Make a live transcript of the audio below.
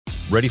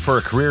Ready for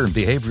a career in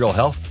behavioral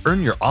health?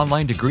 Earn your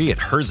online degree at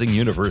Herzing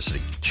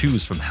University.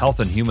 Choose from health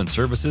and human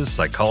services,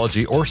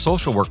 psychology, or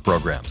social work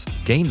programs.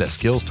 Gain the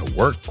skills to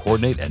work,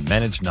 coordinate, and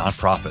manage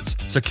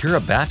nonprofits. Secure a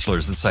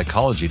bachelor's in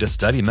psychology to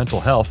study mental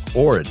health,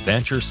 or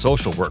advance your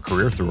social work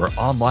career through our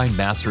online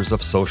Masters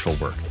of Social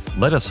Work.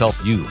 Let us help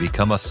you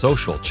become a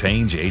social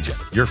change agent.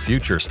 Your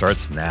future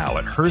starts now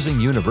at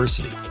Herzing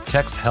University.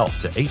 Text HEALTH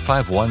to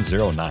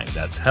 85109.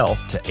 That's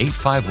HEALTH to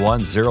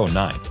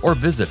 85109. Or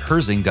visit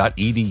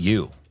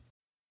herzing.edu.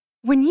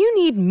 When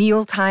you need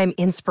mealtime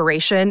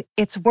inspiration,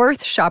 it's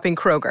worth shopping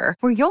Kroger,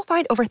 where you'll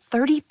find over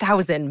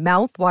 30,000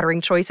 mouth-watering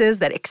choices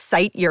that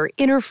excite your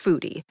inner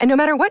foodie. And no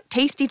matter what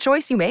tasty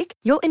choice you make,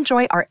 you'll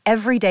enjoy our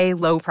everyday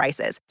low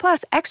prices,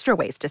 plus extra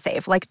ways to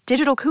save, like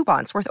digital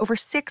coupons worth over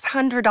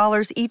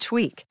 $600 each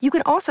week. You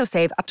can also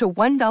save up to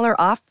 $1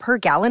 off per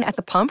gallon at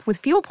the pump with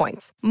fuel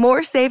points.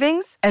 More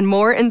savings and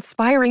more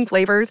inspiring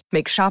flavors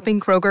make shopping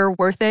Kroger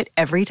worth it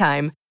every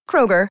time.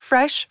 Kroger,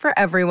 fresh for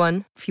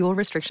everyone. Fuel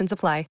restrictions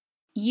apply.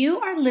 You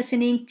are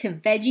listening to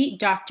Veggie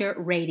Doctor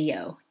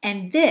Radio,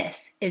 and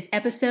this is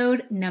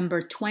episode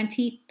number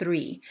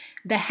 23.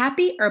 The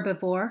happy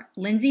herbivore,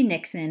 Lindsay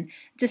Nixon,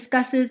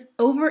 discusses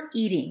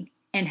overeating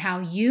and how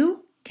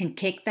you can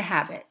kick the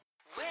habit.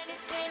 When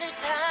it's dinner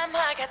time,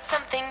 I got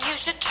something you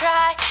should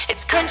try.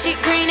 It's crunchy,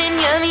 green,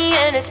 and yummy,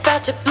 and it's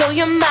about to blow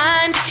your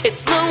mind.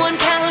 It's low on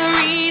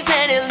calories,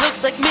 and it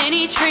looks like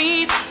mini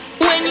trees.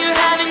 When you're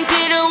having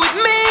dinner with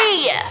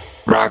me,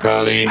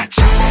 broccoli.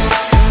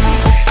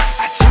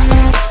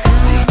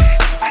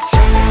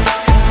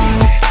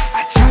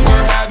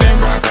 We're having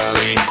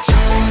broccoli.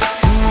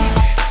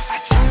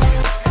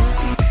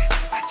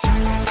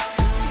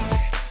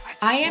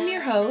 I am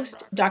your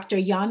host, Dr.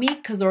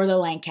 Yami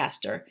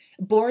Cazorla-Lancaster,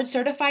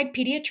 board-certified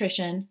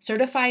pediatrician,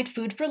 certified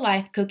Food for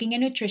Life cooking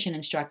and nutrition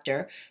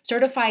instructor,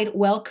 certified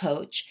well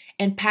coach,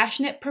 and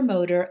passionate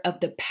promoter of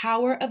the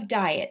power of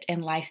diet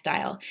and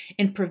lifestyle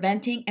in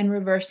preventing and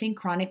reversing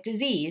chronic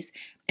disease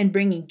and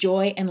bringing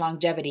joy and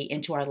longevity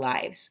into our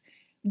lives.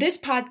 This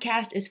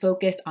podcast is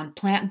focused on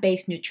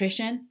plant-based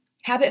nutrition,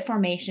 habit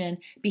formation,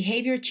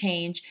 behavior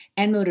change,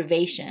 and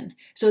motivation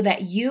so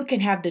that you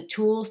can have the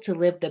tools to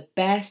live the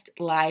best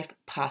life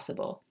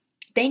possible.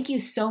 Thank you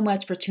so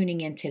much for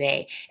tuning in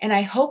today, and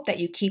I hope that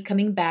you keep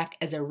coming back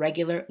as a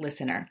regular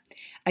listener.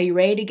 Are you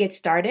ready to get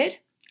started?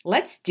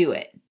 Let's do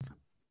it.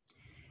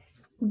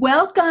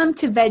 Welcome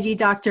to Veggie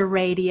Doctor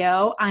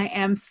Radio. I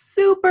am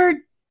super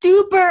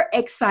duper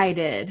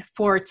excited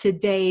for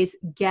today's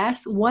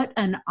guest. What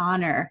an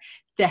honor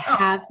to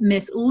have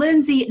Miss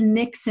Lindsay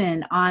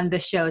Nixon on the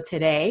show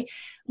today.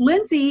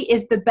 Lindsay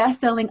is the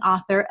best-selling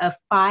author of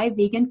 5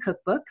 vegan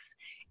cookbooks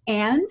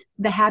and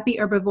The Happy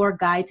Herbivore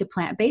Guide to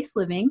Plant-Based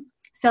Living,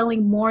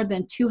 selling more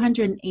than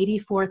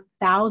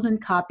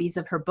 284,000 copies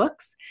of her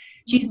books.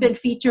 She's been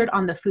featured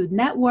on the Food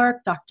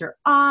Network, Dr.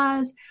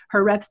 Oz.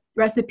 Her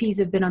recipes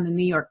have been on the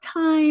New York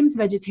Times,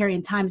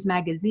 Vegetarian Times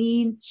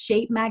Magazine,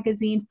 Shape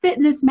Magazine,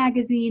 Fitness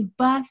Magazine,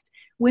 Bust,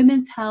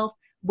 Women's Health,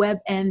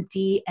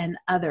 WebMD, and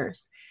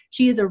others.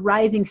 She is a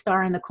rising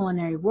star in the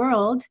culinary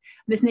world.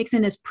 Ms.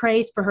 Nixon is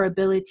praised for her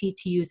ability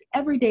to use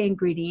everyday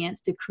ingredients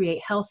to create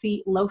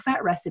healthy,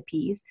 low-fat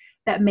recipes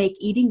that make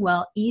eating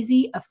well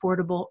easy,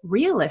 affordable,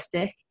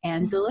 realistic,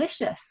 and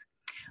delicious.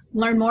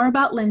 Learn more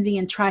about Lindsay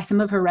and try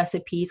some of her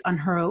recipes on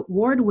her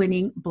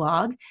award-winning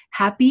blog,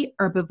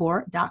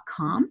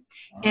 happyherbivore.com,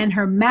 and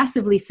her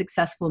massively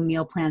successful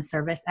meal plan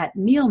service at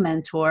Meal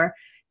Mentor,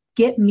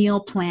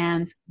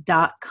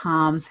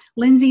 getmealplans.com.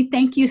 Lindsay,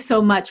 thank you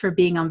so much for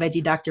being on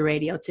Veggie Doctor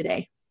Radio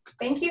today.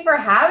 Thank you for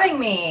having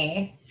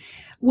me.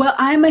 Well,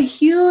 I'm a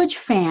huge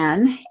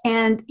fan,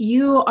 and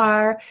you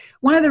are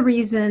one of the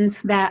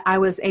reasons that I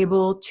was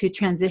able to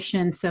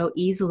transition so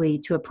easily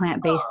to a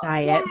plant-based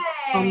diet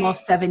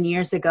almost 7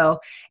 years ago.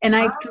 And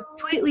I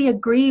completely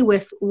agree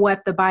with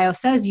what the bio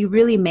says. You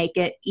really make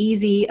it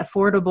easy,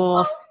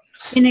 affordable,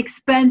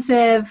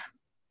 inexpensive.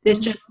 It's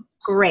just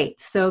great.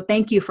 So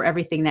thank you for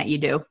everything that you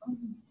do.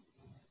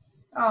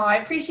 Oh, I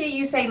appreciate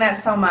you saying that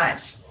so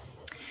much.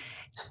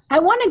 I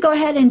want to go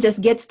ahead and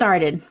just get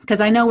started because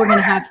I know we're going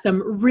to have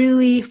some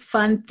really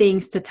fun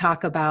things to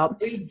talk about.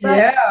 We do.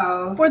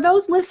 But for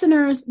those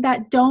listeners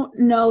that don't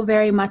know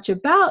very much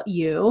about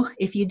you,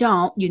 if you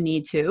don't, you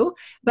need to.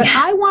 But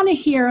I want to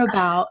hear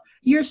about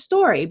your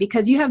story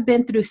because you have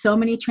been through so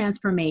many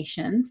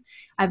transformations.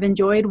 I've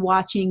enjoyed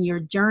watching your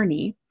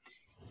journey.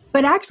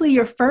 But actually,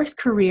 your first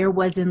career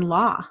was in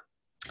law.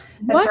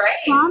 That's what right.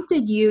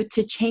 prompted you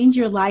to change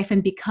your life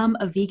and become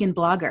a vegan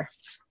blogger?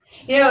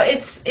 You know,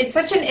 it's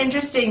such an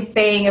interesting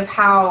thing of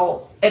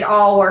how it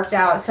all worked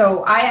out.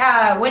 So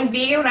I went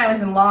vegan when I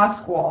was in law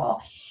school.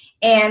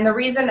 And the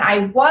reason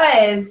I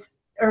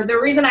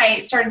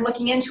started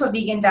looking into a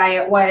vegan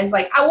diet was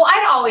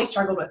I'd always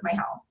struggled with my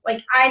health.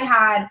 Like I'd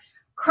had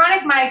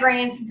chronic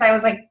migraines since I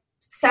was like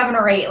 7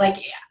 or 8.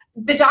 Like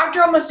the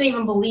doctor almost didn't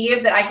even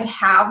believe that I could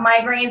have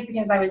migraines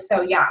because I was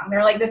so young.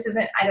 They're like, that's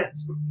what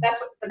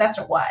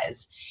it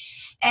was.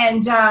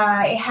 And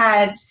I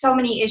had so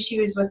many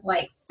issues with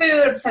like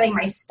food upsetting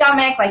my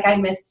stomach. Like I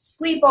missed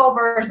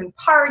sleepovers and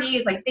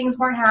parties, like things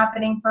weren't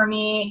happening for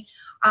me.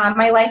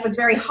 My life was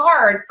very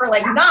hard for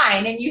like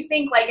 9. And you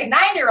think like a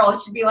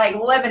 9-year-old should be like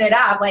living it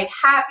up, like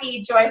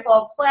happy,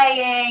 joyful,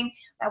 playing.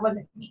 That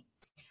wasn't me.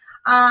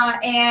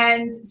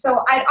 And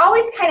so I'd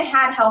always kind of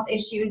had health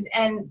issues.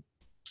 And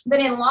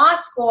then in law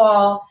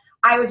school,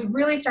 I was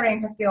really starting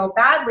to feel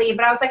badly,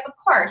 but I was like, of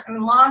course, I'm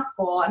in law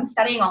school. I'm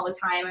studying all the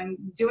time. I'm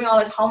doing all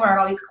this homework,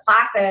 all these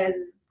classes.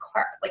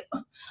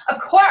 Of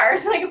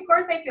course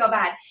I feel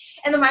bad.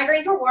 And the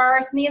migraines were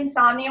worse and the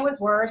insomnia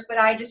was worse, but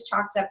I just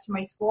chalked it up to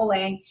my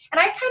schooling. And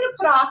I kind of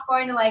put off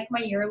going to like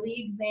my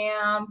yearly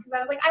exam because I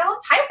was like, I don't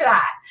have time for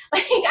that.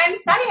 Like I'm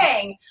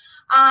studying.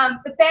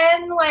 But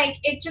then like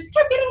it just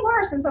kept getting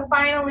worse. And so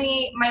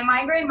finally my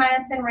migraine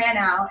medicine ran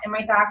out and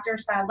my doctor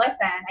said,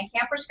 listen, I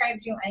can't prescribe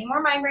you any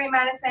more migraine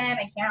medicine.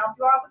 I can't help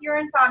you out with your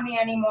insomnia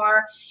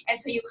anymore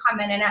until you come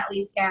in and at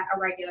least get a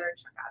regular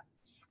checkup.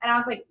 And I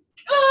was like,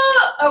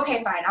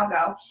 okay, fine, I'll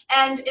go.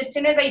 And as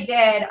soon as I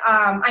did,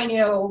 I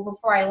knew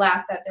before I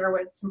left that there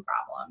was some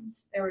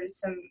problems. There was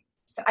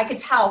so I could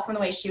tell from the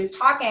way she was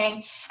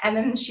talking, and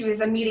then she was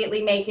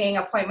immediately making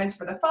appointments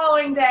for the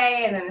following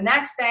day, and then the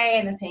next day,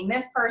 and then seeing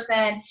this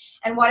person.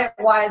 And what it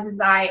was is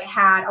I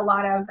had a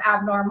lot of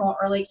abnormal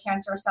early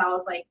cancer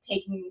cells like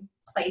taking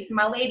place in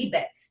my lady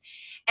bits.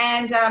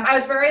 And I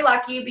was very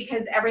lucky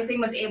because everything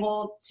was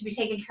able to be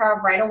taken care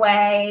of right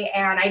away,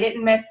 and I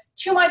didn't miss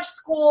too much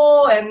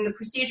school, and the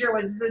procedure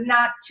was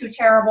not too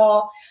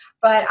terrible.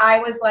 But I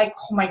was like,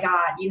 oh my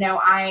God, you know,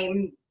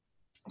 I'm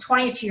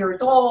 22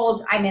 years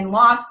old. I'm in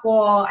law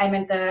school. I'm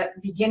at the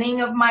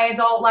beginning of my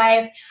adult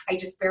life. I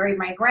just buried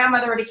my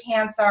grandmother to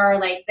cancer.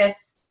 Like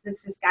this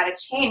has got to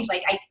change.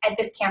 Like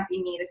this can't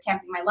be me. This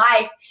can't be my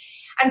life.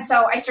 And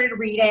so I started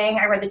reading.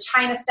 I read the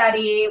China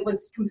study,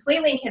 was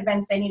completely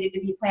convinced I needed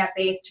to be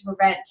plant-based to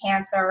prevent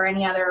cancer or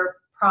any other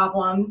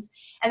problems.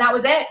 And that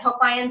was it.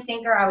 Hook, line, and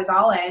sinker. I was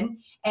all in.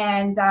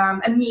 And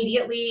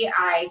immediately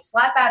I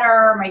slept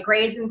better. My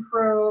grades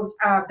improved.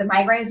 The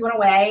migraines went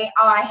away.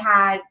 I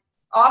had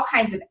all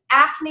kinds of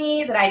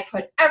acne that I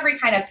put every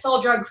kind of pill,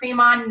 drug, cream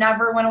on,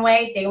 never went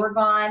away. They were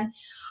gone.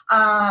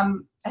 I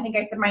think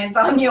I said my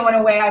insomnia went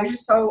away. I was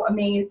just so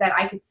amazed that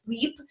I could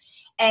sleep.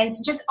 And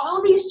just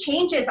all these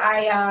changes,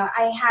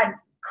 I had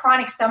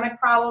chronic stomach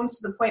problems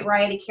to the point where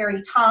I had to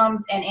carry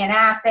Tums and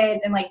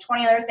antacids and like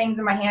 20 other things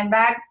in my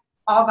handbag,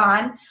 all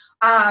gone.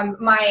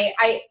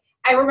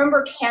 I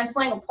remember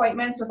canceling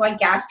appointments with like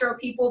gastro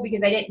people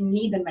because I didn't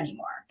need them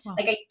anymore. Wow.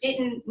 Like I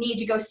didn't need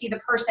to go see the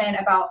person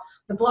about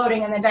the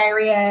bloating and the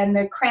diarrhea and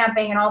the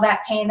cramping and all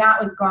that pain.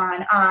 That was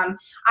gone. I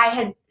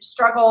had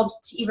struggled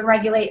to even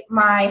regulate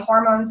my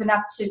hormones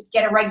enough to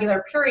get a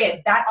regular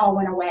period. That all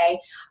went away.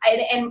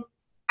 And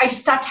I just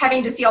stopped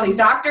having to see all these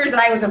doctors that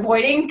I was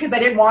avoiding because I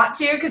didn't want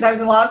to because I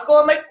was in law school.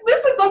 I'm like,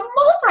 this is a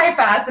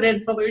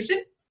multifaceted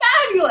solution.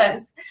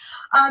 Fabulous.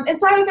 And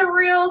so I was a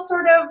real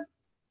sort of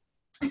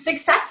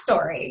success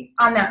story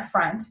on that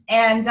front.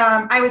 And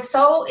I was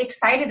so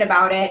excited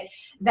about it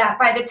that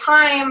by the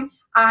time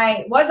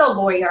I was a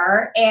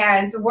lawyer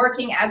and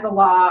working as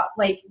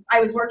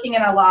I was working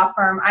in a law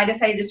firm, I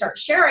decided to start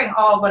sharing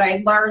all of what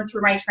I learned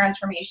through my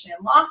transformation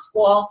in law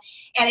school.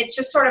 And it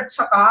just sort of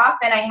took off.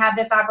 And I had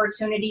this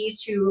opportunity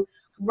to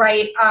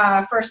write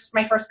my first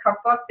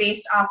cookbook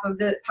based off of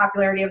the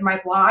popularity of my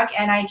blog.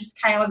 And I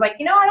just kind of was like,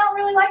 I don't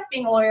really like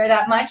being a lawyer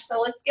that much.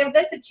 So let's give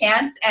this a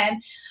chance.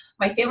 And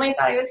my family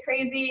thought I was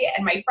crazy,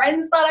 and my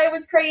friends thought I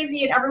was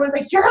crazy, and everyone's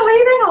like, you're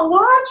leaving a law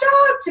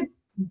job to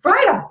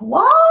write a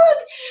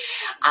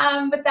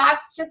blog? But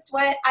that's just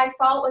what I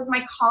felt was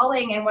my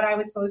calling and what I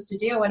was supposed to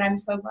do, and I'm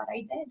so glad I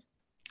did.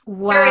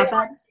 Wow, very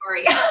long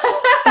story.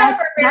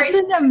 That's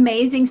an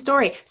amazing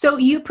story. So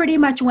you pretty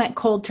much went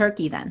cold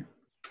turkey then?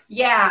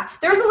 Yeah.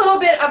 There was a little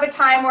bit of a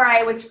time where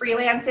I was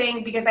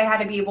freelancing because I had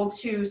to be able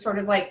to sort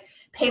of like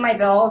pay my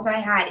bills, and I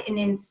had an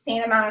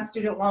insane amount of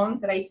student loans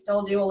that I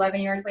still do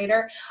 11 years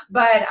later.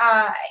 But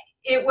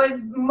it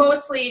was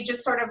mostly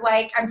just sort of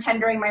like I'm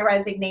tendering my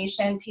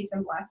resignation, peace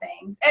and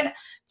blessings. And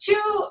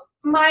to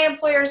my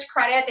employer's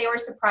credit, they were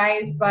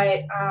surprised,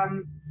 but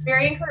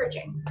very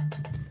encouraging.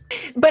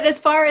 But as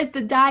far as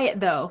the diet,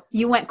 though,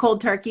 you went cold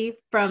turkey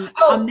from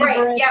omnivorous.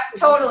 Right. Yeah,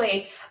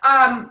 totally.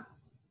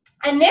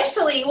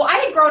 Initially, I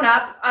had grown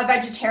up a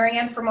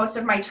vegetarian for most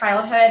of my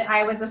childhood.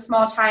 I was a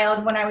small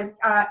child when I was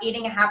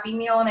eating a Happy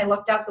Meal, and I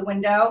looked out the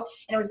window,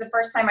 and it was the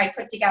first time I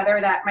put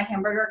together that my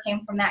hamburger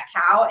came from that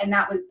cow, and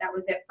that was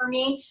it for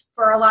me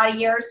for a lot of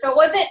years. So it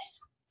wasn't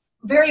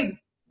very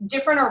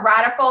different or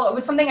radical. It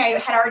was something I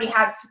had already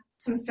had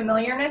some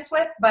familiarness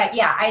with, but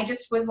yeah, I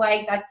just was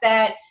like, that's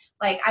it.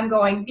 Like, I'm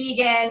going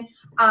vegan.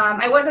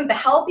 I wasn't the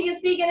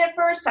healthiest vegan at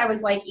first. I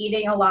was like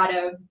eating a lot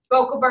of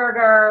Boca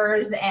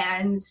burgers,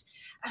 and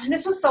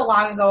this was so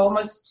long ago,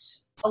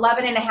 almost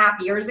 11 and a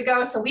half years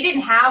ago. So we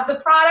didn't have the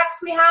products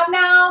we have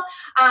now.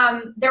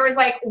 There was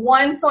like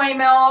one soy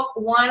milk,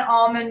 one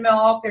almond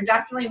milk. There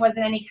definitely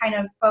wasn't any kind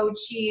of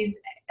faux cheese,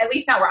 at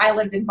least not where I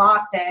lived in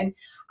Boston.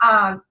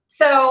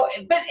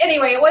 But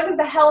anyway, it wasn't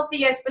the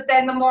healthiest, but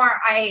then the more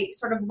I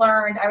sort of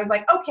learned, I was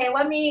like, okay,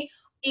 let me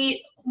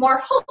eat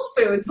more whole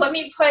foods. Let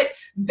me put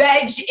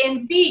veg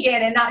in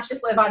vegan and not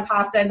just live on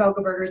pasta and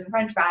Boca burgers and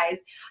French fries.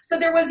 So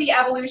there was the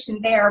evolution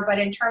there, but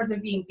in terms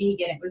of being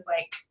vegan, it was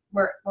like,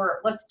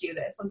 let's do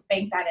this. Let's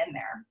bank that in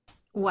there.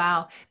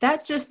 Wow.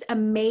 That's just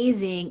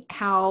amazing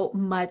how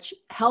much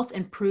health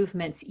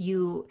improvements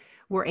you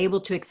were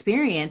able to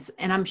experience.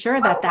 And I'm sure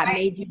that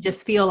made you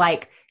just feel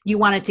like you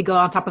wanted to go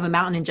on top of a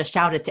mountain and just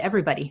shout it to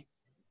everybody.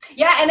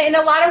 Yeah, and in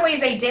a lot of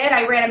ways I did.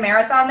 I ran a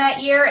marathon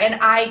that year, and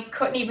I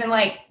couldn't even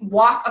like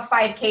walk a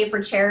 5K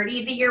for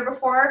charity the year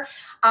before.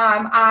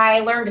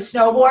 I learned to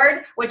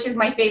snowboard, which is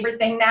my favorite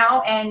thing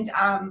now, and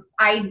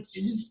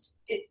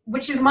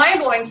which is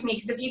mind-blowing to me,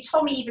 because if you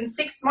told me even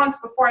 6 months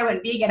before I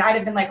went vegan, I'd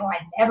have been like, oh,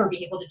 I'd never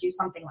be able to do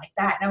something like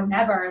that. No,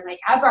 never, like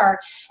ever.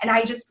 And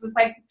I just was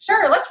like,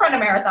 sure, let's run a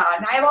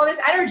marathon. I have all this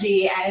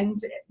energy, and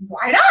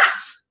why not?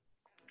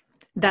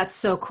 That's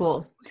so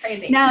cool. It's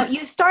crazy. Now,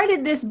 you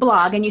started this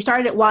blog, and you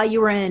started it while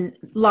you were in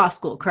law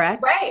school,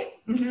 correct? Right.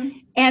 Mm-hmm.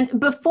 And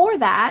before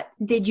that,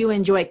 did you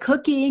enjoy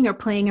cooking or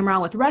playing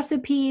around with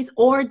recipes,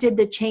 or did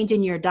the change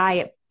in your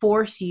diet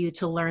force you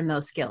to learn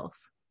those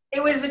skills?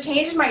 It was the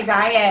change in my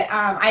diet.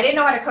 I didn't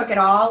know how to cook at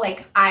all.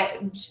 Like I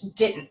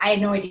had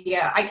no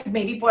idea. I could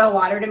maybe boil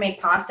water to make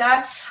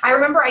pasta. I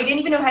remember I didn't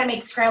even know how to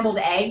make scrambled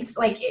eggs.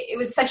 Like it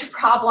was such a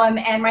problem.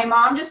 And my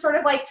mom just sort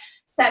of like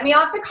sent me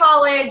off to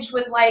college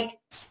with like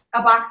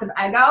a box of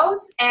Eggos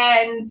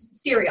and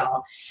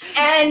cereal.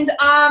 And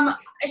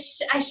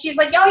she's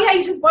like, oh yeah,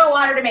 you just boil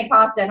water to make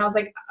pasta. And I was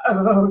like,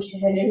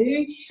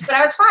 okay. But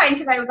I was fine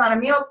because I was on a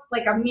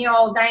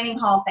meal dining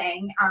hall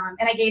thing.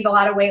 And I gained a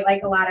lot of weight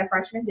like a lot of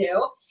freshmen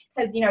do,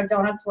 because, you know,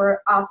 donuts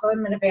were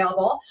awesome and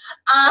available.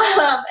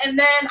 And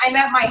then I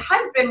met my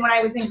husband when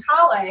I was in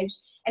college,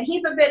 and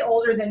he's a bit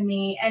older than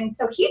me. And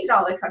so he did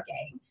all the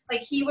cooking. Like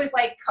he was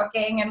like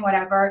cooking and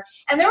whatever.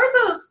 And there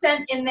was a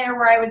stint in there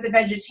where I was a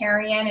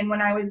vegetarian. And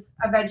when I was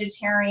a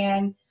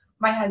vegetarian,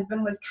 my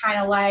husband was kind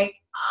of like,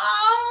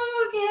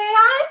 oh, okay,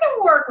 I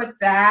can work with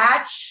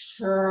that.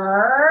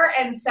 Sure.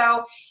 And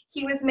so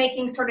he was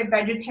making sort of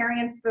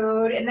vegetarian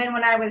food. And then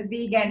when I was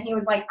vegan, he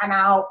was like, I'm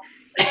out.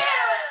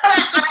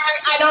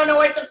 I don't know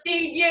what to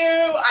feed you.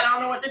 I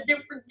don't know what to do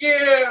for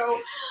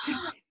you.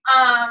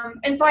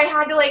 And so I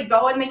had to like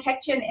go in the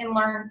kitchen and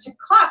learn to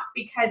cook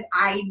because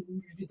I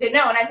didn't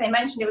know. And as I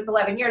mentioned, it was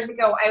 11 years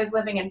ago. I was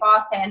living in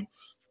Boston.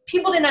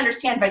 People didn't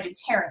understand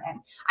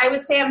vegetarian. I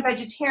would say I'm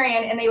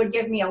vegetarian and they would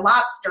give me a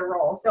lobster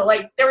roll. So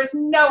like there was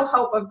no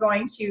hope of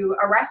going to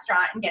a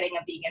restaurant and getting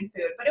a vegan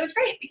food, but it was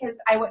great because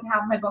I wouldn't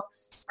have my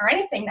books or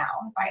anything now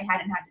if I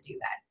hadn't had to do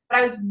that. But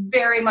I was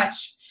very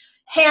much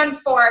hand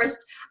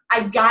forced.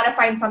 I've got to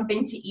find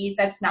something to eat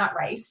that's not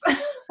rice.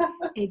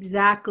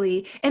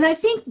 Exactly. And I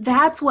think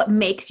that's what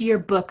makes your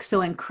book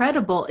so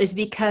incredible, is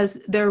because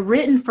they're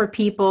written for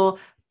people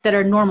that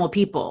are normal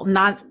people,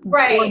 not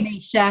gourmet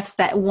chefs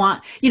that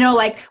want, you know,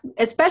 like,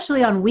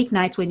 especially on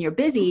weeknights when you're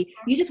busy,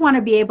 you just want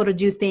to be able to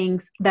do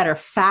things that are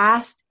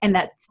fast and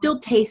that still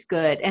taste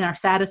good and are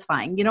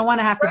satisfying. You don't want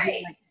to have to do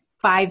like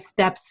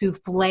 5-step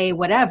souffle,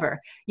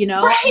 whatever, you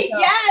know? Right. So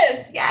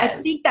yes. I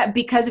think that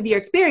because of your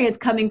experience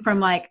coming from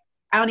like,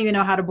 I don't even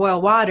know how to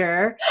boil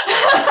water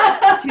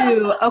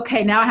to,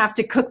 okay, now I have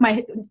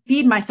to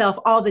feed myself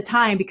all the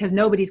time because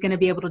nobody's going to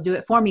be able to do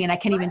it for me. And I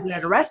can't even do it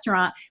at a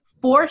restaurant,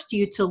 forced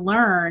you to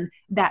learn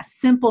that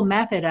simple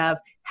method of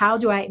how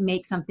do I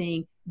make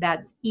something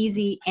that's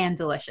easy and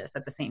delicious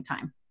at the same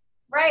time.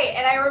 Right.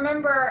 And I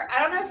remember, I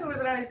don't know if it was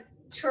when I was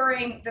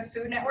touring the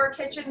Food Network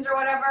kitchens or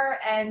whatever.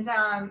 And,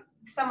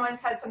 someone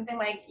said something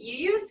like, you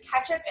use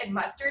ketchup and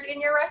mustard in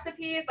your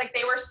recipes. Like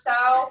they were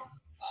so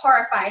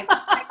horrified.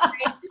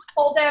 I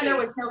told them there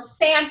was no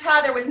Santa,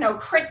 there was no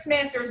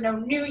Christmas, there was no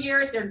New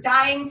Year's. They're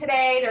dying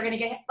today. They're going to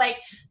get like,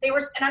 and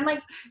I'm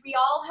like, we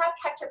all have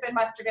ketchup and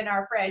mustard in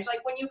our fridge.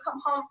 Like when you come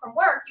home from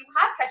work, you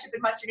have ketchup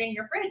and mustard in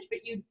your fridge,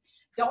 but you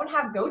don't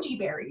have goji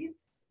berries.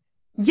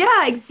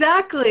 Yeah,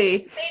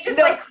 exactly. They just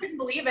like couldn't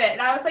believe it.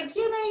 And I was like,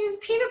 I use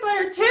peanut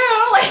butter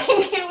too. Like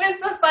it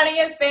was the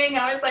funniest thing.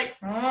 I was like,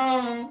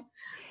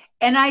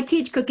 And I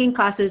teach cooking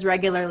classes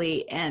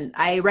regularly, and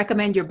I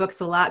recommend your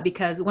books a lot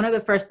because one of the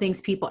first things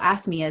people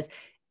ask me is,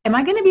 am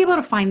I going to be able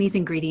to find these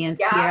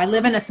ingredients here? I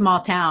live in a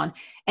small town,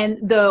 and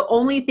the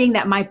only thing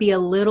that might be a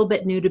little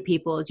bit new to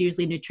people is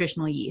usually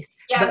nutritional yeast.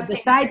 But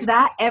besides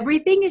that,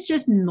 everything is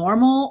just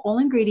normal, all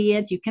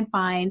ingredients you can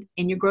find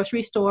in your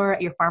grocery store,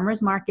 at your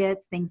farmers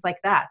markets, things like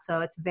that.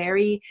 So it's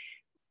very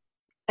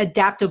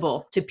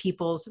adaptable to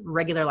people's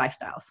regular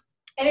lifestyles.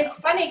 And it's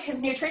funny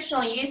because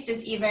nutritional yeast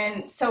is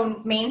even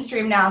so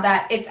mainstream now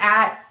that it's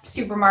at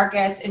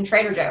supermarkets and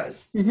Trader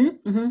Joe's.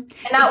 Mm-hmm, mm-hmm. And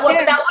that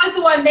was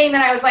the one thing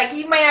that I was like,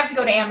 you might have to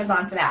go to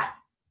Amazon for that.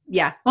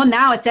 Yeah. Well,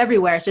 now it's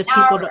everywhere. It's just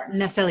people don't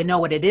necessarily know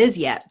what it is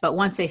yet. But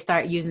once they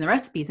start using the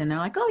recipes and they're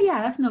like, oh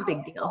yeah, that's no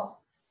big deal.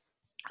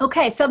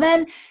 Okay, so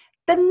then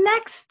the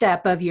next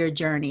step of your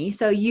journey.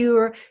 So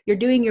you're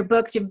doing your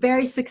books, you're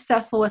very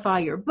successful with all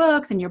your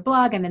books and your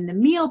blog and then the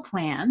meal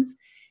plans.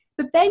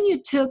 But then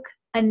you took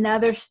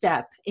another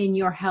step in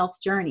your health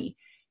journey.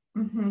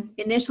 Mm-hmm.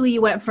 Initially,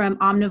 you went from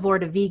omnivore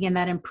to vegan.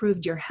 That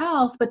improved your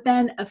health. But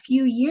then a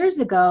few years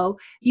ago,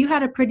 you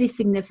had a pretty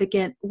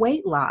significant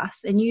weight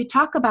loss. And you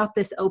talk about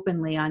this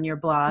openly on your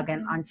blog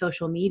and on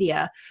social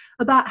media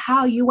about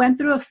how you went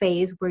through a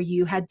phase where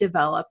you had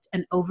developed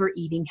an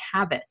overeating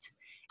habit.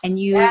 And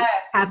you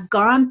have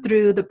gone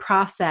through the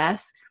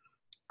process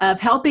of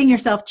helping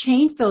yourself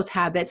change those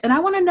habits. And I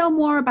want to know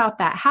more about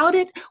that.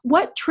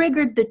 What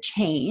triggered the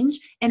change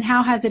and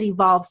how has it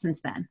evolved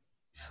since then?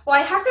 Well,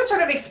 I have to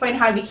sort of explain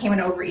how I became an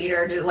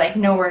overeater to like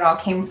know where it all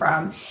came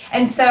from.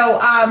 And so,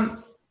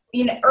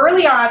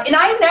 early on, and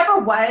I never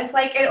was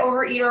like an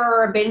overeater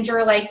or a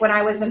binger. Like when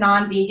I was a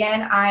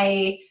non-vegan,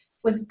 I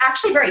was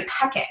actually very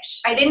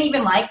peckish. I didn't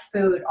even like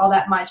food all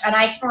that much. And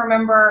I can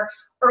remember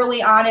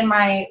early on in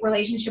my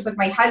relationship with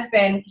my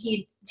husband,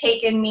 he'd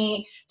taken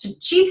me to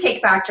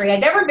Cheesecake Factory. I'd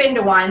never been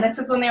to one. This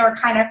was when they were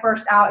kind of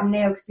first out and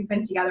new because we've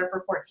been together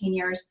for 14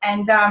 years.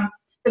 And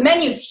the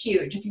menu is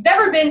huge. If you've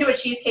never been to a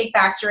Cheesecake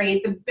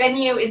Factory, the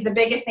menu is the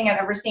biggest thing I've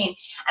ever seen.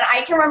 And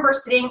I can remember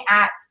sitting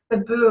at the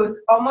booth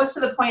almost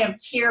to the point of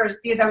tears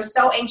because I was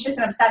so anxious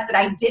and upset that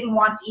I didn't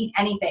want to eat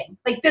anything.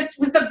 Like this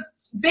was the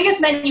biggest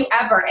menu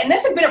ever. And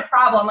this had been a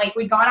problem. Like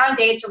we'd gone on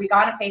dates or we'd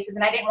gone to places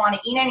and I didn't want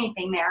to eat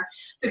anything there.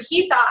 So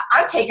he thought,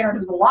 I'm taking her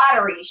to the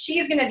lottery.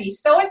 She's going to be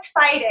so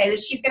excited.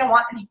 She's going to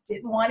want, and I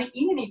didn't want to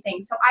eat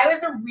anything. So I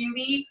was a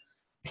really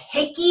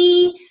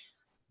picky,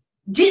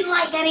 didn't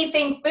like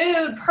anything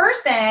food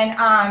person.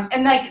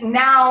 And like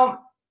now,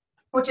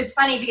 which is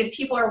funny because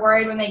people are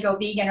worried when they go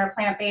vegan or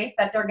plant-based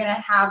that they're going to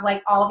have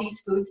like all these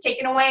foods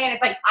taken away. And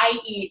it's like, I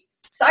eat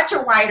such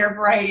a wider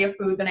variety of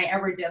food than I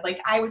ever did. Like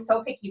I was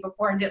so picky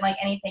before and didn't like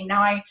anything. Now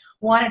I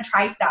want to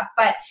try stuff.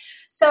 But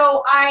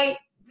so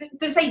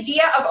this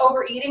idea of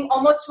overeating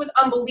almost was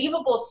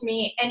unbelievable to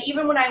me. And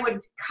even when I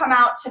would come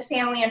out to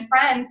family and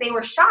friends, they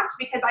were shocked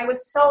because I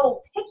was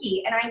so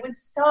picky and I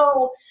was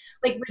so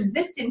like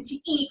resistant to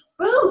eat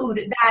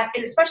food that,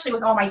 and especially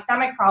with all my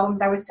stomach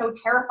problems, I was so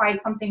terrified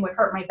something would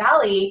hurt my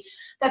belly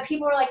that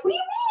people were like, what do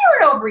you mean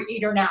you're an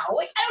overeater now?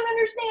 Like, I don't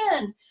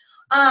understand.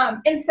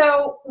 And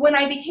so when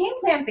I became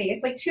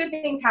plant-based, like two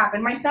things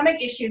happened. My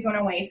stomach issues went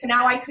away. So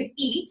now I could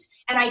eat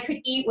and I could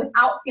eat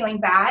without feeling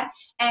bad.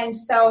 And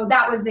so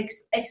that was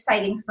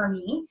exciting for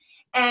me.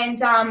 And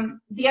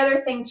the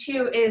other thing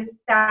too is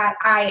that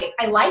I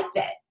liked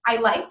it. I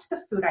liked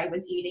the food I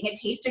was eating. It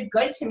tasted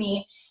good to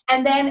me.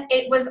 And then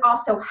it was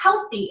also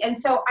healthy. And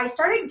so I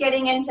started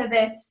getting into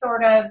this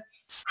sort of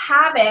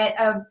habit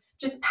of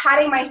just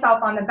patting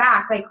myself on the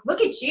back. Like, look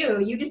at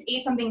you. You just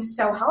ate something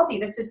so healthy.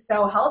 This is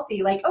so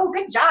healthy. Like, oh,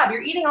 good job.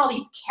 You're eating all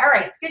these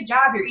carrots. Good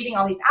job. You're eating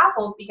all these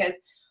apples. Because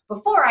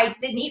before I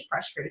didn't eat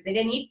fresh fruits. I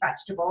didn't eat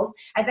vegetables.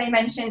 As I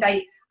mentioned,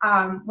 I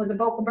was a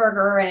Boca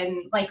Burger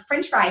and like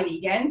French fry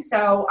vegan.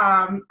 So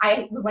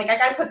I was like, I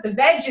got to put the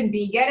veg in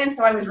vegan. And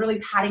so I was really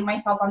patting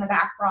myself on the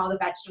back for all the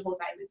vegetables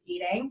I was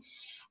eating.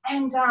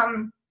 And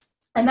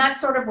that's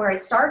sort of where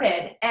it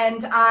started.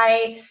 And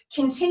I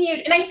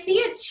continued, and I see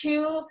it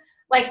too,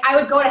 like I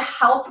would go to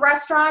health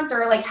restaurants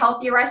or like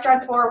healthier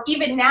restaurants, or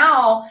even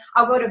now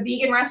I'll go to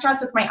vegan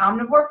restaurants with my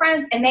omnivore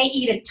friends and they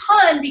eat a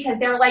ton because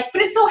they're like,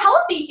 but it's so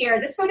healthy here.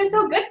 This food is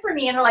so good for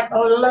me. And they're like,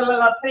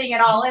 oh, putting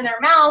it all in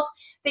their mouth,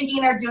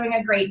 thinking they're doing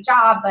a great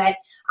job, but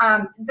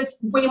this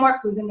way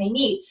more food than they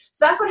need.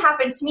 So that's what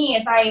happened to me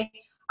is I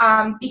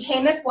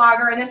became this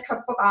blogger and this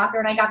cookbook author,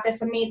 and I got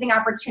this amazing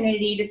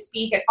opportunity to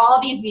speak at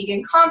all these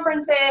vegan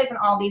conferences and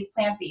all these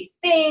plant-based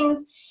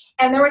things.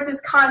 And there was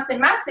this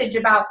constant message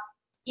about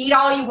eat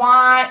all you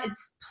want,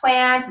 it's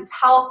plants, it's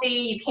healthy,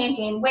 you can't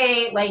gain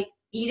weight, like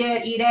eat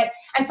it.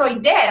 And so I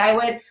did. I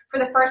would, for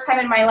the first time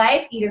in my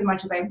life, eat as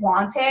much as I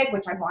wanted,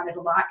 which I wanted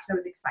a lot because I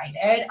was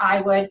excited. I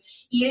would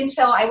eat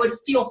until I would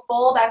feel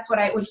full. That's what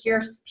I would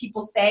hear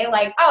people say,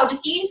 like, oh,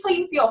 just eat until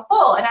you feel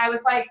full. And I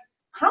was like,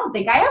 I don't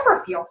think I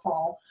ever feel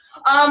full.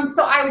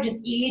 So I would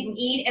just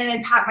eat and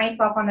then pat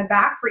myself on the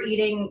back for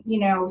eating,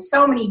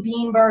 so many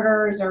bean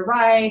burgers or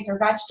rice or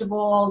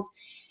vegetables.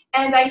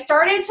 And I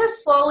started to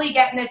slowly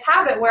get in this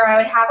habit where I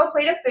would have a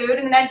plate of food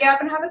and then I'd get up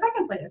and have a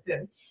second plate of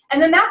food.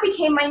 And then that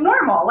became my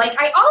normal. Like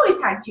I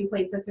always had 2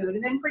 plates of food.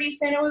 And then pretty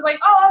soon it was like,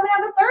 oh, I'm going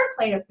to have a 3rd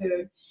plate of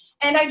food.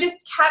 And I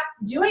just kept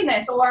doing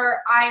this. Or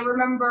I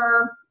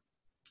remember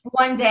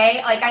one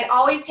day, like I'd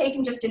always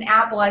taken just an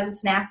apple as a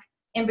snack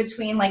in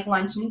between like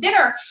lunch and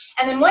dinner.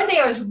 And then one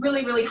day I was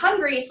really, really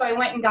hungry. So I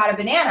went and got a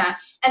banana.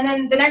 And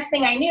then the next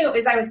thing I knew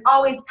is I was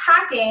always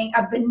packing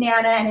a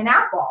banana and an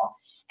apple.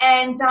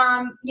 And,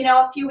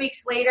 a few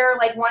weeks later,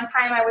 like one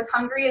time I was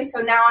hungry. And so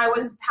now I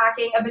was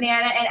packing a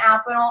banana and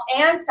apple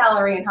and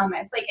celery and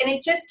hummus. And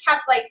it just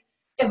kept like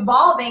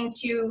evolving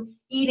to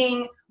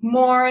eating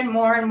more and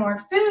more and more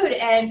food.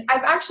 And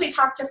I've actually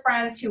talked to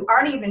friends who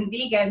aren't even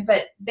vegan,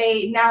 but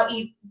they now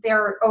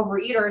they're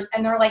overeaters.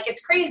 And they're like,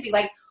 it's crazy.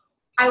 Like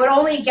I would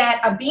only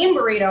get a bean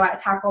burrito at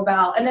Taco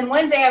Bell. And then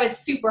one day I was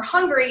super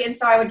hungry, and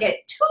so I would get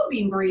 2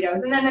 bean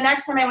burritos. And then the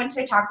next time I went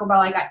to Taco Bell,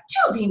 I got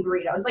 2 bean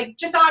burritos, like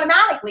just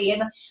automatically.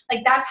 And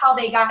like that's how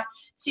they got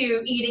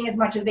to eating as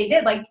much as they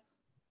did. Like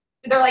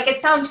they're like,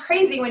 it sounds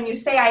crazy when you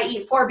say I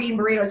eat 4 bean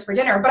burritos for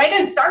dinner, but I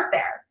didn't start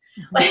there.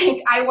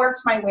 Like I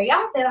worked my way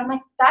up, and I'm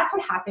like, that's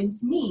what happened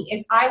to me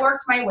is I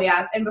worked my way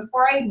up, and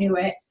before I knew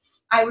it,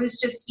 I was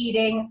just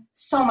eating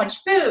so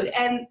much food.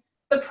 And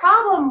the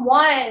problem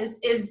is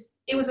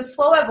it was a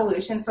slow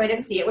evolution, so I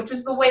didn't see it, which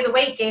was the way the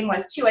weight gain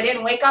was too. I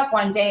didn't wake up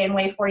one day and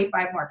weigh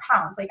 45 more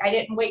pounds. Like I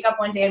didn't wake up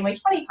one day and weigh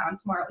 20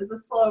 pounds more. It was a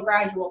slow,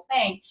 gradual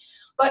thing.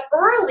 But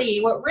early,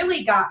 what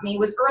really got me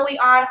was early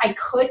on, I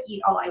could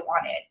eat all I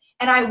wanted.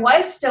 And I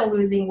was still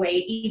losing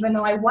weight, even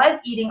though I was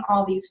eating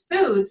all these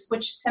foods,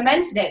 which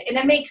cemented it. And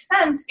it makes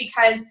sense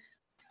because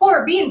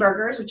 4 bean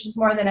burgers, which is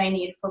more than I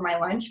need for my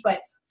lunch,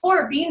 but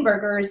 4 bean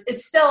burgers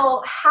is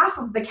still half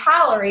of the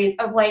calories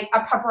of like a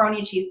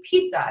pepperoni cheese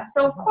pizza.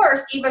 So of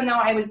course, even though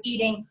I was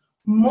eating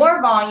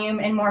more volume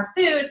and more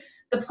food,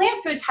 the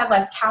plant foods had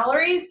less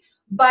calories.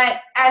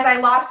 But as I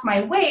lost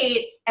my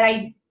weight and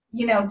I,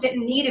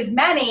 didn't need as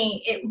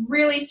many, it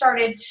really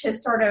started to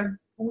sort of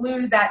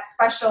lose that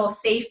special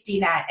safety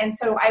net. And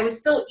so I was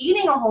still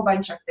eating a whole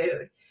bunch of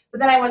food, but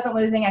then I wasn't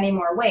losing any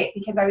more weight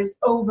because I was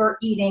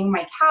overeating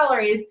my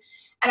calories.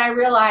 And I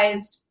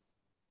realized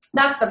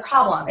that's the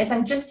problem is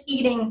I'm just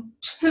eating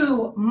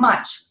too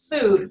much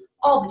food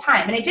all the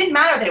time. And it didn't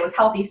matter that it was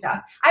healthy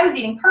stuff. I was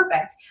eating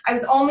perfect. I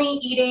was only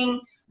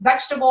eating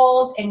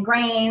vegetables and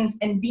grains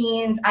and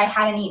beans. I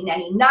hadn't eaten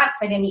any nuts.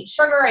 I didn't eat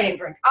sugar. I didn't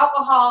drink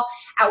alcohol.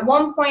 At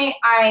one point,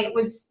 I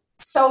was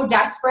so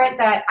desperate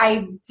that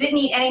I didn't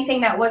eat anything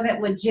that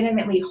wasn't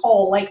legitimately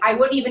whole. Like I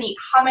wouldn't even eat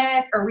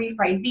hummus or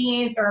refried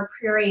beans or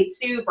pureed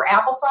soup or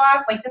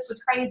applesauce. Like this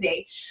was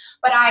crazy.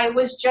 But I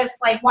was just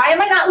like, why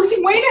am I not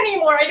losing weight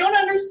anymore? I don't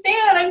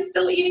understand. I'm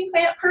still eating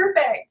plant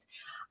perfect.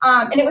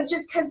 And it was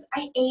just because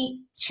I ate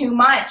too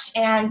much.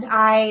 And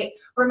I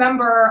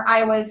remember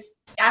I was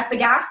at the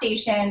gas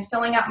station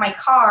filling up my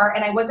car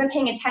and I wasn't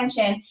paying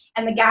attention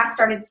and the gas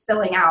started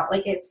spilling out.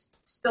 Like it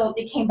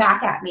came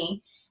back at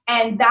me.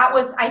 And that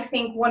was, I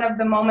think, one of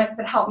the moments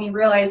that helped me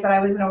realize that I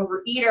was an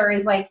overeater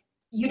is like,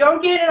 you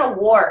don't get an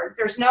award.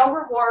 There's no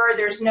reward.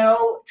 There's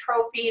no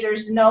trophy.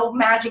 There's no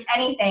magic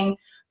anything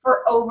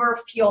for over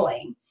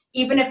fueling,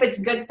 even if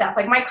it's good stuff.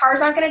 Like my car's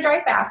not going to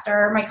drive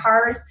faster. My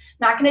car's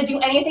not going to do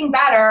anything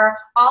better.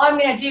 All I'm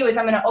going to do is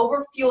I'm going to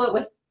over fuel it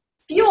with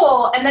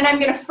fuel, and then I'm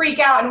going to freak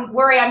out and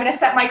worry I'm going to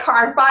set my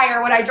car on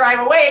fire when I drive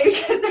away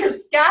because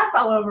there's gas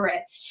all over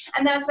it.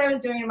 And that's what I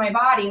was doing in my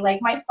body. Like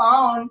my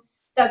phone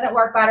doesn't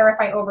work better if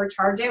I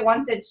overcharge it.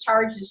 Once it's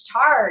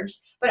charged.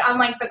 But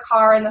unlike the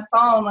car and the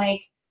phone,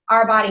 like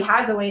our body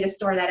has a way to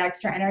store that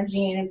extra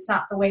energy, and it's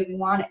not the way we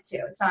want it to.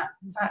 It's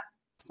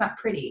not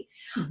pretty.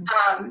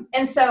 Mm-hmm.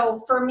 And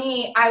so for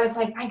me, I was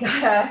like, I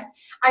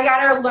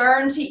gotta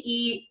learn to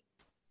eat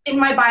in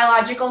my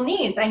biological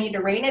needs. I need to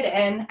rein it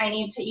in. I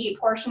need to eat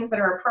portions that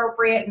are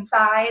appropriate in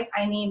size.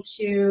 I need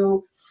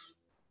to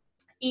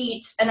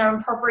eat an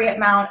appropriate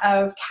amount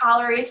of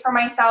calories for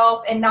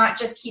myself and not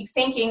just keep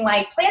thinking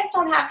like plants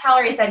don't have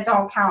calories that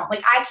don't count.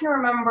 Like I can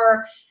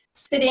remember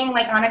sitting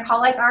like on a call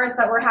like ours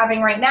that we're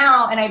having right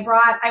now, and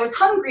I was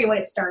hungry when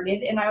it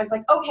started, and I was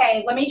like,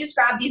 okay, let me just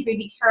grab these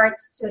baby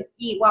carrots to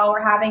eat while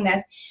we're having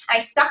this. And I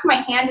stuck my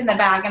hand in the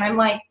bag and I'm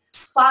like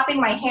flopping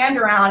my hand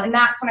around, and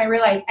that's when I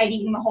realized I'd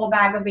eaten the whole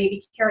bag of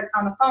baby carrots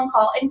on the phone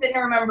call and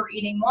didn't remember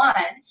eating one.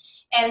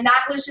 And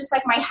that was just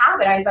like my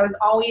habit. I was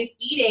always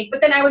eating. But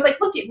then I was like,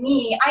 look at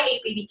me. I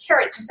ate baby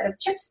carrots instead of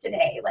chips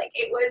today. Like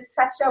it was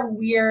such a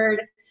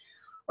weird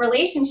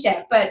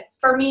relationship. But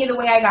for me, the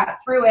way I got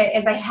through it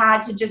is I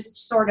had to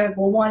just sort of,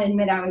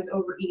 admit I was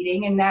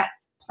overeating and that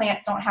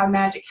plants don't have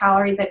magic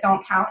calories that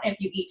don't count. If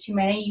you eat too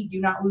many, you do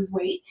not lose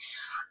weight.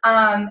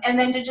 And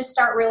then to just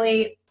start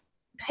really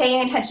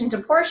paying attention to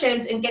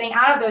portions and getting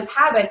out of those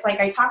habits like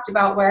I talked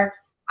about where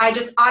I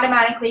just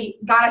automatically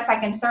got a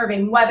second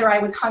serving, whether I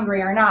was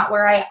hungry or not,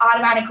 where I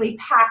automatically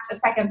packed a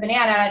second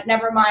banana,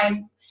 never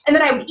mind. And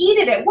then I would eat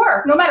it at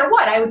work, no matter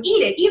what, I would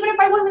eat it. Even if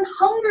I wasn't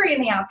hungry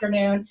in the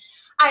afternoon,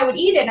 I would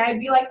eat it. And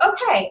I'd be like,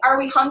 okay, are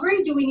we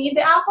hungry? Do we need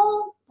the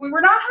apple? We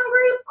were not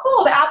hungry?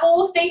 Cool, the apple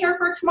will stay here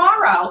for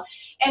tomorrow.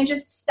 And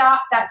just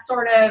stop that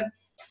sort of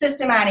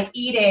systematic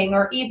eating.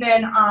 Or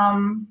even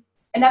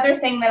another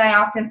thing that I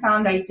often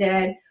found I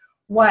did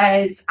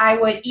was I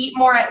would eat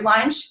more at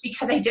lunch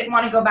because I didn't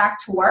want to go back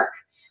to work.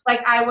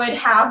 Like I would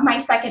have my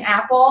second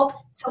apple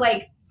to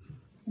like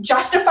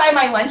justify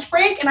my lunch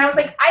break. And I was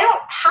like, I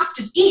don't have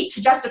to eat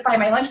to justify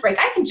my lunch break.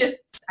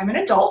 I'm an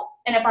adult.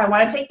 And if I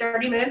want to take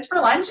 30 minutes for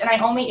lunch and I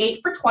only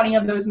ate for 20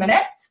 of those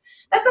minutes,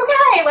 that's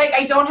okay. Like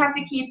I don't have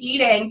to keep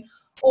eating.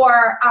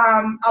 Or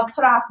I'll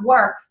put off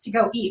work to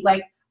go eat.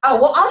 Like, oh,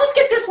 well, I'll just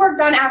get this work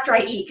done after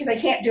I eat because I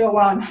can't do it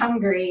while I'm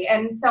hungry.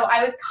 And so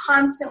I was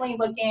constantly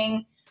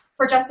looking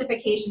for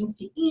justifications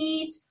to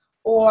eat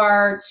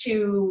or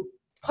to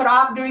put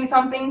off doing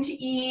something to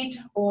eat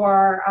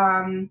or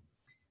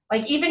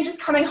like even just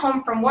coming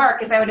home from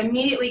work is I would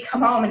immediately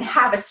come home and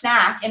have a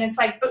snack. And it's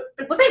like, but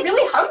was I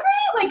really hungry?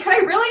 Like, could I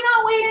really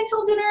not wait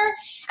until dinner?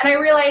 And I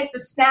realized the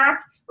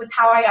snack was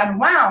how I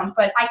unwound,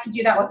 but I could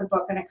do that with a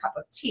book and a cup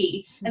of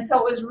tea. And so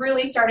it was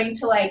really starting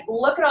to like,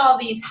 look at all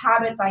these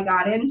habits I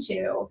got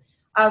into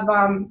of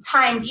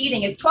timed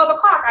eating. It's 12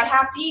 o'clock, I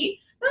have to eat.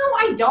 No,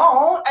 I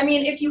don't. I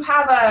mean, if you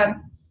have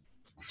a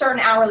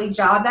certain hourly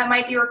job, that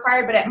might be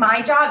required, but at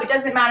my job, it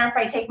doesn't matter if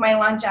I take my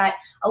lunch at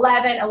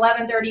 11,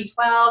 11:30,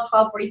 12,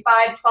 12:45,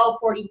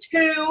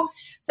 12:42.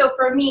 So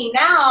for me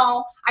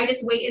now, I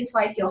just wait until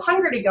I feel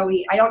hungry to go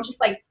eat. I don't just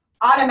like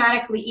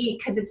automatically eat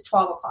because it's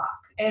 12 o'clock.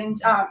 And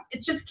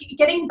it's just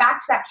getting back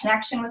to that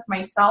connection with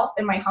myself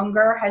and my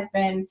hunger has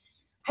been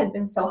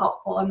so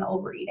helpful in the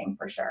overeating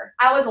for sure.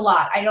 That was a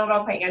lot. I don't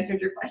know if I answered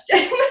your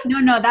question.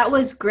 No, that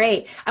was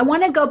great. I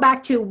want to go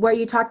back to where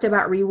you talked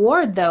about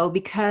reward though,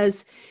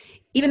 because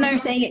even though you're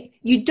saying it,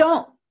 you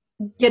don't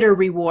get a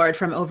reward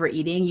from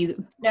overeating.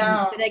 You get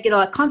a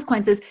lot of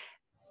consequences.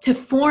 To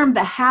form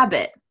the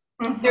habit,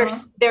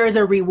 there's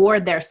a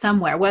reward there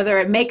somewhere, whether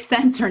it makes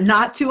sense or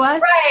not to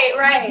us.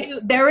 Right.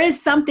 There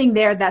is something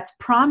there that's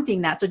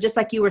prompting that. So just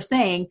like you were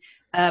saying,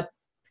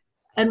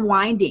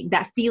 unwinding,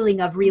 that feeling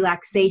of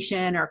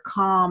relaxation or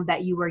calm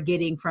that you were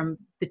getting from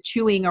the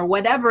chewing or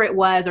whatever it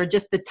was, or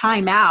just the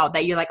time out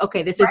that you're like,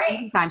 okay, this is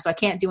eating time, so I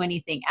can't do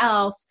anything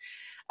else.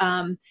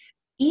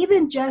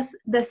 Even just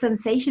the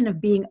sensation of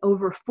being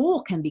over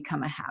full can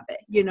become a habit,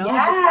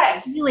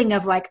 Yes. The feeling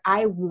of like,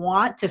 I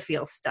want to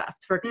feel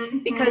stuffed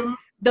because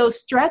those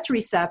stretch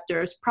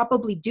receptors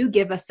probably do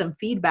give us some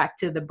feedback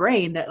to the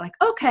brain that like,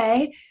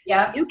 okay,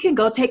 you can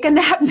go take a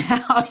nap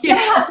now.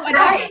 That's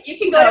right. You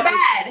can go to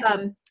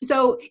bed.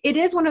 So it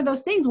is one of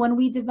those things when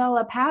we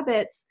develop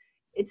habits,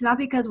 it's not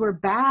because we're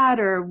bad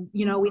or,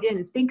 we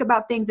didn't think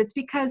about things. It's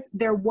because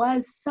there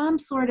was some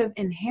sort of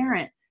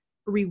inherent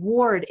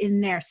reward in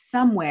there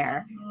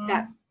somewhere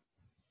that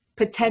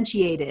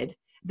potentiated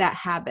that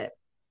habit.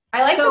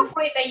 I like the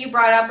point that you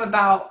brought up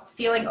about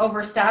feeling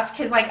overstuffed,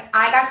 because like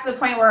I got to the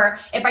point where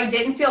if I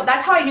didn't feel,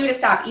 that's how I knew to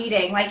stop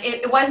eating. Like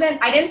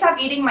I didn't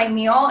stop eating my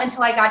meal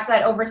until I got to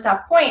that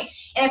overstuffed point.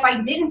 And if I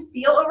didn't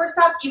feel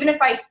overstuffed, even if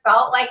I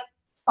felt like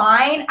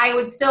fine, I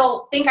would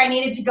still think I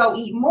needed to go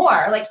eat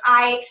more. Like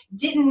I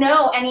didn't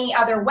know any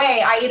other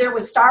way. I either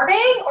was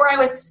starving or I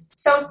was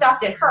so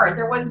stuffed it hurt.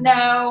 There was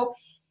no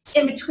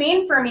in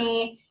between for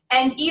me.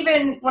 And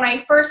even when I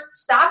first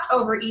stopped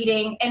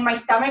overeating and my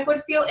stomach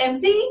would feel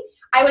empty,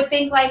 I would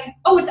think like,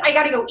 I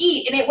got to go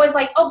eat. And it was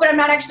like, but I'm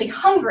not actually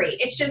hungry.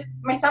 It's just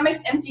my stomach's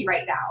empty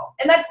right now.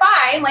 And that's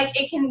fine. Like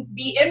it can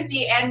be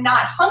empty and not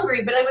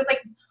hungry. But it was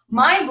like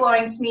mind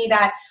blowing to me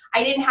that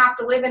I didn't have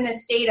to live in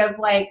this state of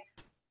like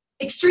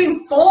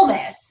extreme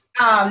fullness,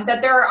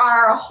 that there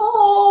are a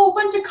whole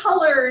bunch of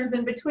colors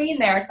in between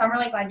there. So I'm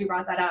really glad you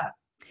brought that up.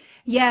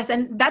 Yes.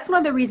 And that's one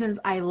of the reasons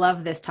I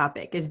love this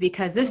topic is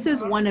because this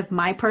is one of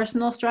my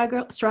personal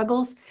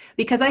struggles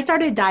because I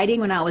started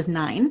dieting when I was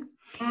 9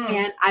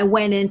 and I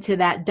went into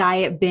that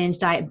diet binge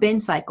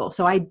cycle.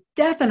 So I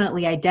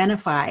definitely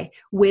identify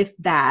with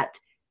that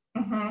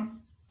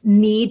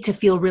need to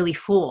feel really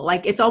full.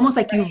 Like it's almost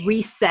like you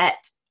reset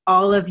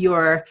all of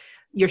your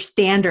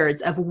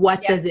standards of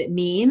what does it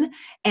mean.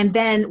 And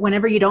then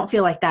whenever you don't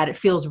feel like that, it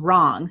feels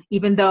wrong,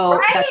 even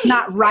though that's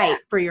not right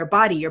for your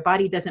body. Your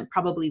body doesn't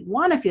probably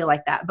want to feel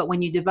like that. But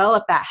when you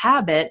develop that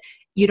habit,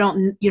 you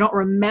don't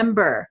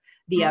remember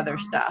the other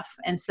stuff.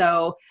 And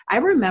so I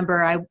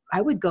remember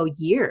I would go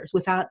years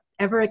without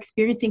ever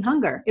experiencing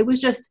hunger. It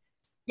was just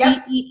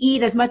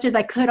eat as much as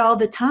I could all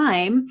the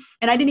time.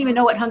 And I didn't even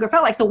know what hunger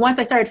felt like. So once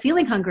I started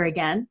feeling hunger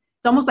again,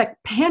 it's almost like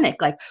panic,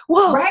 like,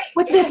 whoa,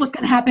 what's this? What's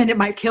going to happen? It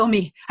might kill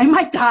me. I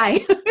might die.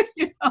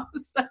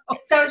 So.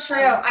 It's so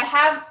true. I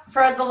have,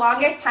 for the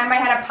longest time, I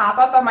had a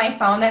pop-up on my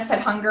phone that said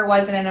hunger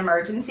wasn't an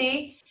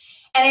emergency.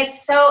 And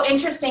it's so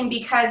interesting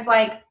because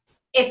like,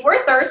 if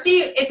we're thirsty,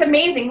 it's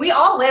amazing. We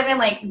all live in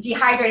like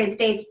dehydrated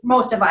states,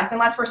 most of us,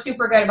 unless we're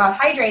super good about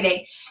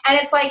hydrating. And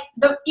it's like,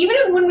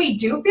 even when we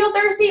do feel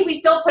thirsty, we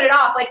still put it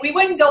off. Like we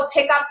wouldn't go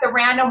pick up the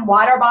random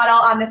water bottle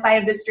on the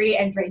side of the street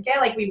and drink it.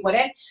 Like we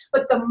wouldn't.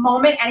 But the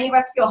moment any of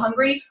us feel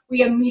hungry,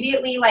 we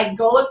immediately like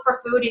go look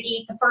for food and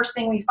eat the first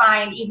thing we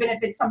find, even if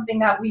it's something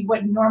that we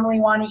wouldn't normally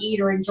want to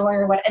eat or enjoy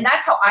or what. And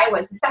that's how I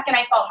was. The second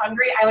I felt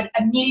hungry, I would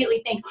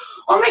immediately think,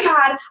 oh my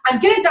God, I'm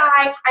going to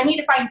die. I need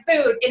to find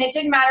food. And it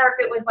didn't matter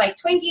if it was like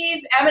Twinkies,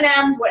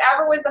 M&Ms,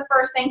 whatever was the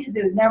first thing, because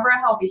it was never a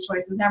healthy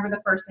choice. It was never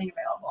the first thing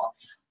available.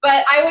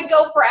 But I would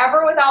go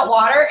forever without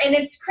water. And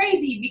it's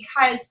crazy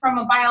because from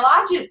a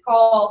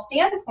biological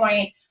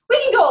standpoint,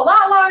 we can go a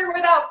lot longer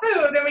without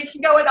food than we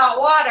can go without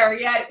water,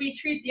 yet we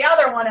treat the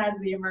other one as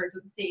the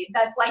emergency.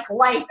 That's like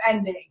life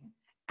ending.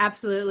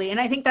 Absolutely. And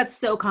I think that's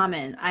so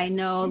common. I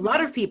know a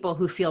lot of people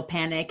who feel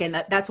panic, and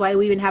that's why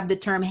we even have the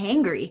term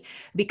hangry,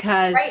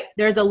 because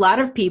there's a lot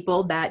of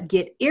people that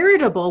get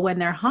irritable when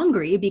they're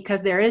hungry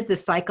because there is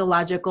this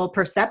psychological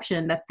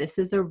perception that this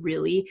is a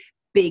really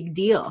big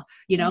deal,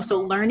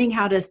 so learning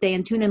how to stay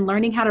in tune and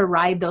learning how to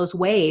ride those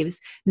waves,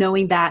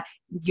 knowing that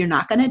you're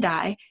not going to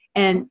die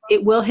And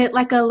it will hit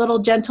like a little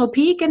gentle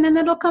peak, and then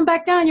it'll come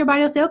back down. Your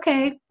body will say,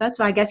 okay, that's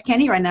why I guess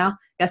can't eat right now.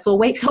 Guess we'll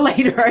wait till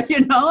later,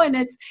 and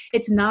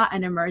it's not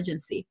an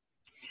emergency.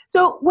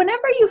 So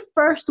whenever you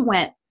first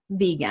went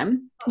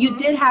vegan, you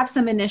did have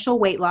some initial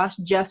weight loss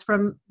just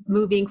from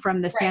moving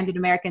from the standard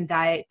American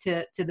diet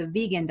to the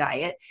vegan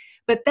diet.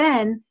 But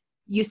then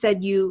you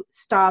said you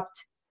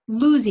stopped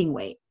losing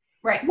weight.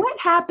 Right. What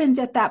happened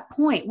at that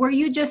point? Were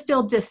you just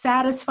still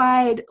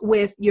dissatisfied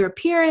with your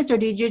appearance, or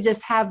did you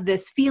just have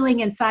this feeling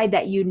inside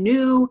that you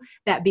knew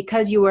that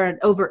because you were an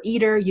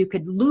overeater, you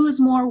could lose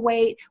more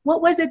weight?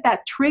 What was it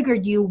that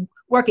triggered you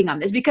working on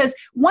this? Because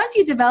once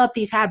you develop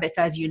these habits,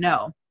 as you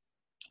know,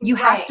 you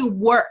have to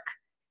work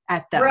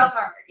at them real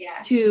hard,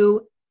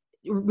 to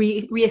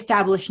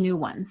reestablish new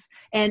ones.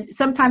 And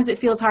sometimes it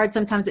feels hard,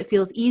 sometimes it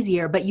feels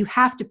easier, but you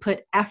have to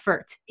put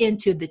effort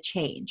into the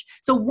change.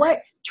 So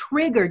what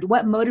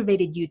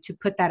motivated you to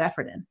put that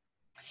effort in?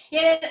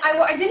 Yeah,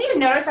 I didn't even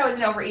notice I was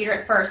an overeater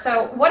at first.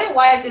 So what it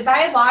was is I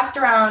had lost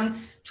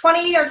around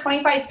 20 or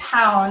 25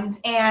 pounds,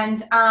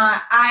 and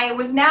I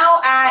was now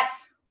at,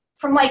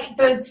 from like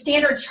the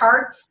standard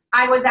charts,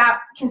 I was at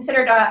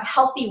considered a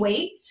healthy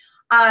weight.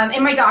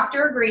 And my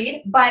doctor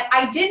agreed, but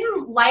I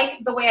didn't like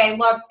the way I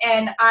looked.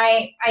 And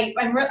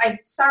I'm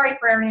sorry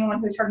for anyone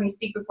who's heard me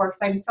speak before,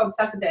 because I'm so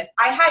obsessed with this.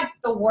 I had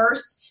the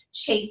worst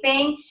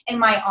chafing in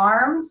my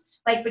arms,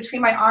 like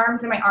between my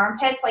arms and my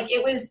armpits. Like,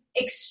 it was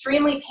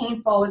extremely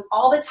painful. It was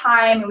all the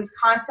time. It was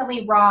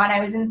constantly raw, and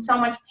I was in so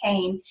much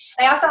pain.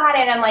 I also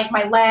had it on like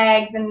my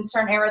legs and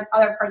certain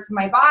other parts of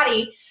my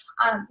body,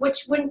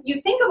 which when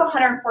you think of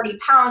 140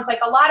 pounds, like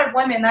a lot of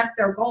women, that's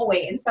their goal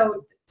weight. And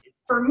so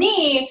for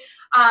me,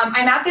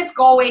 I'm at this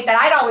goal weight that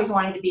I'd always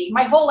wanted to be.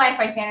 My whole life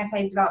I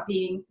fantasized about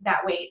being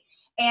that weight.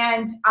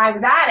 And I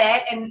was at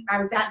it, and I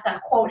was at the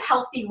quote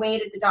healthy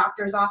weight at the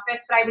doctor's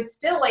office, but I was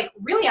still like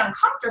really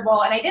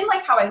uncomfortable, and I didn't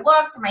like how I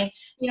looked. My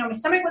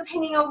stomach was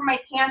hanging over my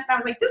pants, and I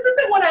was like, this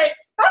isn't what I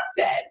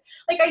expected.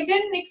 Like, I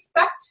didn't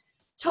expect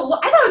to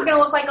look, I thought I was going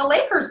to look like a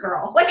Lakers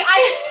girl. Like,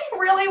 I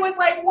really was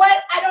like,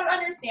 what? I don't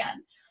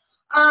understand.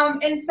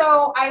 And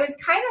so I was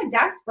kind of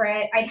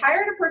desperate. I'd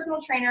hired a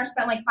personal trainer,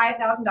 spent like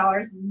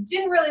 $5,000,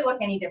 didn't really look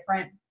any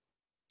different.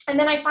 And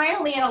then I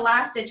finally, in a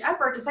last ditch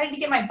effort, decided to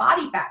get my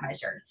body fat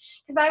measured,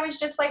 because I was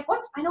just like,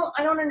 what? I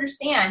don't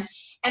understand.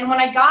 And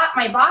when I got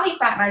my body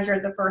fat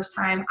measured the first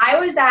time, I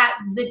was at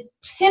the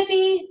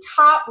tippy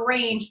top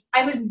range.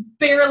 I was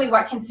barely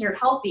what considered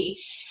healthy.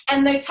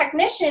 And the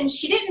technician,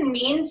 she didn't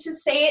mean to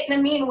say it in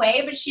a mean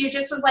way, but she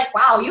just was like,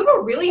 wow, you have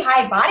a really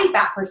high body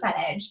fat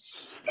percentage.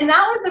 And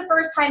that was the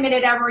first time it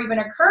had ever even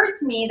occurred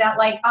to me that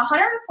like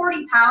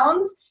 140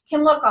 pounds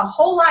can look a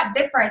whole lot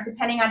different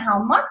depending on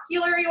how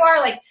muscular you are.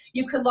 Like,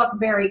 you could look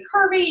very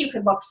curvy, you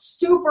could look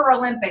super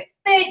Olympic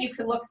fit, you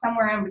could look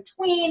somewhere in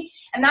between.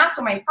 And that's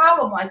what my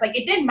problem was. Like,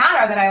 it didn't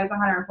matter that I was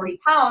 140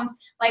 pounds.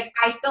 Like,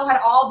 I still had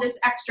all this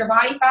extra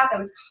body fat that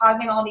was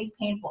causing all these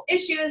painful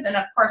issues. And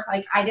of course,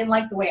 like, I didn't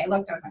like the way I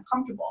looked. I was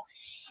uncomfortable.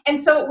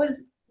 And so it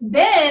was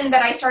then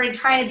that I started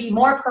trying to be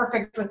more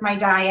perfect with my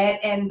diet,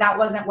 and that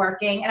wasn't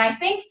working. And I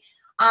think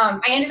I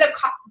ended up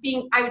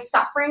I was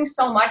suffering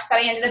so much that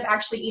I ended up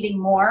actually eating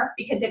more,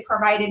 because it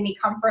provided me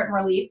comfort and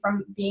relief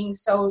from being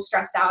so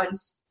stressed out and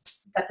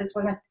that this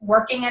wasn't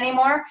working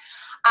anymore.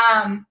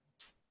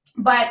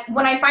 But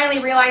when I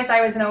finally realized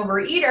I was an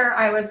overeater,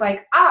 I was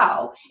like,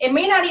 oh, it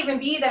may not even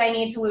be that I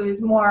need to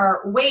lose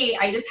more weight.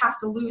 I just have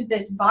to lose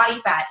this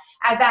body fat.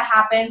 As that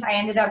happened, I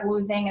ended up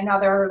losing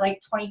another like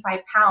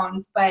 25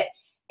 pounds, but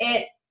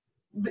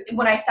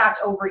when I stopped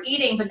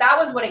overeating. But that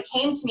was what it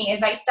came to me,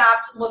 is I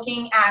stopped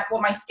looking at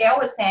what my scale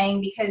was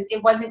saying, because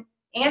it wasn't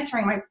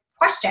answering my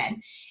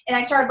question. And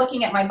I started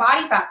looking at my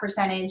body fat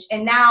percentage,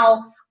 and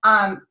now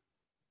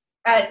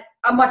at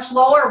a much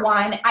lower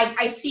one,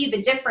 I see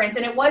the difference.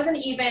 And it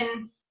wasn't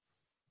even,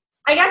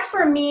 I guess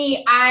for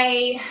me,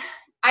 I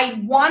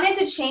wanted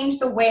to change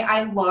the way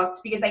I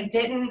looked, because I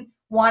didn't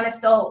want to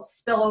still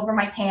spill over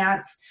my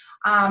pants.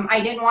 I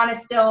didn't want to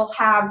still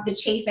have the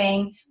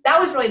chafing. That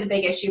was really the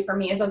big issue for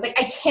me, is I was like,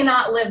 I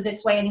cannot live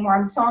this way anymore.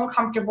 I'm so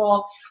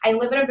uncomfortable. I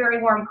live in a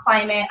very warm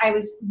climate. I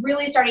was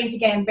really starting to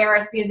get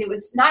embarrassed, because it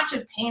was not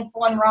just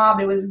painful and raw,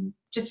 but it was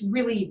just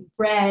really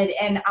red.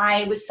 And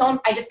I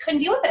just couldn't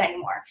deal with it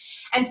anymore.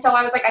 And so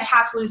I was like, I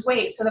have to lose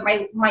weight so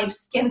that my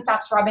skin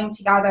stops rubbing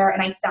together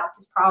and I stop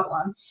this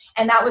problem.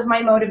 And that was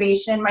my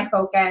motivation, my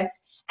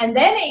focus. And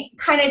then it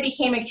kind of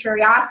became a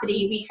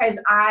curiosity, because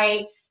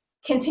I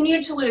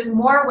continued to lose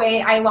more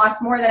weight. I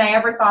lost more than I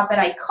ever thought that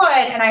I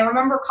could. And I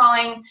remember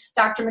calling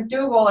Dr.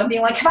 McDougall and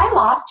being like, have I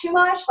lost too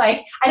much?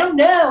 Like, I don't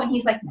know. And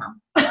he's like, no.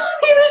 He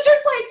was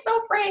just like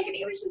so frank. And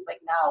he was just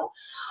like, no.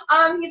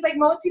 He's like,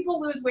 most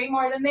people lose way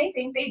more than they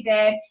think they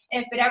did.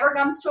 And if it ever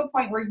comes to a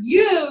point where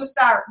you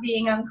start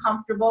being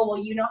uncomfortable,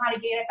 well, you know how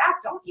to get it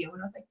back, don't you?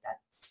 And I was like,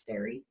 that's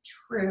very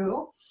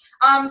true.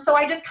 So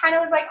I just kind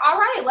of was like, all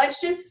right, let's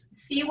just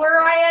see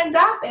where I end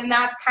up. And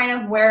that's kind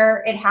of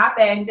where it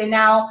happened. And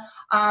now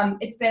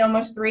it's been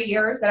almost 3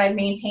 years that I've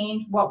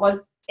maintained what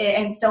was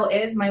and still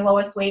is my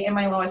lowest weight and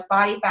my lowest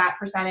body fat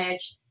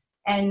percentage.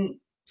 And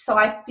so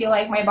I feel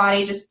like my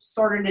body just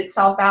sorted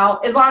itself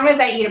out as long as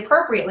I eat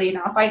appropriately.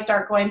 Now, if I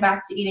start going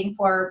back to eating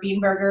 4 bean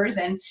burgers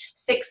and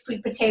 6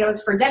 sweet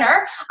potatoes for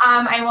dinner,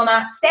 I will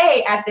not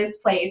stay at this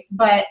place.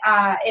 But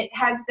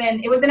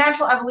it was a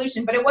natural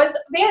evolution, but it was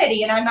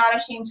vanity, and I'm not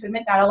ashamed to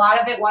admit that. A lot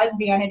of it was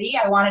vanity.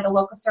 I wanted to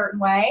look a certain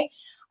way.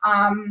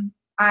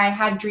 I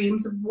had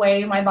dreams of the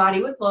way my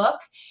body would look,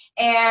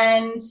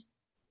 and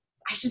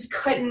I just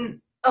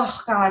couldn't,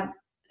 oh God.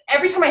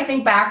 Every time I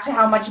think back to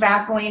how much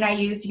Vaseline I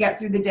used to get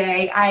through the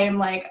day, I am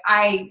like,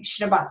 I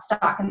should have bought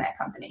stock in that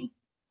company.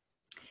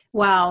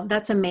 Wow,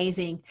 that's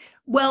amazing.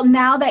 Well,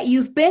 now that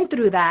you've been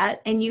through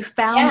that and you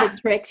found the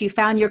tricks, you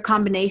found your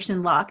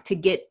combination lock to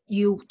get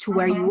you to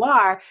where you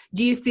are,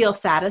 do you feel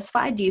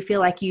satisfied? Do you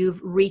feel like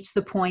you've reached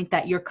the point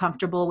that you're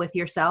comfortable with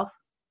yourself?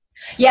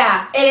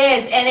 Yeah,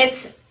 it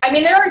is. And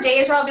there are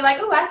days where I'll be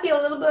like, ooh, I feel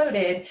a little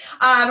bloated.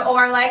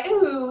 Or like,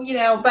 ooh,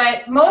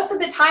 but most of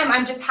the time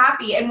I'm just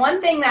happy. And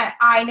one thing that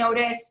I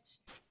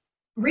noticed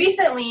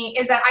recently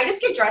is that I just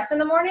get dressed in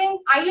the morning.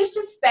 I used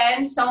to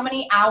spend so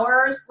many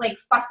hours like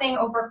fussing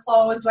over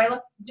clothes.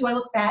 Do I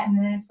look fat in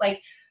this?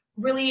 Like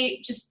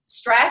really just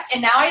stressed.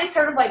 And now I just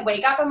sort of like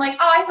wake up. I'm like,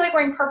 oh, I feel like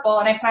wearing purple.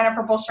 And I put on a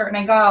purple shirt and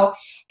I go.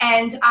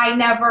 And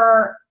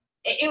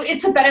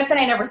it's a benefit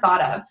I never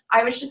thought of.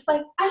 I was just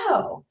like,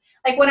 oh.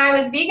 Like when I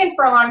was vegan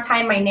for a long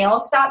time, my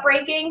nails stopped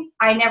breaking.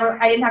 I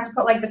didn't have to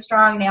put like the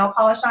strong nail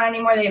polish on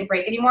anymore. They didn't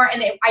break anymore.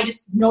 And I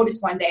just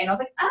noticed one day and I was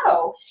like,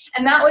 oh,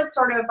 and that was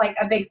sort of like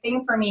a big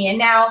thing for me. And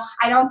now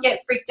I don't get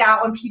freaked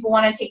out when people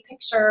want to take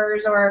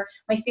pictures or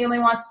my family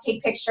wants to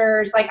take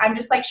pictures. Like, I'm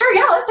just like, sure,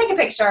 yeah, let's take a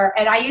picture.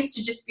 And I used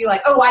to just be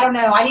like, oh, I don't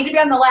know. I need to be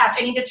on the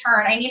left. I need to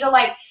turn. I need to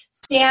like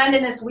stand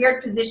in this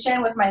weird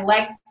position with my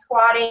legs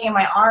squatting and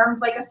my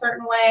arms like a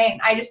certain way. And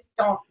I just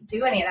don't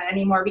do any of that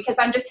anymore because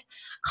I'm just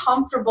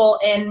comfortable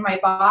in my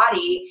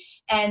body.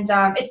 And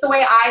it's the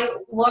way I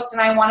looked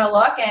and I want to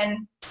look.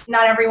 And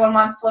not everyone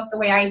wants to look the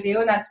way I do.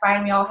 And that's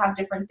fine. We all have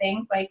different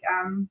things. Like,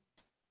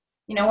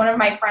 one of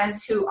my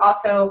friends who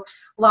also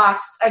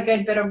lost a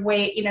good bit of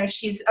weight,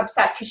 she's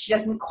upset because she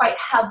doesn't quite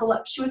have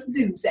voluptuous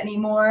boobs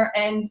anymore.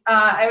 And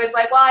I was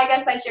like, well, I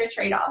guess that's your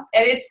trade-off.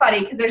 And it's funny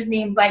because there's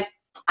memes like,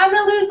 I'm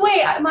going to lose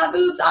weight. My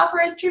boobs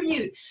offer as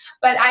tribute.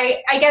 But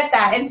I get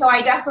that. And so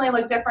I definitely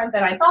look different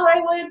than I thought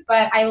I would.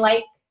 But I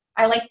like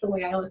the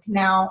way I look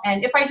now.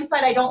 And if I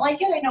decide I don't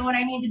like it, I know what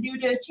I need to do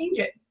to change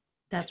it.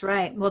 That's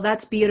right. Well,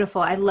 that's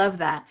beautiful. I love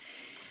that.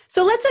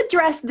 So let's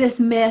address this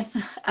myth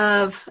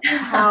of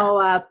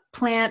how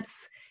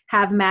plants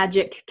have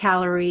magic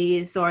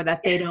calories or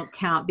that they don't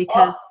count,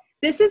 because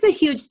this is a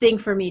huge thing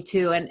for me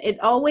too. And it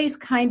always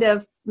kind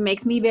of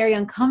makes me very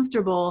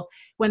uncomfortable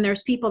when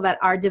there's people that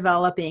are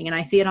developing, and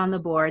I see it on the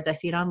boards, I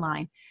see it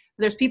online.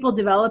 There's people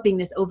developing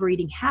this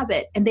overeating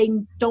habit and they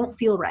don't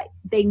feel right.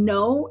 They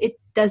know it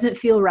doesn't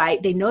feel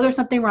right. They know there's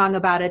something wrong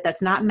about it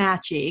that's not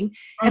matching.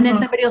 And then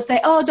somebody will say,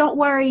 oh, don't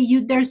worry.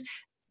 You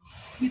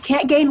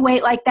can't gain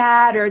weight like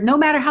that. Or no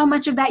matter how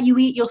much of that you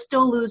eat, you'll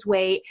still lose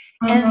weight.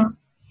 And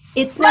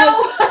it's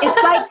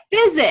like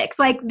physics.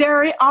 Like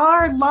there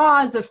are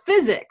laws of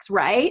physics,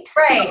 right?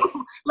 Right.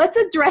 So let's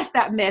address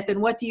that myth.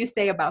 And what do you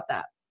say about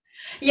that?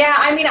 Yeah,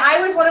 I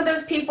was one of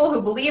those people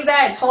who believed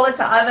that. I told it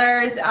to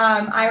others.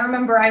 I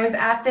remember I was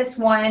at this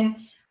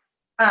one,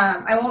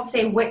 I won't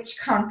say which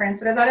conference,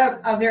 but I was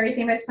at a very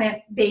famous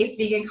plant-based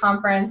vegan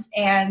conference,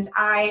 and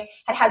I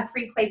had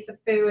 3 plates of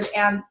food,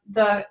 and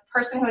the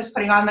person who was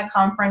putting on the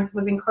conference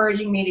was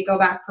encouraging me to go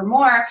back for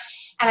more.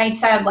 And I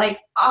said,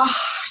 like, oh,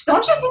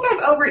 don't you think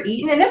I've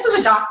overeaten? And this was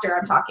a doctor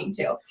I'm talking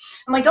to.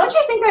 I'm like, don't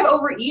you think I've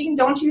overeaten?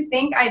 Don't you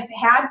think I've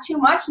had too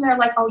much? And they're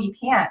like, oh, you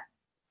can't.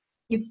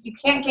 You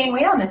can't gain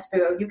weight on this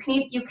food. You can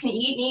eat and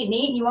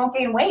eat, and you won't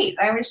gain weight.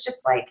 I was just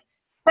like,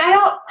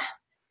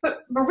 but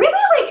really,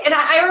 like, and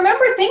I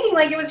remember thinking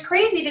like it was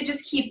crazy to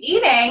just keep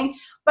eating,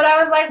 but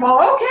I was like, well,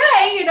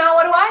 okay,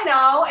 what do I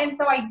know? And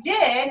so I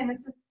did, and this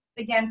is,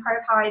 again, part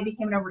of how I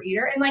became an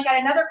overeater. And like at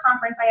another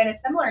conference, I had a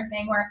similar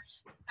thing where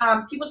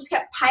people just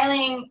kept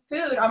piling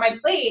food on my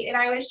plate, and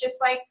I was just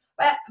like,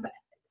 but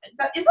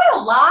is that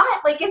a lot?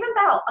 Like, isn't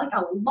that like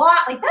a lot?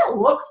 Like, that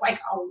looks like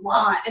a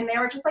lot. And they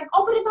were just like,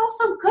 oh, but it's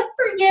also good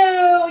for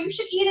you. You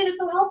should eat it. It's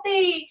so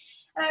healthy.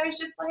 And I was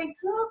just like,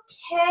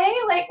 okay,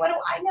 like, what do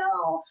I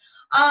know?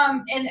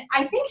 And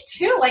I think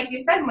too, like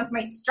you said, with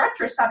my stretch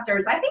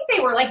receptors, I think they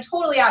were like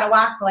totally out of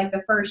whack for like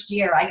the first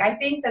year. Like, I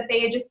think that they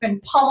had just been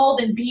pummeled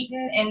and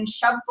beaten and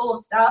shoved full of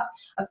stuff,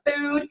 of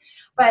food.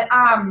 But,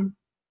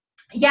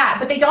 yeah,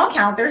 but they don't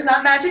count. There's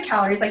not magic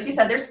calories. Like you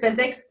said, there's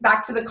physics.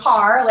 Back to the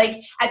car.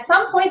 Like at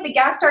some point the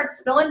gas starts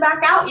spilling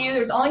back out you.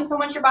 There's only so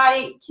much your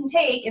body can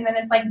take. And then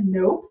it's like,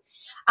 nope.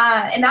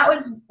 And that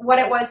was what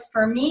it was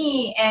for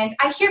me. And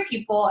I hear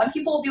people, and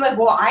people will be like,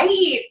 well, I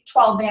eat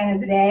 12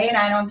 bananas a day and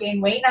I don't gain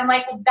weight. And I'm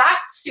like, well,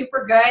 that's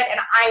super good. And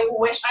I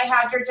wish I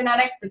had your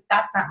genetics, but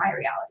that's not my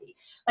reality.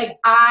 Like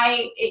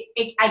I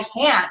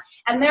can't.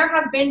 And there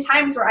have been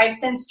times where I've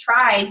since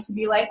tried to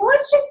be like, well,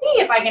 let's just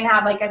see if I can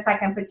have like a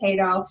second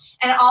potato.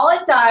 And all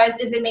it does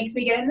is it makes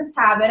me get in this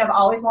habit of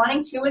always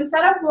wanting 2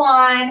 instead of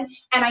 1,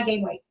 and I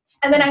gain weight.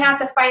 And then I have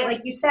to fight,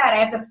 like you said, I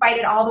have to fight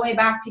it all the way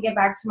back to get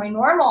back to my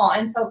normal.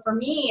 And so for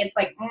me, it's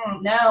like,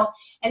 no.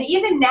 And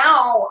even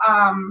now,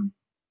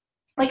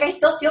 like I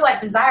still feel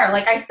that desire.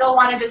 Like I still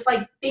want to just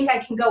like think I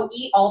can go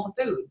eat all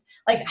the food.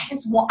 Like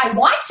I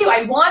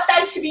want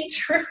that to be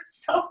true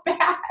so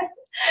bad.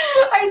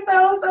 I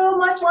so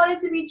much want it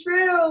to be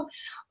true,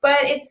 but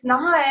it's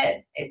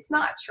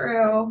not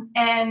true.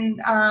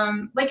 And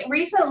like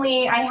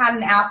recently I had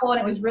an apple and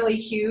it was really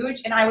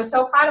huge and I was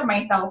so proud of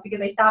myself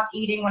because I stopped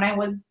eating when I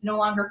was no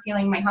longer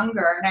feeling my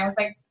hunger. And I was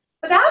like,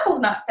 but the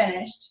apple's not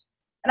finished.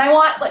 And I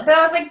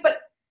was like, but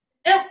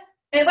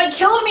it like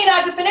killed me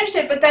not to finish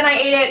it. But then I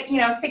ate it,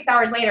 6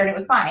 hours later and it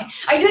was fine.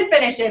 I did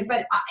finish it,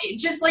 but I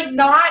just like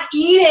not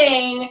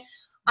eating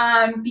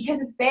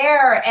because it's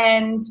there.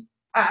 And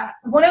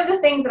one of the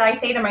things that I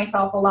say to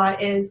myself a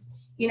lot is,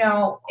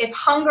 if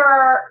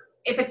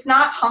it's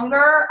not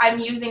hunger, I'm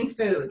using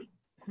food.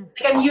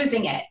 Like I'm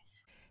using it.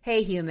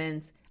 Hey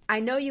humans, I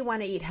know you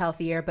want to eat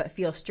healthier but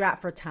feel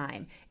strapped for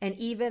time. And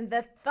even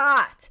the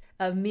thought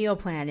of meal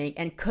planning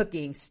and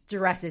cooking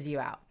stresses you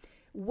out.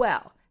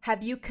 Well,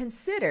 have you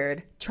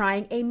considered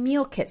trying a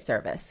meal kit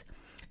service?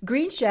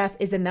 Green Chef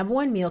is the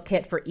 #1 meal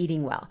kit for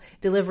eating well,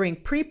 delivering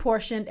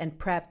pre-portioned and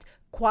prepped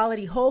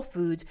quality whole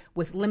foods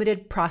with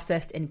limited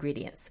processed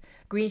ingredients.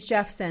 Green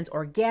Chef sends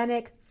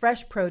organic,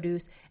 fresh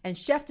produce, and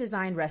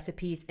chef-designed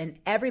recipes in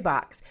every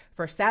box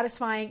for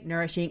satisfying,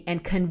 nourishing,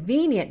 and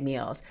convenient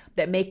meals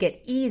that make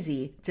it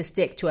easy to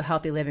stick to a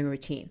healthy living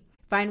routine.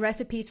 Find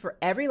recipes for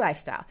every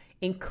lifestyle,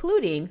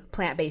 including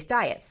plant-based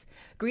diets.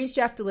 Green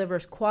Chef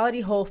delivers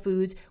quality whole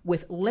foods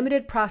with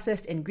limited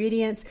processed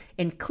ingredients,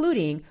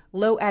 including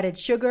low added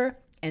sugar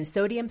and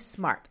sodium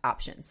smart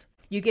options.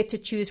 You get to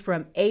choose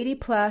from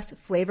 80+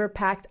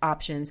 flavor-packed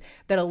options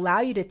that allow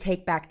you to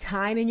take back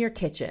time in your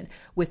kitchen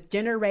with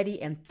dinner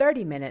ready in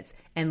 30 minutes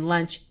and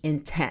lunch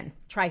in 10.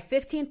 Try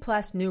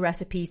 15+ new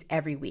recipes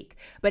every week.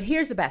 But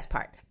here's the best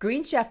part.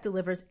 Green Chef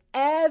delivers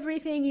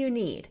everything you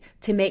need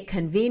to make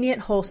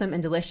convenient, wholesome,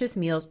 and delicious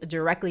meals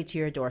directly to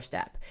your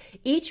doorstep.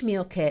 Each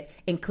meal kit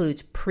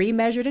includes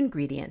pre-measured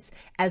ingredients,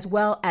 as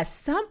well as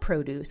some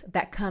produce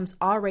that comes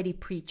already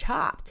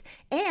pre-chopped,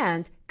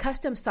 and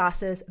custom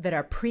sauces that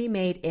are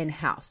pre-made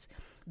in-house.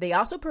 They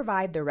also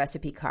provide the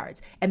recipe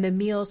cards, and the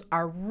meals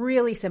are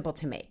really simple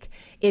to make.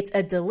 It's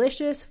a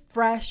delicious,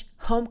 fresh,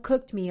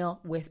 home-cooked meal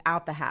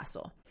without the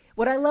hassle.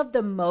 What I love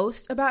the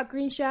most about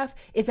Green Chef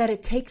is that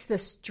it takes the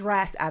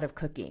stress out of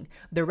cooking.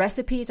 The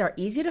recipes are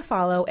easy to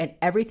follow and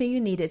everything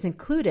you need is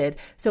included,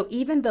 so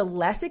even the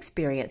less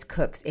experienced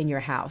cooks in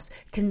your house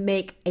can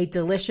make a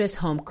delicious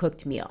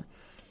home-cooked meal.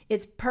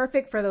 It's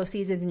perfect for those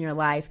seasons in your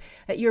life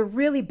that you're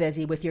really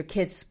busy with your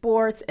kids'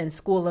 sports and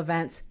school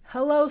events.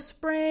 Hello,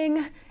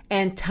 spring!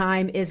 And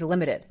time is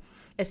limited,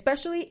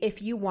 especially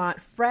if you want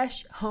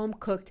fresh,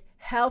 home-cooked,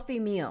 healthy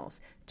meals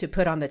to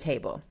put on the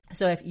table.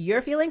 So if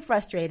you're feeling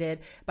frustrated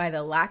by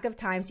the lack of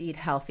time to eat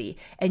healthy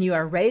and you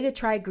are ready to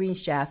try Green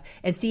Chef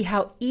and see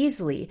how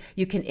easily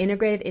you can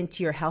integrate it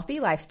into your healthy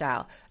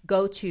lifestyle,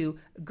 go to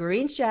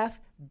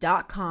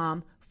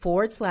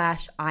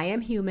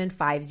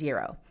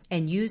greenchef.com/IamHuman50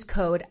 and use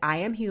code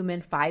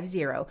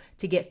IamHuman50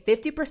 to get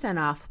 50%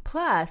 off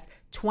plus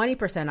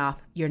 20%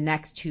 off your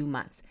next 2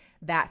 months.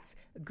 That's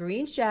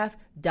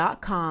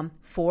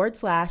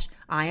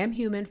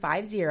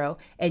greenchef.com/IamHuman50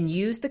 and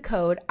use the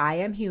code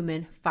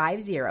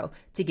IamHuman50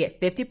 to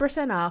get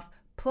 50% off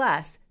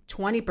plus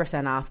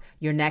 20% off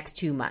your next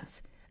 2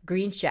 months.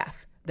 Green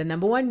Chef, the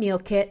 #1 meal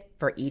kit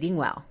for eating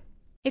well.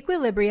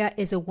 Equilibria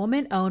is a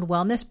woman-owned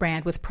wellness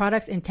brand with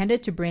products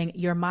intended to bring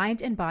your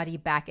mind and body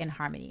back in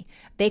harmony.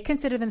 They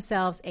consider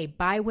themselves a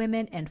by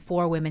women and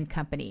for women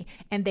company,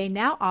 and they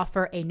now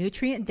offer a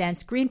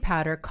nutrient-dense green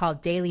powder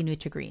called Daily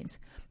Nutri-Greens.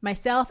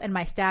 Myself and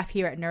my staff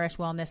here at Nourish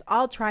Wellness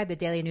all tried the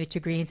Daily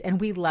Nutri-Greens and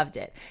we loved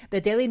it.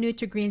 The Daily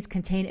Nutri-Greens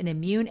contain an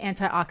immune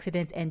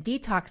antioxidant and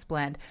detox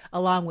blend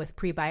along with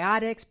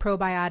prebiotics,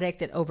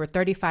 probiotics, and over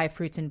 35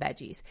 fruits and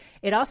veggies.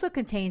 It also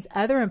contains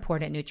other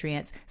important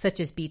nutrients such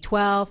as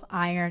B12,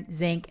 iron,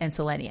 zinc, and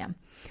selenium.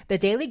 The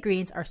Daily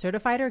Greens are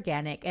certified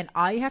organic and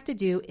all you have to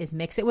do is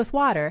mix it with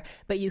water,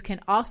 but you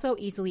can also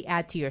easily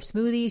add to your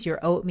smoothies, your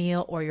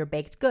oatmeal, or your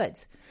baked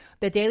goods.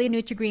 The Daily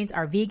Nutri-Greens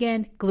are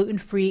vegan,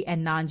 gluten-free,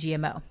 and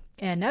non-GMO.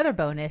 And another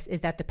bonus is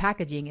that the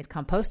packaging is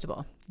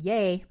compostable.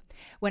 Yay!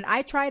 When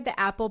I tried the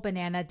apple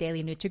banana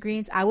Daily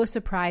Nutri-Greens, I was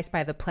surprised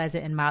by the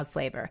pleasant and mild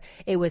flavor.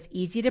 It was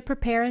easy to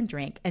prepare and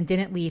drink and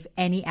didn't leave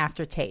any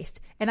aftertaste.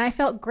 And I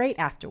felt great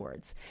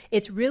afterwards.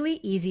 It's really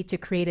easy to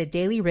create a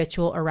daily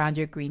ritual around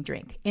your green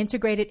drink.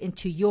 Integrate it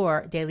into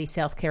your daily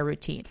self-care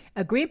routine.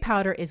 A green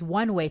powder is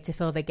one way to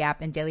fill the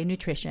gap in daily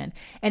nutrition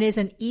and is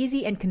an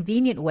easy and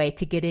convenient way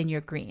to get in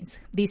your greens.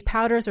 These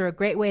powders are a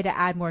great way to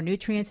add more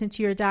nutrients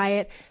into your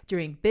diet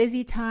during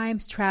busy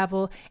times,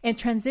 travel, and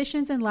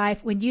transitions in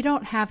life when you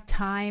don't have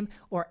time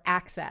or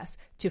access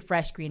to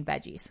fresh green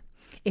veggies.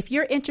 If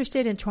you're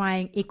interested in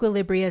trying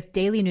Equilibria's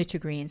daily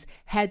Nutri-Greens,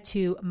 head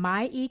to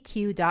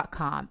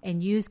myeq.com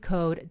and use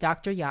code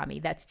Dr.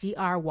 Yami, that's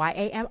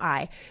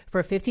DRYAMI,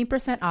 for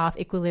 15% off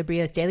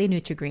Equilibria's daily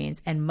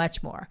Nutri-Greens and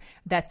much more.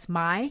 That's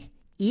myeq.com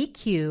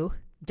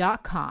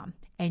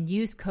and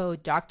use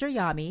code Dr.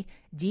 Yami,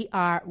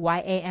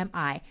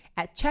 DRYAMI,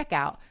 at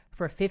checkout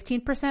for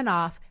 15%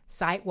 off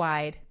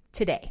site-wide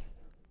today.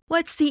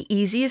 What's the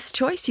easiest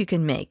choice you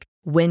can make?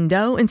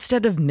 Window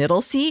instead of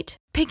middle seat?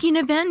 Picking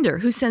a vendor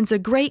who sends a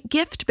great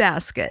gift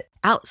basket?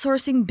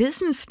 Outsourcing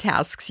business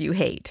tasks you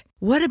hate?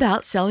 What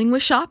about selling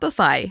with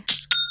Shopify?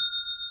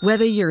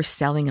 Whether you're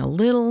selling a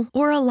little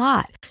or a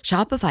lot,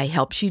 Shopify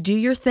helps you do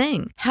your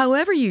thing,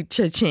 however you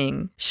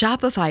cha-ching.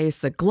 Shopify is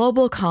the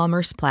global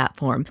commerce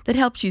platform that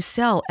helps you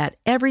sell at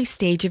every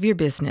stage of your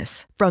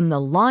business. From the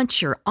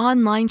launch your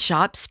online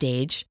shop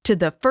stage to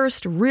the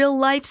first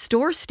real-life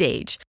store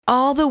stage,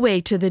 all the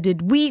way to the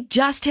did we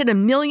just hit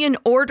 1 million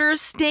orders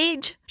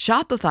stage.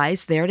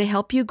 Shopify's there to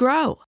help you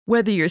grow.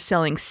 Whether you're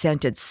selling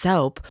scented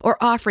soap or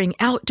offering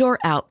outdoor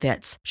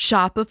outfits,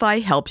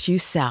 Shopify helps you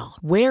sell.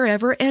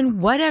 Wherever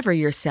and whatever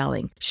you're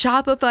selling,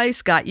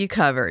 Shopify's got you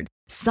covered.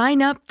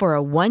 Sign up for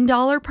a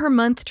 $1 per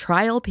month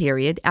trial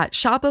period at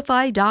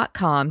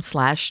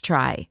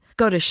shopify.com/try.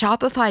 Go to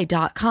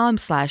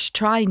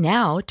shopify.com/try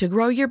now to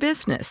grow your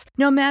business,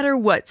 no matter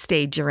what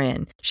stage you're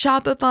in.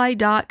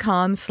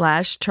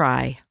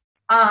 Shopify.com/try.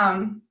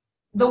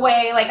 The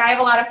way, like, I have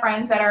a lot of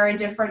friends that are in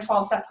different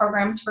 12-step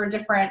programs for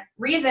different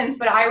reasons,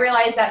 but I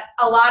realize that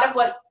a lot of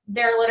what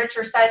their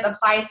literature says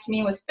applies to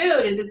me with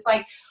food is it's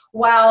like,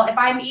 well, if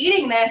I'm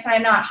eating this and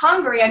I'm not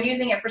hungry, I'm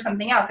using it for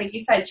something else. Like you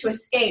said, to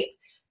escape,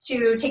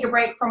 to take a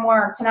break from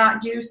work, to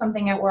not do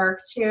something at work,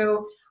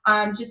 to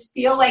just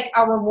feel like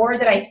a reward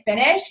that I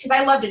finished, because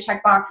I love to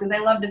check boxes. I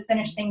love to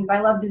finish things.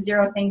 I love to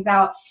zero things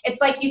out. It's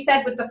like you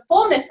said with the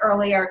fullness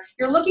earlier,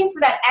 you're looking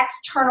for that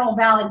external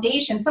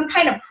validation, some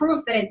kind of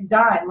proof that it's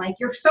done. Like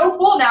you're so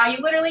full now,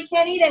 you literally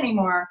can't eat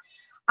anymore.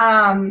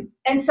 And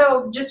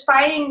so just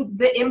finding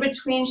the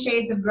in-between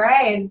shades of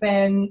gray has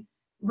been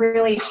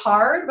really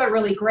hard, but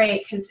really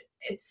great, because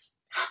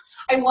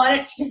I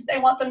want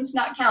them to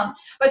not count,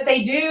 but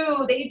they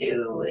do.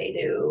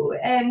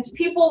 And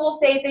people will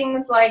say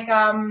things like,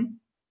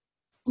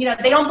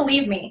 they don't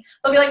believe me.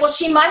 They'll be like, well,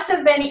 she must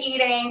have been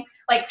eating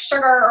like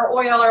sugar or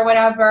oil or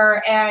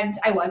whatever, and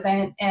I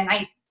wasn't. And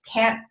I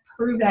can't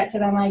prove that to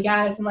them, I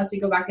guess, unless we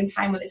go back in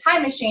time with a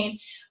time machine.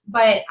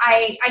 But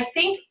I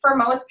think for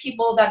most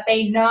people that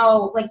they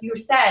know, like you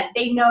said,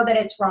 they know that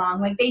it's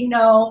wrong. Like they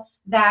know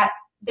that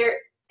they're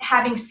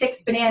having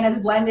 6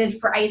 bananas blended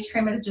for ice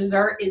cream as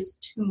dessert is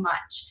too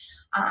much.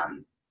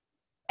 And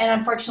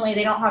unfortunately,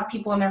 they don't have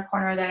people in their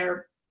corner that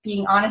are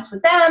being honest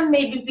with them,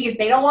 maybe because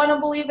they don't want to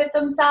believe it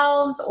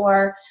themselves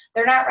or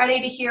they're not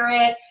ready to hear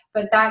it.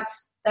 But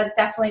that's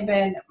definitely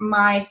been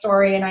my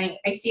story. And I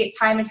see it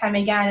time and time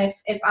again.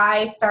 If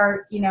I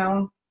start,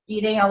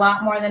 eating a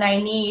lot more than I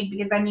need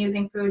because I'm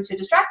using food to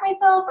distract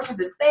myself or because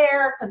it's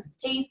there, because it's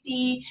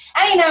tasty,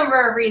 any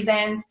number of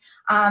reasons,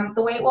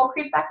 the weight will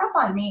creep back up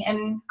on me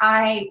and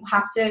I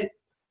have to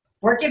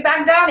work it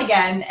back down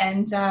again.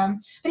 And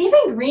but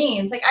even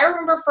greens, like I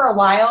remember for a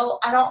while,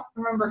 I don't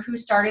remember who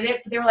started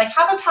it, but they were like,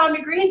 have a pound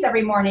of greens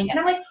every morning. And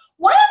I'm like,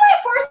 why am I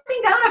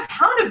forcing down a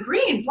pound of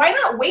greens? Why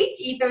not wait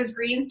to eat those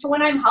greens to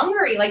when I'm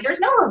hungry? Like there's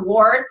no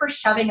reward for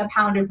shoving a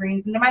pound of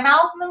greens into my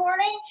mouth in the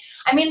morning.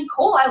 I mean,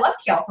 cool, I love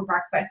kale for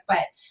breakfast,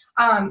 but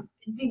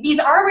these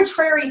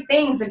arbitrary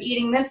things of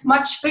eating this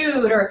much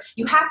food or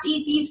you have to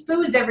eat these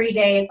foods every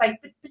day. It's like,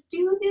 but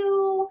do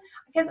you?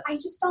 Because I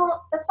just don't,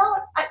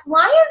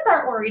 lions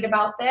aren't worried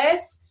about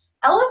this.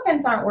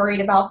 Elephants aren't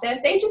worried about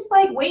this. They just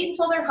like wait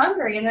until they're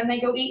hungry and then they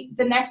go eat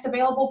the next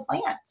available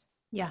plant.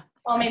 Yeah.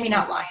 Well, maybe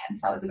not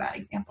lions. That was a bad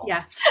example.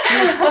 Yeah.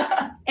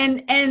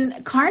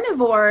 and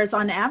carnivores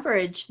on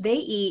average, they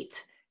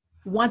eat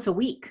once a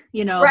week,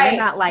 right. They're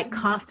not like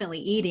constantly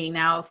eating.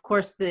 Now, of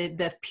course,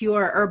 the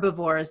pure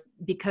herbivores,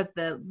 because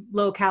the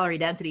low calorie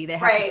density, they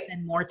have right. to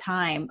spend more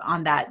time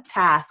on that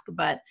task.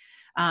 But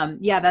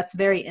that's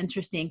very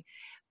interesting.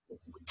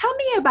 Tell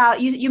me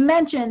about, you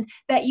mentioned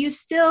that you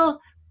still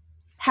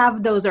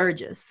have those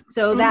urges.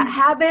 So that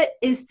habit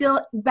is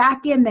still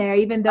back in there,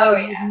 even though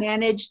you've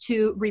managed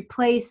to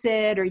replace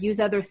it or use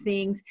other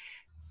things.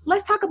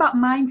 Let's talk about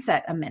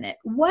mindset a minute.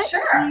 What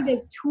kind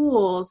of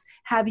tools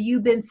have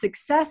you been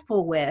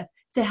successful with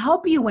to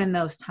help you in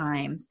those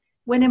times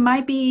when it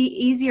might be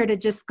easier to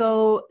just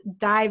go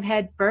dive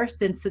head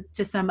first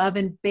into some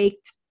oven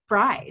baked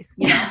fries,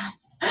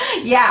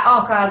 Yeah.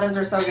 Oh God, those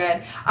are so good.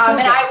 And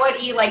I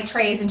would eat like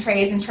trays and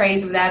trays and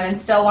trays of them and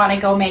still want to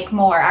go make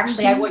more.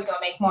 Actually, I would go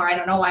make more. I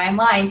don't know why I'm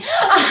lying.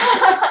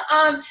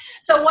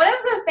 So one of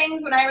the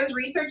things when I was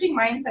researching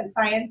mindset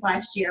science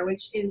last year,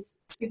 which is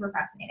super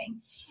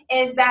fascinating,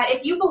 is that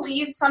if you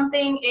believe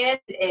something, it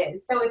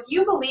is. So if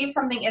you believe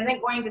something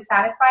isn't going to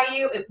satisfy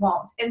you, it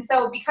won't. And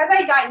so because I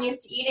had gotten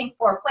used to eating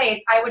 4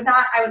 plates, I would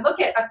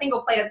look at a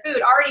single plate of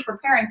food already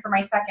preparing for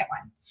my second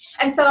one.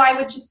 And so I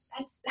would just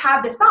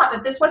have this thought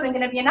that this wasn't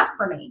going to be enough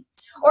for me.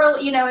 Or,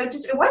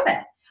 it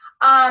wasn't.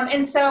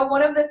 And so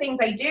one of the things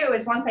I do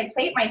is once I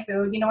plate my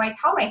food, I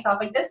tell myself,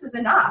 like, this is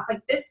enough.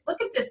 Like this,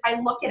 look at this. I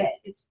look at it.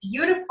 It's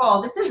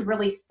beautiful. This is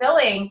really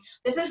filling.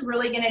 This is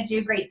really going to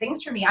do great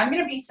things for me. I'm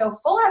going to be so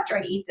full after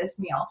I eat this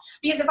meal.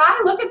 Because if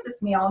I look at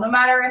this meal, no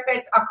matter if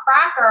it's a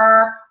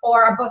cracker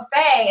or a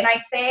buffet, and I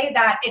say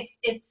that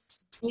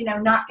it's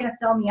not going to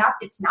fill me up,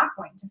 it's not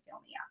going to fill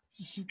me up.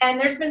 And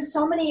there's been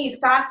so many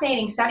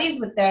fascinating studies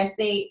with this.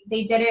 They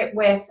did it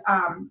with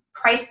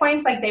price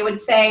points. Like they would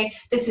say,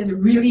 this is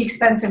really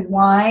expensive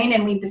wine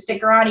and leave the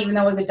sticker on even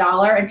though it was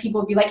 $1. And people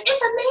would be like,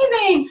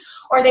 it's amazing.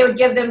 Or they would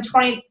give them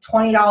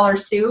 $20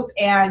 soup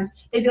and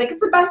they'd be like,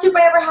 it's the best soup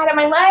I ever had in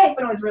my life.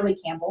 And it was really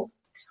Campbell's.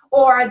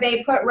 Or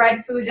they put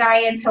red food dye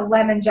into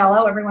lemon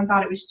jello. Everyone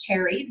thought it was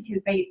cherry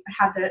because they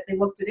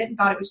looked at it and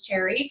thought it was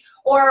cherry.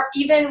 Or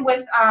even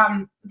with,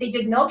 they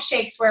did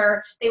milkshakes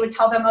where they would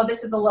tell them, oh,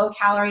 this is a low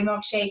calorie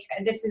milkshake.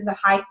 This is a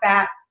high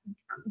fat,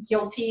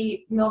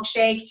 guilty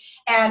milkshake.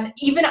 And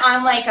even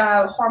on like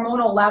a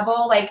hormonal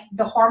level, like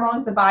the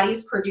hormones the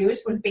body's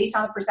produced was based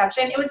on the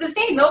perception. It was the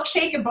same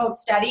milkshake in both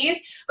studies,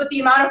 but the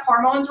amount of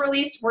hormones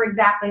released were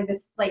exactly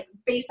this, like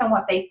based on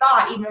what they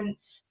thought. Even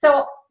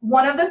so,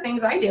 one of the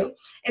things I do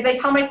is I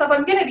tell myself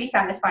I'm going to be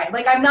satisfied.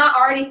 Like I'm not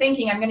already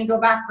thinking I'm going to go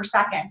back for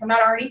seconds. I'm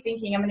not already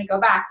thinking I'm going to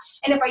go back.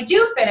 And if I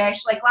do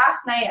finish, like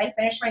last night I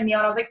finished my meal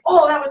and I was like,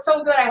 oh, that was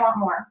so good. I want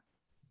more.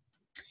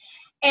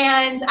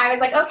 And I was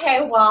like,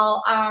 okay,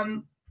 well,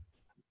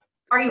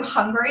 are you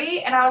hungry?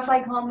 And I was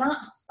like, well, I'm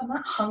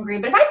not hungry.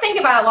 But if I think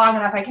about it long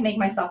enough, I can make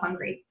myself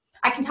hungry.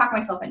 I can talk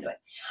myself into it.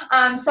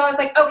 So I was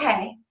like,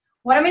 okay.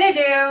 What I'm going to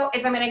do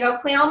is I'm going to go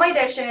clean all my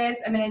dishes.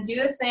 I'm going to do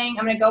this thing.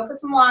 I'm going to go put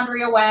some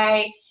laundry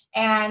away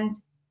and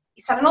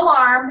set an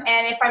alarm.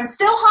 And if I'm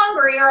still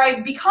hungry or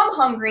I become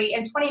hungry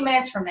in 20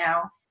 minutes from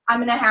now, I'm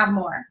going to have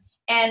more.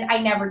 And I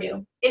never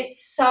do.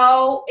 It's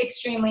so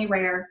extremely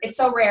rare. It's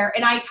so rare.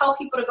 And I tell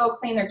people to go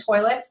clean their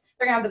toilets.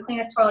 They're going to have the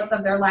cleanest toilets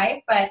of their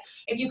life. But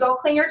if you go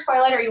clean your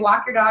toilet or you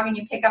walk your dog and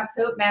you pick up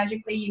poop,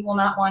 magically you will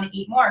not want to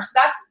eat more. So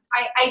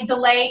I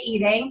delay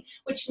eating,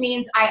 which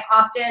means I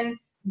often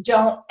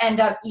don't end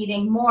up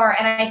eating more.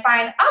 And I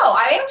find,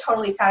 I am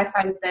totally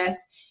satisfied with this.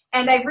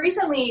 And I've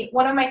recently,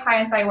 one of my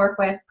clients I work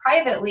with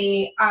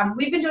privately,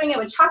 we've been doing it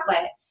with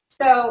chocolate.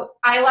 So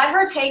I let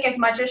her take as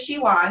much as she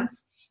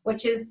wants,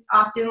 which is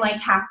often like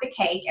half the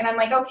cake. And I'm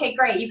like, okay,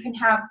 great. You can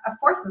have a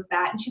fourth of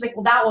that. And she's like,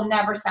 well, that will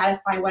never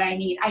satisfy what I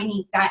need. I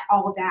need that,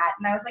 all of that.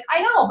 And I was like,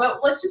 I know, but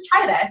let's just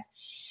try this.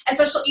 And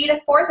so she'll eat a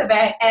fourth of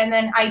it. And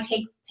then I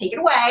take it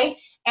away.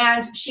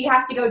 And she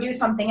has to go do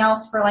something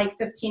else for like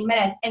 15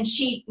 minutes. And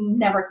she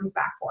never comes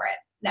back for it.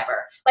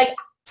 Never. Like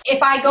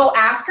if I go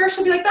ask her,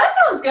 she'll be like, that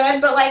sounds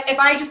good. But like if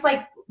I just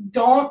like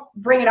don't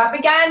bring it up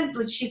again,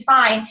 she's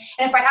fine.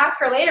 And if I ask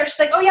her later, she's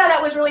like, oh yeah, that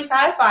was really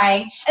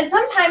satisfying. And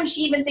sometimes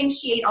she even thinks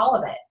she ate all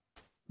of it.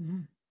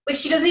 Mm-hmm. Like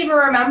she doesn't even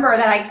remember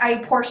that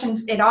I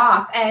portioned it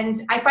off. And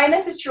I find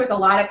this is true with a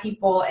lot of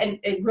people. And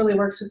it really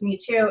works with me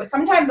too.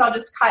 Sometimes I'll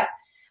just cut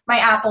my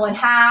apple in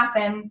half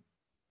and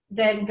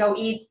then go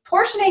eat.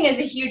 Portioning is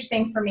a huge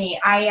thing for me.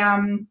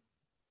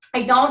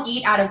 I don't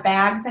eat out of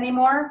bags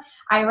anymore.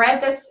 I read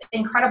this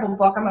incredible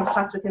book. I'm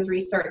obsessed with his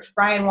research.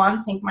 Brian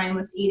Wansink,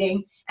 Mindless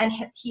Eating. And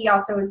he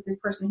also is the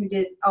person who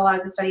did a lot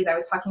of the studies I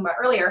was talking about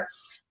earlier.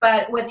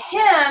 But with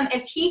him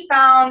is he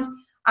found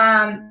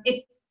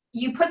if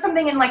you put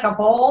something in like a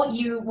bowl,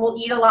 you will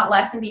eat a lot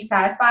less and be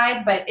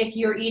satisfied. But if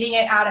you're eating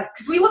it out of,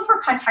 because we look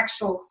for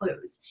contextual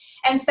clues.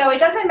 And so it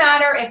doesn't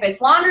matter if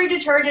it's laundry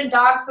detergent,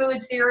 dog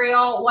food,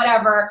 cereal,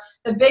 whatever,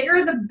 the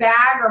bigger the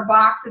bag or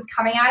box is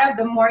coming out of,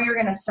 the more you're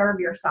going to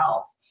serve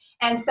yourself.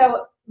 And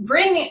so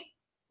bringing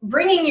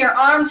your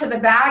arm to the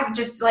bag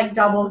just like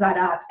doubles that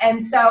up.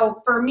 And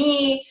so for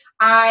me,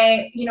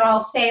 I'll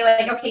say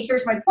like, okay,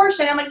 here's my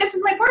portion. I'm like, this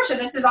is my portion.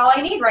 This is all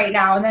I need right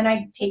now. And then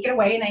I take it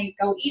away and I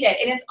go eat it.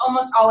 And it's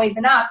almost always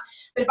enough.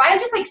 But if I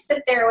just like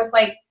sit there with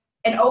like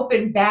an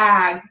open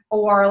bag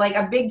or like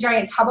a big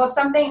giant tub of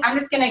something, I'm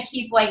just going to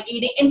keep like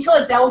eating until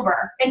it's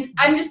over. And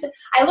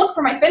I look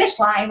for my finish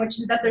line, which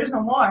is that there's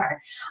no more.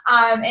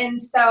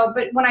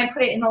 But when I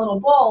put it in a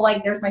little bowl,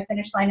 like there's my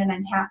finish line and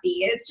I'm happy.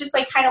 It's just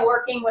like kind of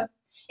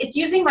it's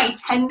using my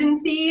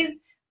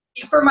tendencies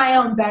for my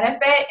own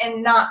benefit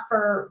and not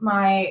for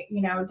my,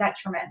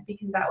 detriment,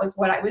 because that was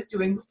what I was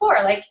doing before.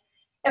 Like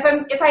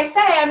if I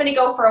say I'm going to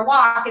go for a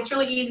walk, it's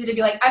really easy to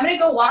be like, I'm going to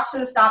go walk to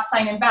the stop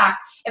sign and back.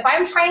 If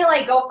I'm trying to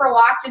like go for a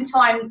walk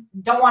until I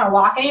don't want to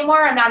walk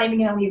anymore, I'm not even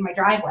going to leave my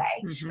driveway.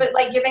 Mm-hmm. But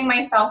like giving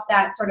myself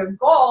that sort of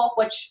goal,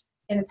 which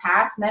in the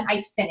past meant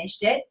I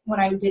finished it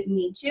when I didn't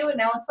need to. And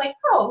now it's like,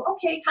 oh,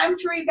 okay, time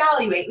to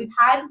reevaluate. We've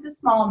had this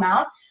small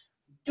amount.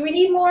 Do we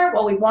need more?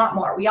 Well, we want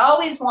more. We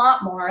always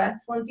want more.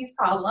 That's Lindsay's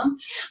problem.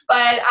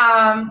 But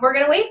we're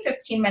going to wait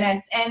 15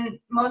 minutes. And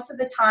most of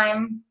the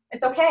time,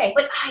 it's okay.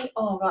 Like,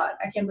 oh God,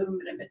 I can't believe I'm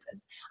going to admit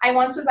this. I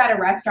once was at a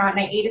restaurant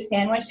and I ate a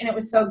sandwich and it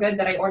was so good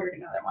that I ordered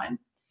another one.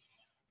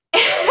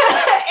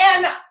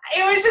 And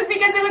it was just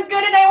because it was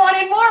good and I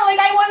wanted more. Like,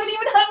 I wasn't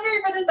even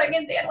hungry for the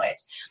second sandwich.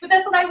 But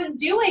that's what I was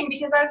doing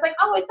because I was like,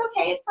 oh, it's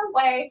okay. It's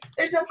Subway.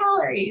 There's no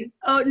calories.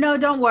 Oh, no,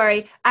 don't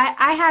worry.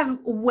 I have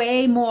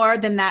way more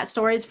than that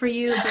stories for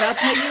you. But I'll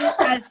tell you,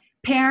 as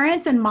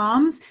parents and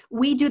moms,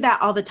 we do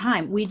that all the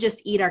time. We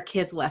just eat our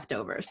kids'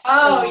 leftovers.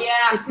 Oh, so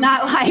yeah. It's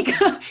not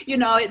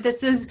like,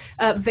 this is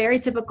very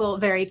typical,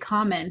 very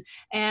common.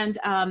 And,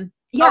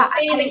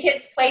 cleaning the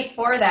kids' plates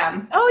for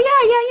them. Oh,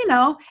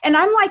 yeah, and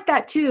I'm like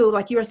that too.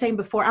 Like you were saying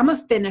before, I'm a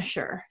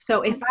finisher.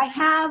 So if I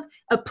have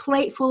a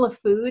plate full of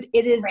food,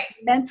 it is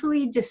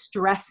mentally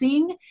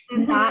distressing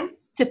not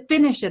to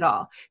finish it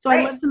all. So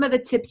I love some of the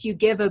tips you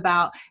give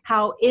about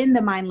how in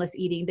the mindless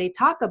eating, they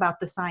talk about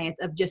the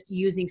science of just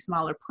using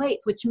smaller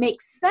plates, which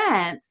makes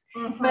sense.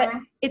 But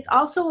it's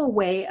also a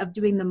way of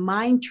doing the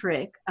mind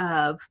trick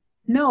of,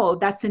 no,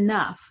 that's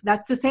enough.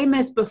 That's the same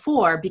as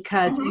before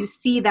because you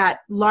see that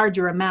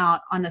larger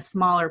amount on a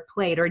smaller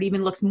plate, or it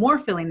even looks more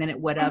filling than it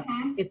would have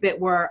if it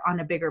were on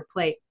a bigger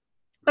plate.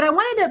 But I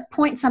wanted to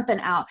point something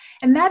out,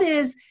 and that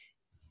is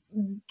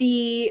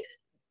the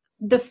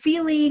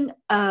feeling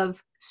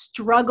of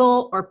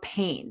struggle or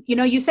pain.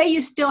 You say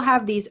you still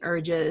have these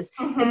urges,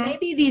 and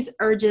maybe these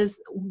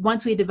urges,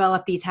 once we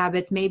develop these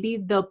habits, maybe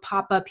they'll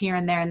pop up here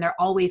and there and they're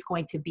always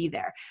going to be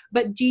there.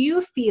 But do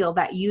you feel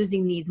that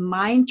using these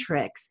mind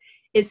tricks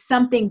is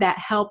something that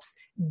helps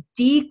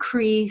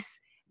decrease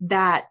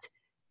that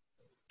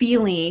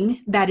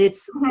feeling that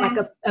it's like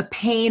a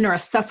pain or a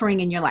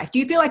suffering in your life? Do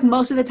you feel like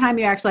most of the time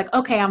you're actually like,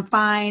 okay, I'm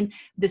fine,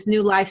 this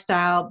new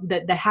lifestyle,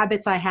 the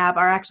habits I have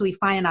are actually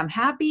fine and I'm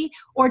happy?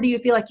 Or do you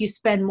feel like you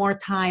spend more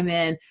time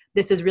in,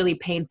 this is really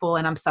painful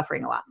and I'm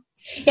suffering a lot?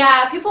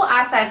 Yeah, people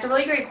ask that. It's a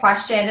really great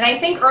question. And I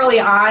think early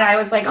on I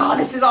was like, oh,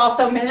 this is all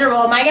so miserable.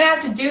 Am I going to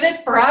have to do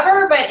this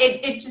forever? But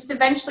it just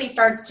eventually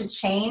starts to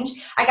change.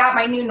 I got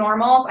my new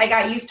normals. I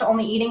got used to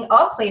only eating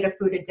a plate of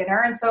food at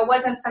dinner. And so it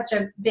wasn't such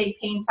a big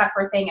pain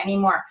suffer thing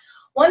anymore.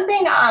 One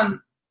thing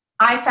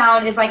I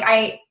found is like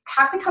I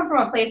have to come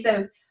from a place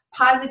of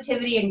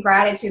positivity and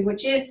gratitude,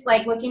 which is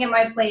like looking at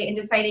my plate and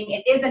deciding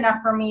it is enough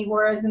for me.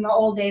 Whereas in the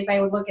old days,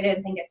 I would look at it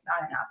and think it's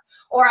not enough.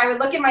 Or I would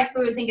look at my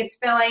food and think it's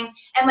filling.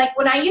 And like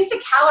when I used to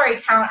calorie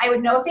count, I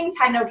would know things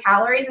had no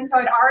calories. And so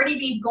I'd already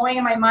be going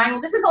in my mind, well,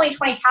 this is only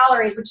 20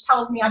 calories, which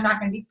tells me I'm not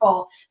going to be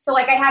full. So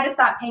like I had to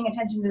stop paying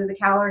attention to the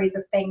calories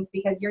of things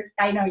because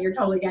I know you're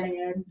totally getting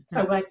it. I'm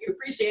so glad you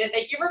appreciate it.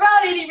 Thank you for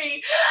validating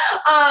me.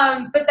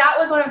 But that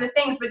was one of the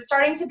things. But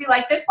starting to be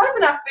like, this was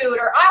enough food,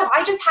 or oh,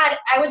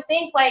 I would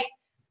think like,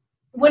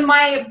 when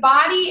my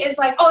body is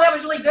like, oh, that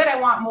was really good, I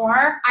want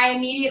more, I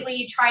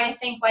immediately try to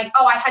think like,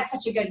 oh, I had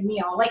such a good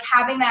meal. Like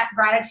having that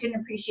gratitude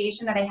and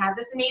appreciation that I had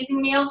this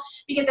amazing meal.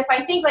 Because if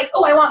I think like,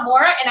 oh, I want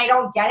more and I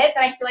don't get it,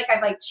 then I feel like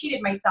I've like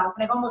cheated myself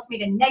and I've almost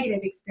made a negative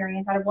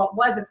experience out of what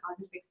was a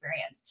positive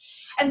experience.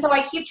 And so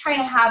I keep trying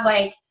to have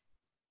like,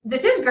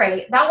 this is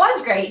great. That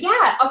was great.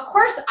 Yeah, of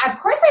course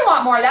I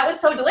want more. That was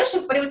so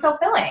delicious, but it was so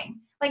filling.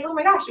 Like, oh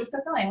my gosh, it was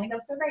so filling. Like, that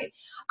was so great.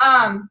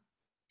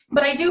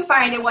 But I do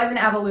find it was an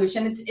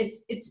evolution.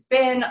 It's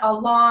been a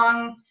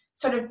long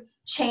sort of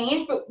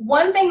change. But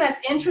one thing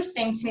that's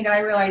interesting to me that I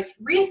realized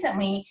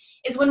recently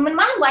is when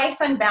my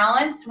life's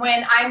unbalanced,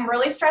 when I'm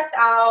really stressed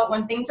out,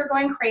 when things are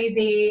going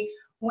crazy,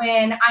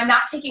 when I'm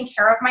not taking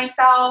care of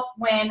myself,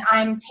 when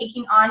I'm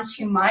taking on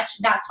too much,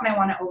 that's when I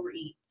want to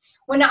overeat.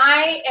 When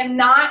I am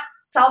not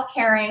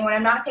self-caring, when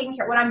I'm not taking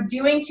care, when I'm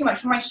doing too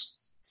much, when my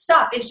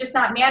stuff is just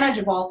not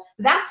manageable,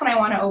 that's when I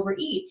want to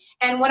overeat.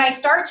 And when I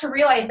start to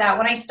realize that,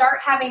 when I start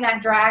having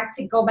that drag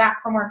to go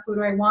back for more food,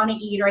 or I want to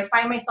eat, or I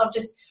find myself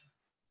just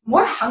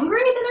more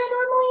hungry than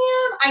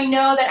I normally am, I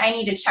know that I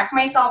need to check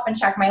myself and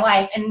check my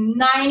life. And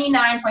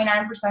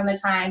 99.9% of the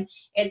time,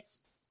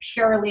 it's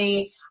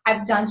purely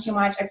I've done too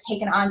much, I've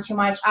taken on too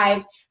much,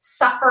 I've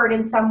suffered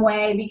in some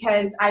way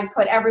because I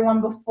put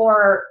everyone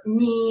before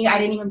me. I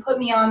didn't even put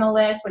me on the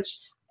list, which,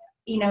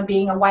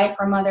 being a wife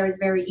or a mother is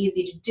very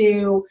easy to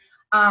do.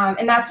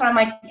 And that's when I'm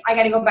like, I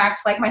got to go back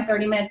to like my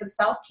 30 minutes of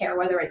self-care,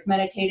 whether it's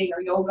meditating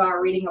or yoga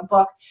or reading a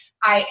book.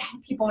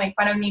 People make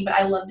fun of me, but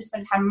I love to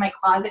spend time in my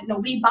closet.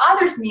 Nobody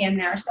bothers me in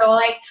there. So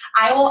like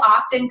I will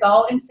often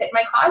go and sit in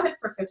my closet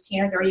for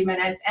 15 or 30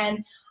 minutes.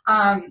 And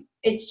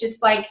it's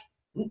just like,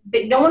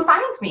 no one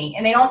finds me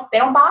and they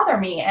don't bother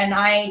me. And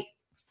I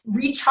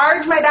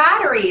recharge my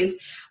batteries.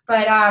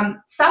 But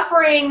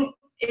suffering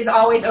is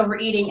always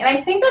overeating. And I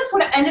think that's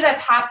what ended up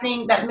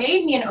happening that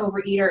made me an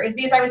overeater, is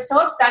because I was so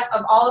upset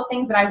of all the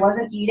things that I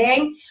wasn't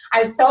eating. I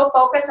was so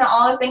focused on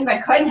all the things I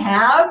couldn't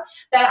have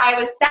that I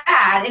was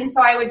sad. And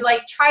so I would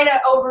like try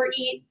to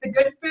overeat the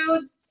good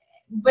foods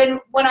when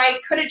I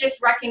could have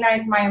just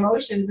recognized my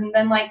emotions. And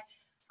then like,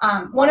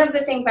 one of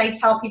the things I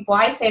tell people,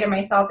 I say to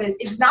myself is,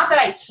 it's not that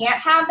I can't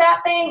have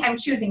that thing, I'm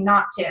choosing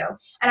not to.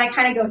 And I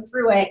kind of go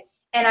through it.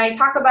 And I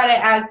talk about it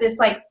as this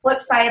like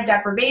flip side of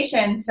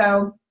deprivation.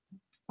 So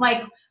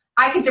like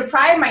I could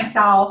deprive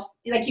myself,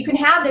 like you can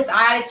have this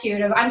attitude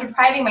of I'm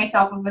depriving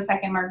myself of a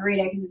second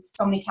margarita because it's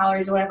so many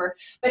calories or whatever.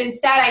 But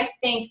instead I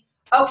think,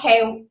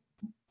 okay,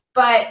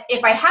 But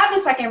if I have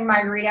the second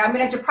margarita, I'm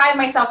going to deprive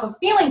myself of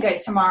feeling good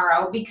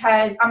tomorrow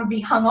because I'm going to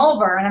be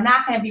hungover and I'm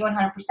not going to be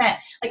 100%.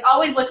 Like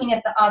always looking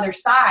at the other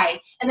side.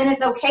 And then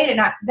it's okay to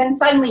not, then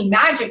suddenly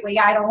magically,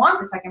 I don't want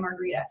the second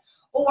margarita.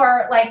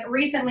 Or like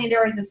recently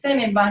there was a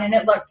cinnamon bun and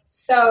it looked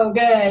so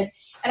good.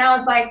 And I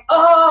was like,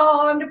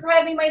 oh, I'm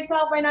depriving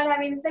myself by not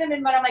having the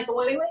cinnamon bun. I'm like,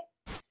 wait.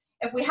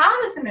 If we have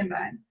the cinnamon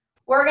bun,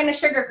 we're going to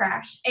sugar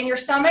crash and your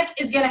stomach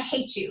is going to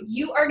hate you.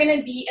 You are going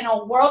to be in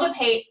a world of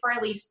hate for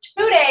at least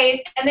 2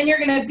 days, and then you're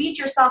going to beat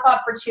yourself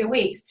up for 2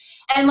 weeks.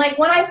 And like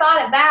when I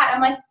thought of that,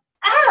 I'm like,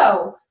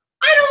 oh,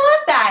 I don't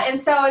want that.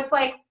 And so it's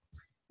like,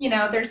 you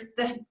know, there's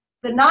the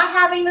not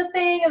having the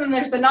thing, and then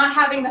there's the not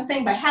having the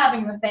thing by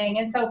having the thing.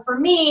 And so for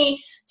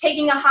me,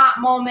 taking a hot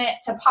moment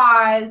to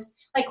pause,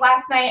 like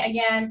last night,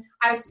 again,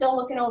 I was still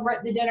looking over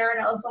at the dinner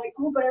and I was like,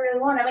 oh, but I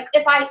really want it. Like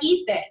if I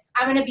eat this,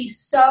 I'm going to be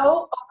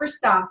so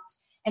overstuffed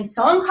and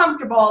so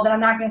uncomfortable that I'm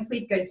not going to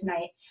sleep good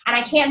tonight. And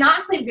I can't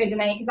not sleep good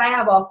tonight because I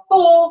have a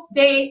full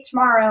day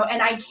tomorrow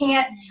and I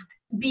can't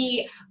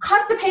be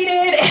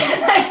constipated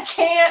and I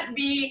can't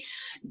be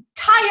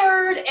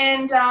tired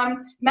and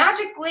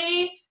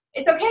magically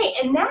it's okay.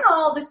 And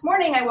now this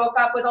morning I woke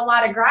up with a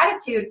lot of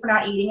gratitude for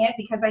not eating it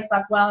because I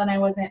slept well and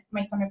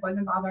my stomach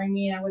wasn't bothering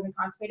me and I wasn't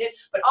constipated,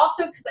 but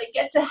also because I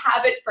get to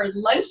have it for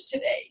lunch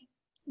today.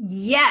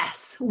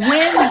 Yes.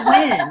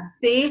 Win-win.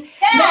 See?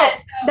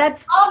 Yes.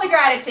 That's all the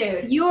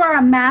gratitude. You are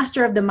a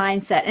master of the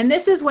mindset. And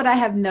this is what I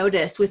have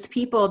noticed with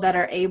people that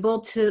are able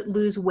to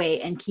lose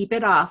weight and keep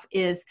it off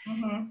is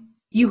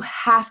you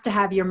have to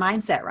have your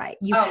mindset right.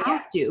 You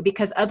have to,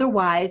 because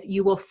otherwise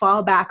you will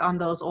fall back on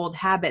those old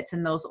habits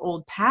and those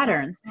old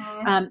patterns.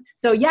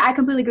 So yeah, I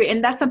completely agree.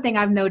 And that's something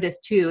I've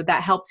noticed too,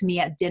 that helps me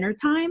at dinner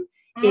time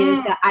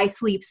is that I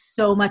sleep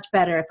so much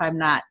better if I'm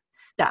not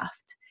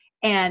stuffed.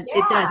 And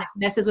it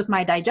messes with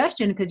my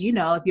digestion because, you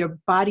know, if your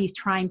body's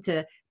trying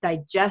to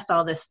digest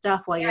all this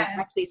stuff while you're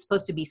actually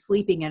supposed to be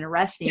sleeping and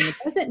resting, it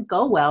doesn't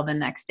go well the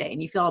next day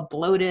and you feel all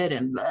bloated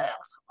and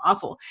it's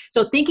awful.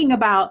 So thinking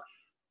about,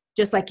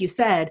 just like you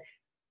said,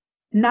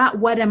 not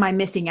what am I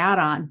missing out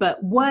on,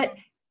 but what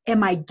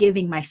am I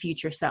giving my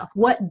future self?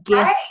 What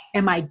gift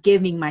am I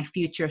giving my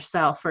future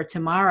self for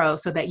tomorrow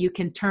so that you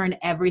can turn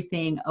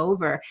everything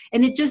over?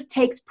 And it just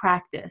takes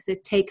practice.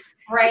 It takes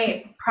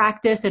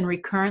practice and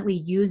recurrently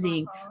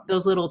using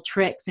those little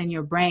tricks in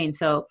your brain.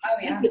 So,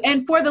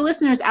 and for the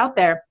listeners out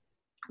there,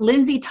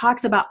 Lindsay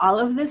talks about all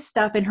of this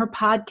stuff in her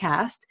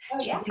podcast.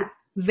 It's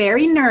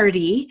very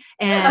nerdy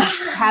and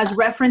has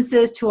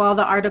references to all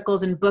the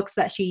articles and books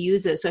that she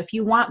uses. So if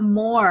you want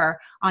more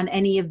on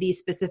any of these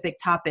specific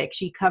topics,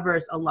 she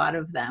covers a lot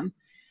of them.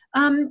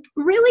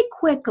 Really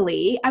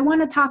quickly, I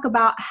want to talk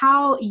about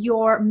how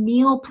your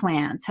meal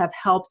plans have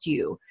helped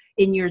you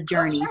in your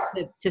journey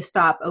to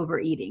stop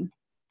overeating.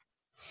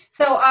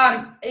 So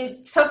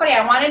it's so funny.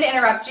 I wanted to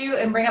interrupt you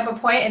and bring up a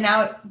point, and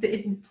now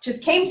it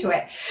just came to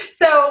it.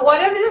 So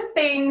one of the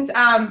things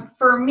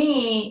for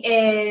me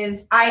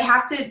is I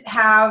have to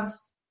have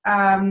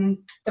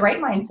the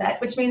right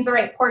mindset, which means the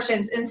right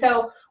portions. And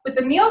so with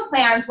the meal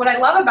plans, what I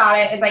love about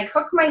it is I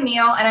cook my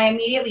meal and I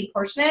immediately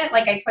portion it.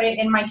 Like I put it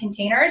in my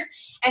containers.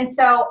 And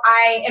so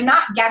I am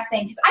not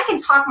guessing because I can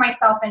talk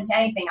myself into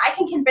anything. I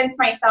can convince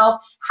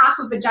myself half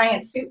of a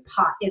giant soup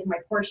pot is my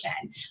portion.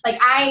 Like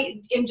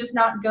I am just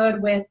not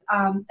good with,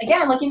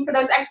 again, looking for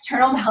those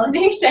external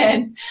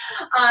validations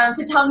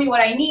to tell me what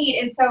I need.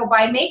 And so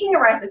by making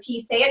a recipe,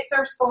 say it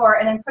serves 4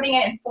 and then putting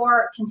it in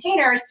 4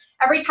 containers,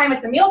 every time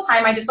it's a meal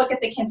time, I just look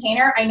at the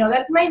container. I know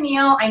that's my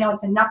meal. I know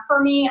it's enough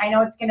for me. I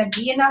know it's going to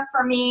be enough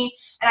for me.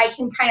 And I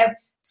can kind of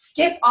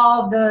skip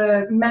all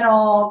the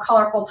mental,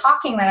 colorful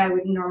talking that I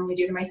would normally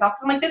do to myself.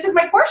 Because I'm like, this is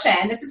my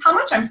portion. This is how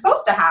much I'm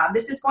supposed to have.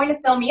 This is going to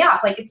fill me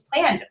up. Like it's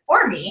planned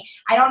for me.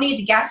 I don't need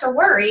to guess or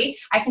worry.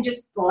 I can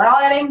just let all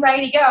that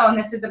anxiety go and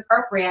this is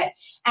appropriate.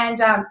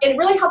 And it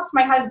really helps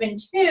my husband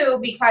too,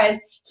 because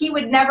he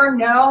would never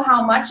know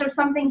how much of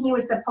something he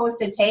was supposed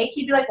to take.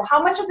 He'd be like, well,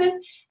 how much of this,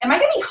 am I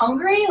going to be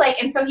hungry?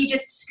 Like, and so he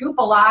just scoop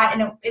a lot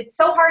and it's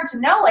so hard to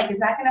know, like, is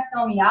that going to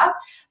fill me up?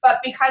 But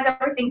because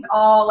everything's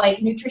all like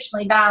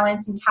nutritionally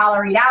balanced and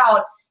caloried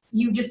out,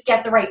 you just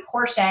get the right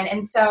portion.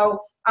 And so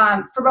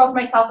for both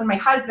myself and my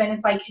husband,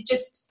 it's like,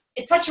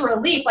 it's such a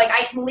relief. Like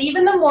I can leave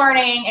in the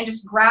morning and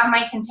just grab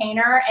my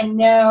container and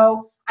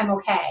know I'm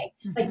okay.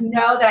 Like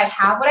know that I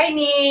have what I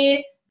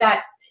need,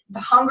 that the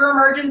hunger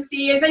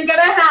emergency isn't going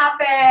to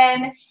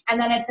happen,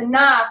 and then it's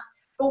enough.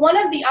 But one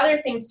of the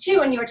other things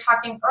too, and you were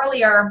talking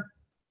earlier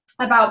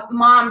about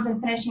moms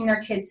and finishing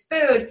their kids'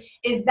 food,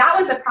 is that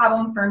was a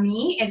problem for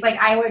me, is like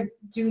I would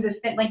do the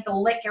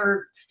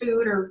liquor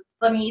food or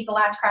let me eat the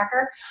last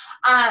cracker.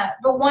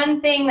 But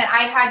one thing that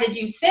I've had to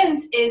do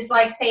since is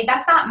like say,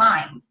 that's not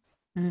mine.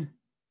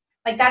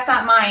 Like that's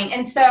not mine.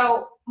 And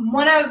so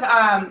one of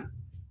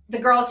the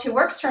girls who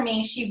works for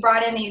me, she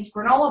brought in these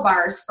granola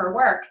bars for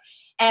work.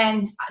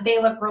 and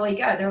they look really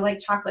good. They're like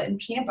chocolate and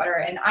peanut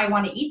butter, and I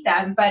want to eat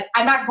them, but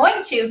I'm not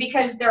going to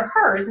because they're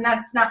hers, and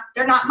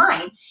they're not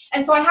mine.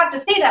 And so I have to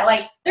say that,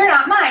 like, they're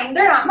not mine,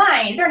 they're not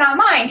mine, they're not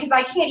mine, because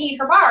I can't eat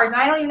her bars,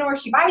 and I don't even know where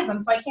she buys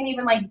them, so I can't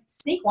even like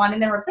sneak one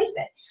and then replace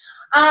it.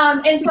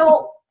 And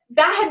so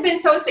that had been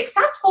so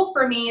successful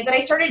for me that I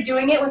started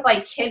doing it with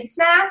like kid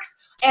snacks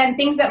and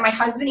things that my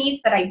husband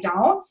eats that I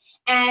don't.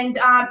 And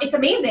it's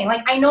amazing.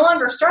 Like, I no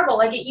longer struggle.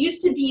 Like, it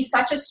used to be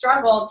such a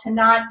struggle to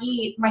not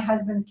eat my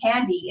husband's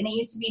candy. And it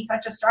used to be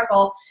such a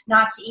struggle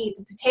not to eat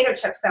the potato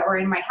chips that were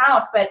in my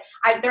house, but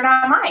they're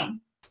not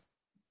mine.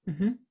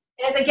 Mm-hmm. And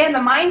it's, again, the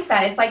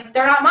mindset. It's like,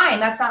 they're not mine.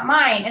 That's not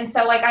mine. And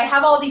so, like, I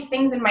have all these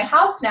things in my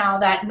house now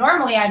that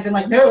normally I've been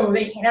like, no,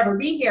 they can't ever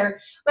be here.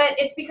 But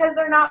it's because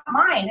they're not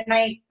mine. And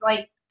I,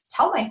 like,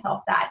 tell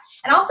myself that.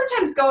 And I'll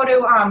sometimes go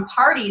to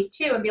parties,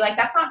 too, and be like,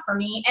 that's not for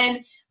me. And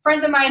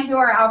friends of mine who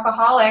are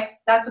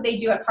alcoholics, that's what they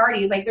do at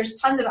parties. Like, there's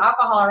tons of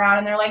alcohol around,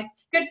 and they're like,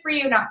 good for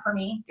you, not for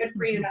me. Good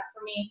for you, not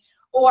for me.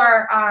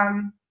 Or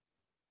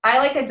I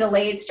like a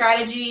delayed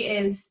strategy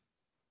is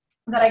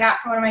that I got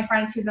from one of my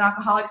friends who's an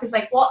alcoholic, who's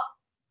like, well,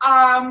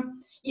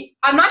 I'm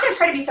not going to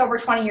try to be sober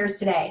 20 years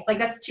today. Like,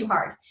 that's too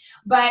hard.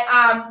 But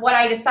what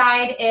I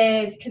decide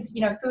is, because,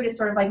 you know, food is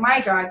sort of like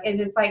my drug,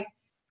 is it's like,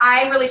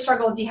 I really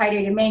struggle with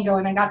dehydrated mango,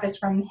 and I got this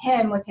from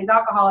him with his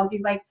alcohol, is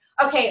he's like,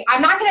 okay,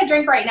 I'm not going to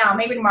drink right now,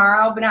 maybe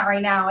tomorrow, but not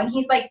right now. And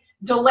he's like,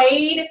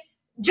 delayed,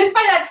 just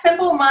by that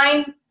simple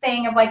mind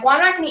thing of like, well,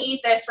 I'm not going to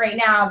eat this right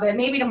now, but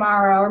maybe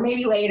tomorrow or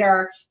maybe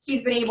later.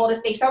 He's been able to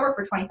stay sober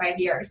for 25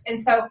 years. And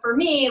so for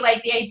me,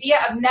 like, the idea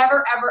of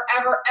never, ever,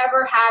 ever,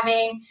 ever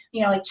having,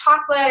 you know, like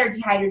chocolate or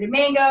dehydrated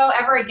mango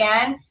ever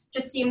again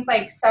just seems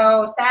like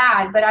so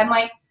sad. But I'm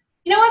like,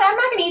 you know what, I'm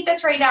not going to eat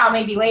this right now,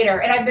 maybe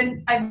later.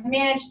 And I've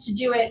managed to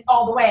do it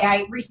all the way.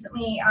 I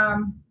recently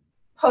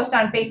post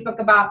on Facebook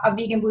about a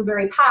vegan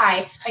blueberry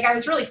pie. Like, I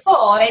was really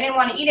full and I didn't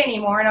want to eat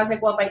anymore. And I was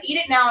like, well, if I eat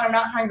it now and I'm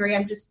not hungry,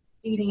 I'm just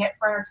eating it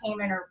for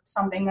entertainment or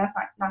something. That's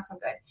not so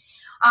good.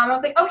 I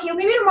was like, okay,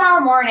 maybe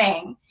tomorrow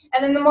morning.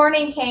 And then the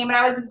morning came, and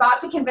I was about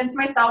to convince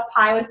myself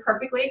pie was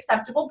perfectly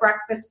acceptable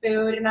breakfast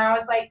food. And I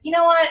was like, you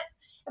know what?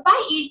 If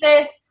I eat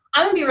this,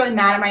 I'm going to be really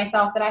mad at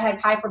myself that I had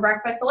pie for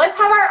breakfast. So let's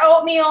have our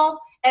oatmeal.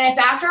 And if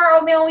after our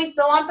oatmeal we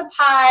still want the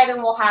pie,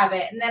 then we'll have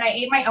it. And then I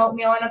ate my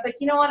oatmeal, and I was like,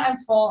 you know what? I'm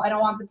full. I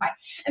don't want the pie.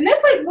 And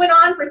this like went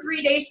on for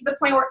 3 days, to the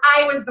point where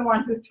I was the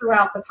one who threw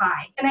out the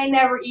pie. And I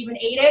never even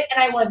ate it,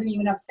 and I wasn't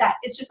even upset.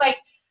 It's just like,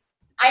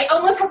 I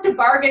almost have to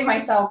bargain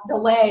myself,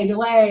 delay. And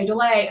I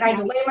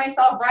delayed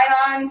myself right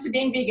on to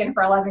being vegan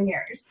for 11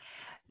 years.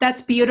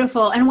 That's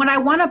beautiful. And what I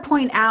want to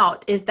point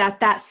out is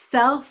that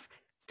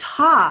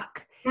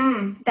self-talk,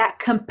 that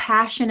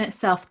compassionate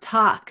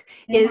self-talk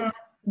is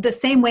the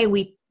same way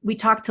we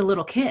talk to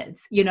little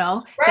kids, you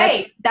know,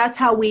 right? That's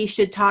how we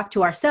should talk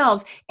to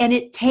ourselves. And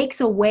it takes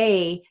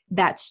away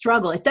that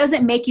struggle. It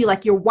doesn't make you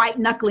like you're white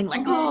knuckling,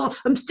 like, oh,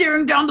 I'm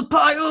staring down the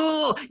pie.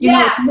 Oh, you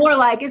know, it's more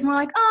like,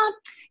 oh,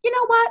 you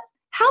know what?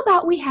 How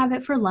about we have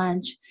it for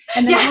lunch?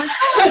 And then like,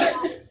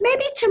 oh,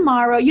 maybe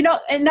tomorrow, you know,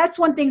 and that's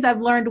one thing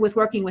I've learned with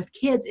working with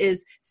kids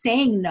is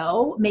saying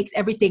no makes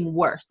everything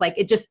worse. Like,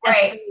 it just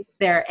escalates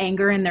their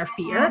anger and their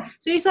fear.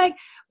 So he's like,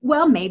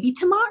 well, maybe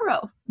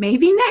tomorrow,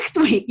 maybe next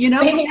week, you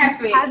know, maybe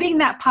next week. Having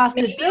that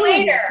possibility. Maybe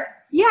later.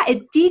 Yeah,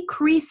 it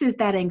decreases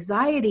that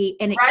anxiety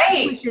and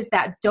extinguishes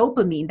that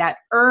dopamine, that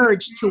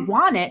urge to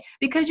want it,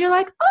 because you're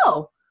like,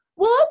 oh,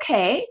 well,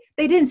 okay,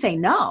 they didn't say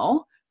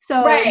no.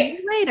 So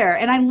later.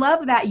 And I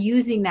love that,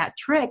 using that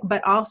trick,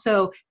 but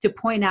also to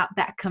point out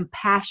that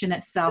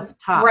compassionate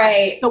self-talk.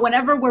 Right. So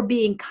whenever we're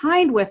being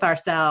kind with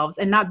ourselves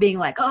and not being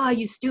like, oh,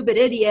 you stupid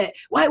idiot,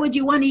 why would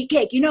you want to eat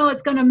cake? You know,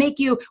 it's going to make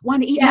you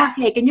want to eat more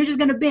cake and you're just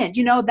going to binge.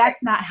 You know,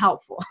 that's not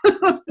helpful.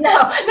 No.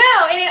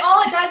 And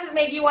all it does is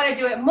make you want to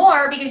do it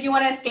more, because you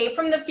want to escape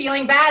from the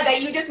feeling bad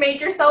that you just made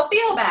yourself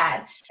feel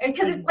bad. And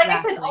because it's like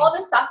I said, all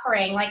the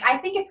suffering, like, I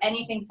think if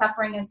anything,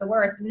 suffering is the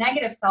worst.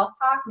 Negative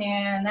self-talk,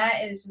 man,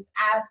 that is just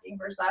asking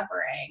for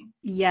suffering.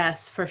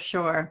 Yes, for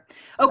sure.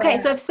 Okay.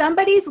 So if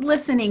somebody's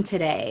listening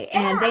today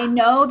and they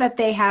know that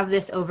they have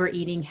this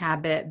overeating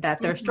habit that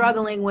they're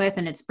struggling with,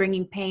 and it's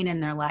bringing pain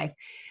in their life,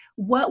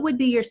 what would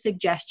be your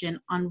suggestion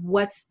on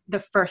what's the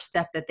first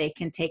step that they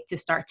can take to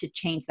start to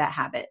change that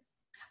habit?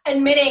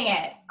 Admitting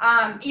it,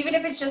 even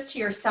if it's just to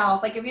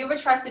yourself. Like, if you have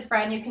a trusted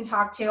friend you can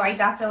talk to, I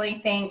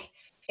definitely think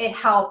it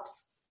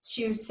helps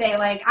to say,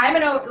 like,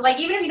 even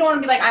if you don't want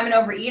to be like, I'm an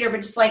overeater,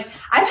 but just like,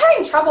 I'm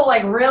having trouble,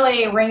 like,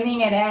 really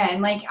reining it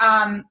in. Like,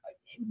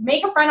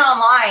 make a friend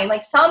online,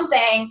 like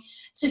something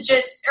to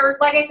just, or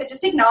like I said,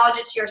 just acknowledge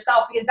it to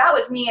yourself, because that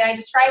was me. And I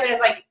describe it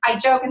as like, I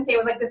joke and say it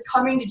was like this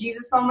coming to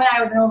Jesus moment.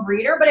 I was an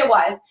overeater, but it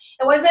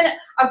wasn't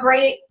a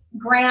great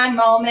grand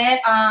moment.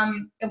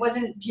 It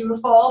wasn't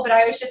beautiful, but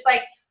I was just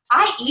like,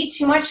 I eat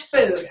too much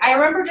food. I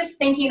remember just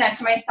thinking that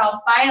to myself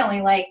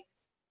finally, like,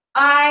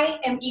 I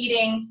am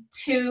eating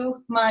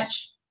too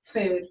much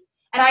food.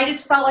 And I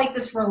just felt like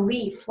this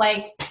relief,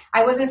 like,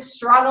 I wasn't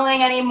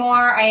struggling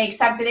anymore. I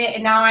accepted it.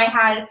 And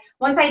now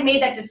once I'd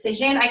made that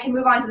decision, I can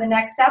move on to the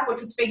next step, which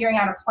was figuring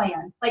out a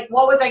plan. Like,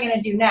 what was I going to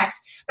do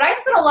next? But I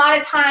spent a lot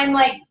of time,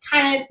 like,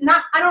 kind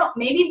of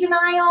maybe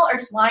denial or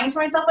just lying to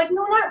myself. Like,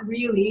 no, not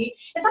really.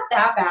 It's not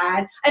that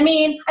bad. I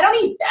mean, I don't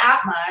eat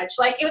that much.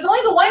 Like, it was only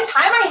the one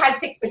time I had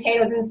 6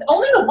 potatoes, and it's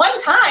only the one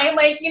time.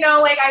 Like,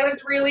 like I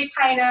was really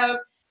kind of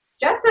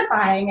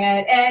justifying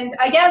it. And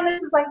again,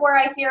 this is like where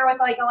I hear with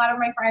like a lot of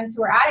my friends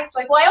who are addicts,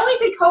 like, well, I only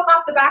did coke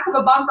off the back of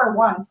a bumper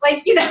once. Like,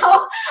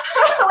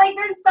 like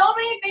there's so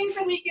many things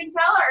that we can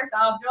tell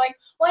ourselves. We're like,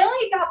 well, I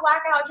only got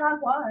blackout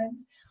drunk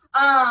once.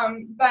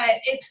 But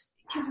it's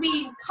because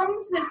we come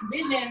to this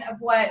vision of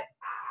what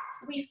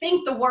we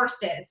think the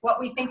worst is,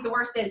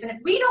 And if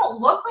we don't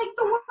look like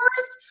the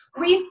worst,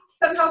 we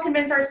somehow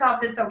convince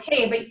ourselves it's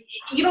okay, but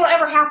you don't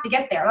ever have to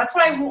get there. That's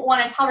what I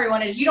want to tell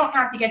everyone is you don't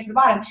have to get to the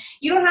bottom.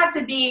 You don't have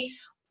to be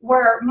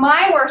where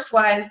my worst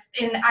was,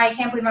 and I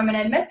can't believe I'm going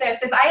to admit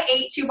this, is I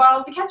ate 2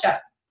 bottles of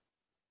ketchup.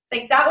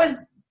 Like, that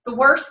was the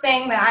worst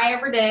thing that I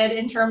ever did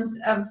in terms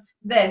of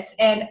this,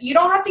 and you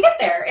don't have to get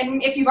there.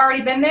 And if you've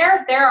already been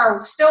there, there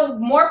are still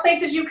more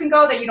places you can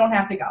go that you don't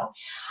have to go.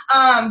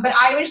 But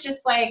I was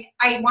just like,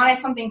 I wanted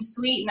something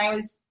sweet, and I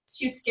was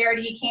too scared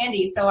to eat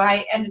candy, so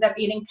I ended up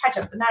eating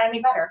ketchup, but not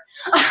any better.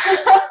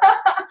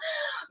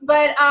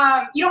 But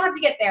you don't have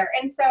to get there.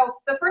 And so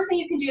the first thing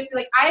you can do is be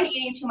like, I'm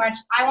eating too much.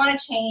 I want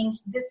to change.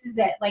 This is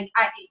it. Like,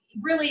 I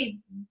really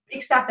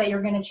accept that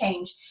you're going to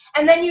change.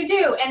 And then you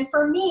do. And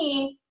for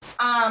me,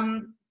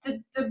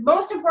 the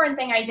most important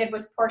thing I did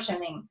was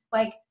portioning,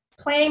 like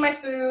planning my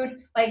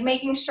food, like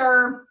making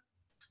sure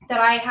that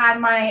I had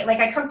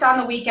I cooked on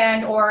the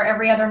weekend or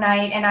every other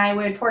night, and I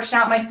would portion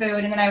out my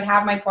food, and then I would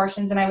have my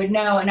portions, and I would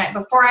know. And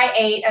before I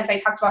ate, as I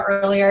talked about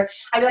earlier,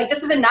 I'd be like,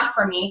 this is enough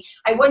for me.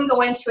 I wouldn't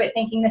go into it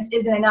thinking this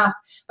isn't enough,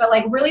 but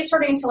like really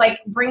starting to like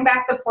bring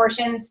back the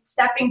portions,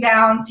 stepping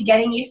down to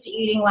getting used to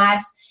eating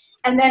less.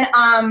 And then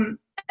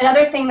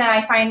another thing that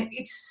I find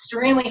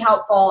extremely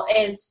helpful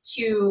is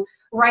to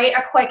write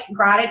a quick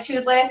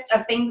gratitude list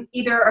of things,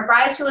 either a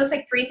gratitude list,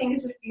 like 3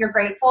 things you're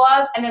grateful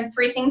of, and then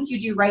 3 things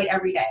you do right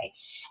every day.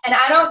 And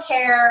I don't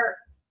care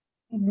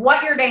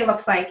what your day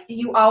looks like,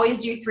 you always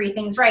do 3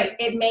 things right.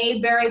 It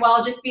may very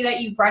well just be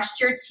that you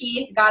brushed your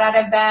teeth, got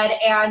out of bed,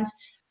 and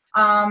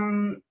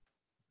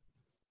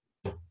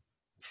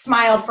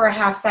smiled for a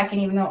half second,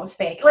 even though it was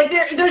fake. Like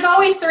there's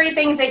always 3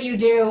 things that you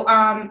do,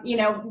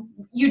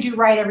 you do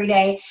right every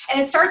day.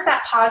 And it starts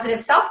that positive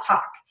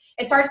self-talk.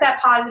 It starts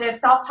that positive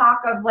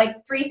self-talk of like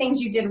 3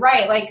 things you did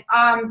right. Like,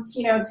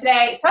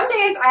 today, some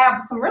days I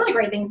have some really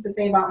great things to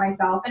say about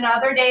myself. And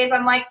other days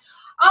I'm like,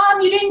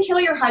 you didn't kill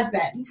your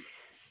husband.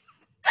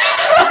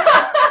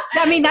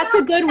 I mean, that's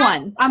a good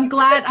one. I'm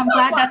glad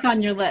that's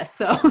on your list.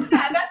 So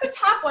yeah, that's a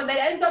top one that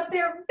ends up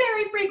there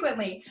very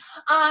frequently.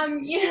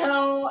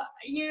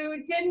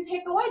 You didn't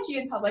pick a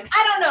wedgie in public.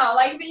 I don't know.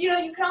 Like,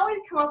 you can always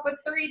come up with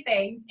 3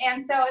 things.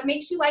 And so it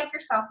makes you like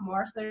yourself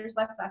more. So there's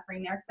less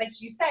suffering there. Because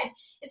like you said,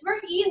 it's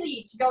very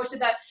easy to go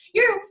to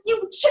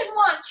you shouldn't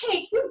want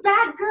cake. You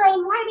bad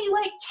girl. Why do you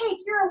like cake?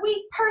 You're a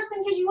weak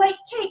person because you like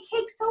cake.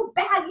 Cake's so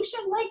bad. You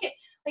shouldn't like it.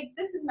 Like,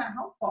 this is not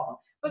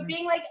helpful. But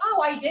being like,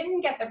 oh, I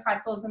didn't get the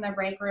pretzels in the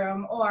break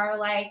room, or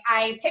like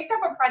I picked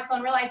up a pretzel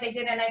and realized I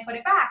didn't and I put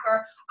it back,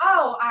 or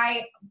oh,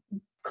 I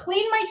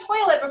cleaned my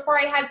toilet before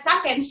I had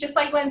seconds, just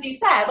like Lindsay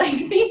said. Like,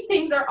 these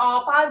things are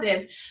all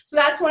positives. So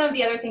that's one of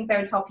the other things I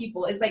would tell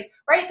people is like,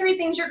 write 3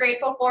 things you're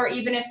grateful for,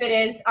 even if it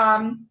is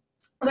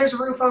there's a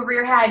roof over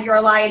your head, you're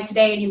alive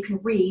today, and you can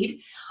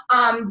read.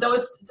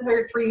 Those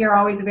 3 are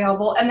always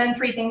available. And then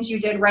 3 things you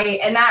did right.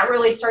 And that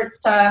really starts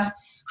to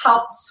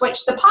help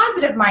switch the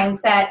positive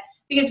mindset,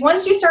 because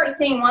once you start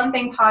seeing one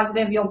thing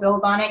positive, you'll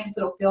build on it because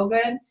it'll feel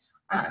good.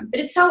 But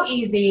it's so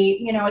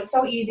easy, it's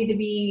so easy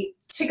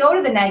to go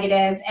to the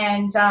negative.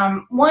 And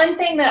one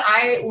thing that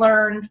I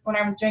learned when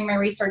I was doing my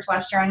research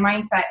last year on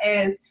mindset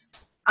is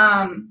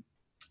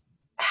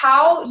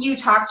how you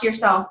talk to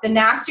yourself. The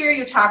nastier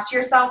you talk to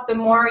yourself, the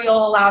more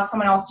you'll allow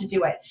someone else to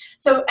do it.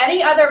 So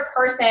any other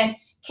person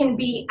can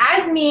be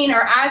as mean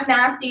or as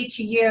nasty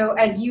to you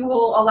as you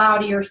will allow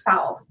to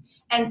yourself.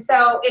 And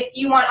so if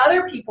you want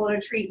other people to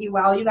treat you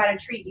well, you got to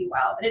treat you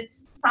well. And it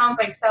sounds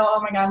like oh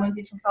my God,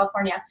 Lindsay's from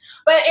California.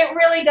 But it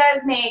really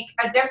does make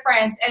a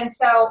difference. And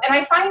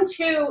I find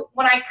too,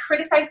 when I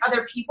criticize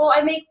other people,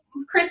 I make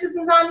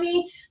criticisms on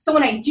me. So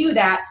when I do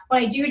that,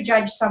 when I do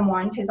judge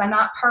someone, because I'm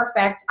not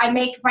perfect, I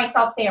make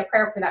myself say a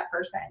prayer for that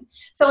person.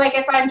 So like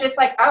if I'm just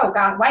like, oh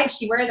God, why did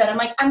she wear that? I'm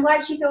like, I'm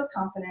glad she feels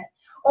confident.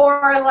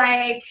 Or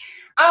like,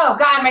 oh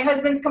God, my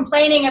husband's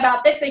complaining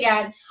about this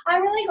again.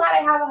 I'm really glad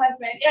I have a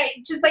husband.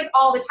 Just like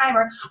all the time.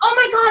 Or, oh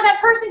my God,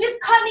 that person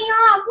just cut me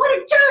off. What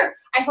a jerk.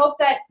 I hope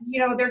that,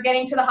 they're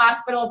getting to the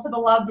hospital to the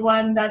loved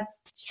one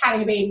that's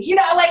having a baby.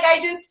 I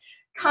just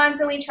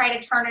constantly try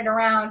to turn it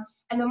around.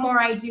 And the more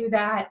I do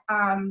that,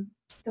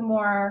 the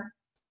more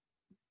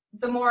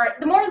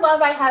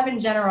love I have in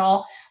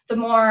general, the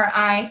more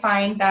I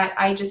find that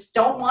I just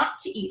don't want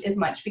to eat as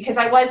much, because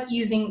I was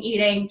using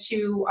eating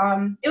to,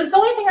 it was the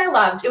only thing I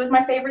loved. It was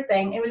my favorite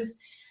thing. It was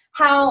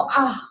how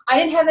I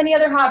didn't have any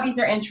other hobbies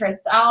or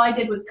interests. All I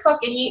did was cook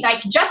and eat, and I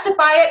could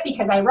justify it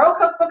because I wrote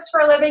cookbooks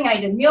for a living, I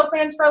did meal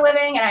plans for a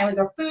living, and I was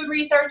a food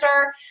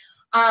researcher.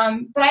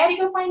 But I had to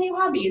go find new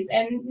hobbies,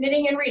 and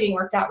knitting and reading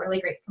worked out really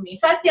great for me.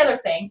 So that's the other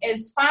thing,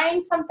 is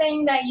find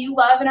something that you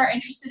love and are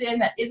interested in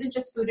that isn't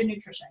just food and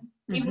nutrition,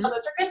 even though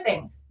those are good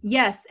things.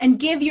 Yes. And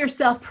give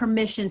yourself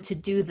permission to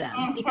do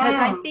them, because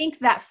I think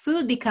that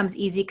food becomes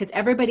easy because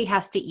everybody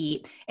has to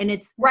eat, and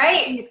it's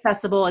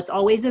accessible. It's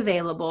always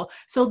available.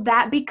 So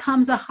that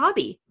becomes a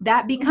hobby.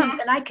 That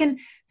becomes, and I can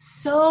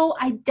so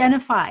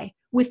identify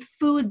with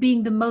food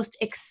being the most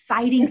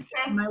exciting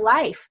thing in my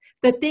life.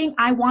 The thing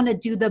I want to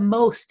do the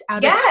most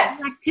out of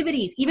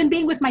activities, even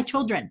being with my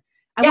children.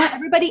 I want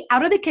everybody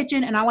out of the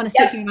kitchen, and I want to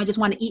sit here and I just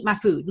want to eat my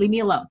food. Leave me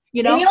alone,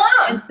 you know? Leave me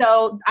alone. And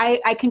so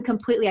I can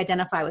completely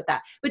identify with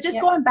that. But just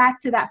going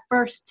back to that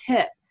first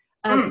tip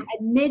of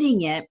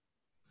admitting it,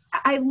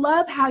 I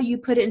love how you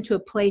put it into a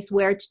place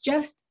where it's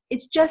just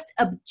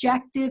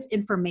objective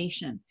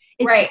information.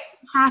 It doesn't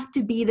have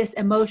to be this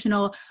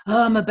emotional,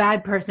 oh, I'm a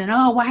bad person.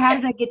 Oh, why, how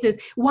did I get this?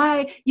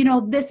 Why,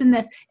 this and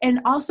this. And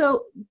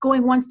also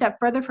going one step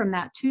further from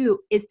that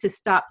too, is to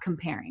stop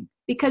comparing.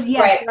 Because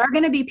yes, there are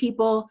going to be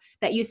people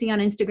that you see on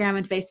Instagram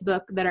and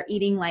Facebook that are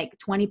eating like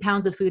 20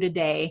 pounds of food a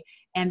day,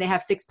 and they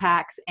have 6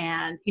 packs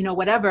and,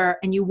 whatever.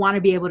 And you want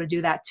to be able to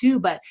do that too,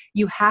 but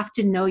you have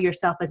to know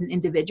yourself as an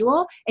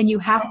individual, and you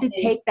have to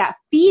take that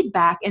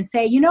feedback and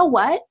say, you know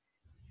what?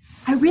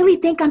 I really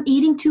think I'm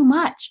eating too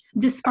much.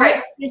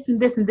 Despite this and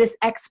this and this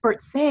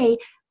experts say,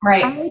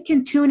 I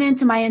can tune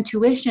into my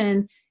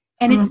intuition,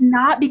 and it's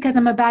not because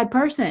I'm a bad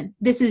person.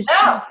 This is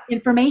just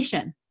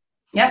information.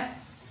 Yep.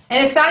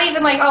 And it's not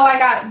even like, oh, I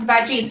got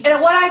bad genes.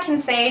 And what I can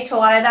say to a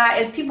lot of that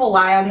is people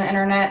lie on the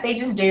internet. They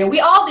just do. We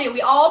all do. We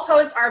all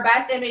post our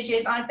best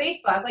images on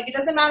Facebook. Like, it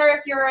doesn't matter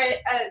if you're a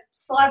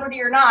celebrity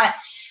or not.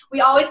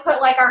 We always put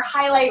like our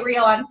highlight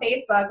reel on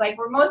Facebook. Like,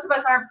 where most of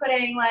us aren't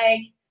putting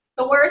like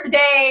the worst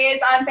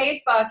days on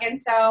Facebook. And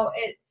so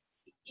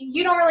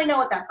you don't really know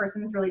what that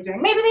person is really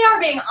doing. Maybe they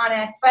are being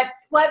honest, but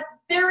what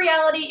their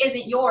reality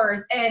isn't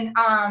yours. And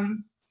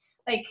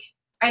like,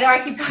 I know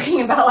I keep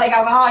talking about like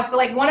alcoholics, but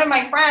like one of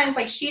my friends,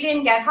 like she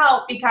didn't get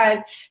help because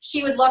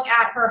she would look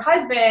at her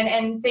husband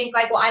and think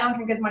like, well, I don't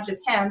drink as much as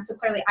him, so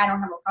clearly I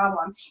don't have a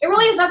problem. It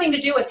really has nothing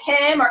to do with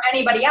him or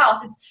anybody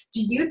else. It's,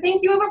 do you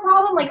think you have a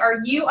problem? Like, are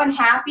you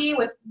unhappy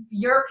with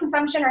your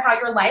consumption or how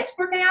your life's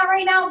working out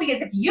right now?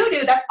 Because if you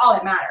do, that's all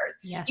that matters.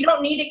 Yes. You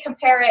don't need to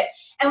compare it.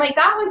 And like,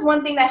 that was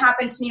one thing that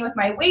happened to me with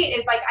my weight,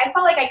 is like, I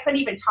felt like I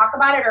couldn't even talk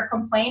about it or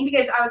complain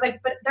because I was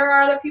like, but there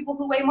are other people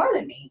who weigh more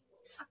than me.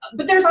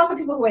 But there's also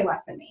people who weigh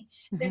less than me.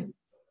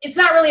 It's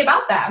not really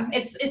about them.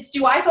 It's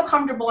do I feel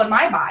comfortable in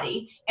my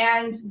body?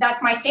 And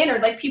that's my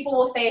standard. Like, people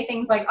will say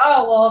things like,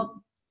 oh,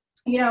 well,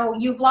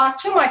 you've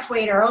lost too much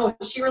weight, or, oh,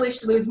 she really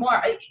should lose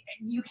more.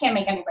 You can't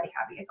make anybody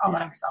happy. It's all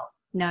about yourself.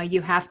 No, you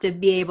have to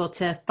be able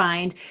to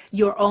find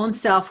your own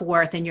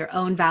self-worth and your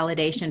own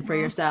validation for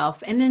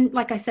yourself. And then,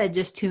 like I said,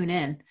 just tune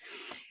in.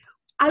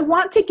 I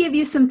want to give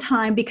you some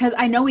time because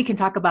I know we can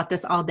talk about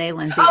this all day,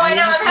 Lindsay. Oh, I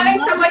know. I'm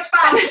having so much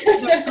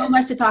fun. There's so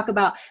much to talk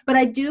about. But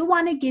I do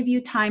want to give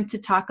you time to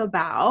talk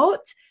about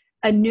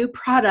a new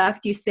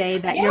product. You say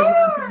that you're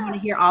going to want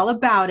to hear all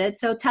about it.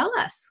 So tell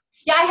us.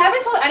 Yeah, I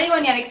haven't told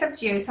anyone yet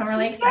except you, so I'm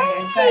really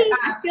excited. But,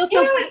 I feel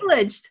so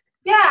privileged.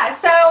 Yeah,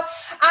 so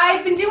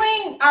I've been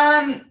doing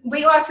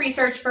weight loss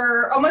research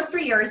for almost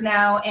 3 years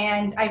now,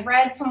 and I've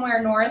read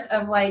somewhere north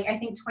of like, I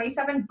think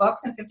 27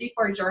 books and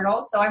 54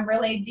 journals, so I'm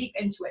really deep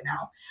into it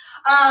now.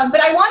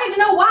 But I wanted to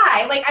know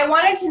why. Like, I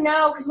wanted to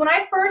know, because when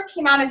I first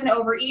came out as an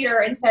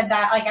overeater and said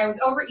that like I was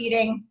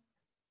overeating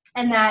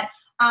and that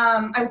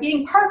I was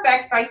eating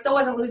perfect, but I still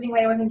wasn't losing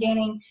weight, I wasn't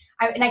gaining,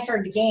 and I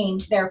started to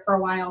gain there for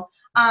a while.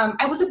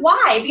 I was like,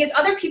 why? Because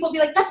other people be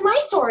like, that's my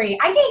story.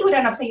 I gained weight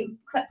on a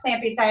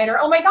plant-based diet, or,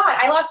 oh my God,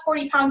 I lost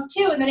 40 pounds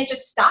too. And then it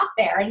just stopped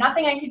there and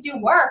nothing I could do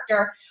worked,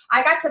 or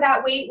I got to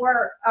that weight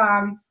where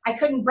I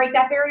couldn't break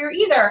that barrier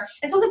either.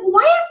 And so I was like, well,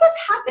 why is this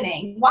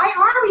happening? Why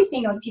are we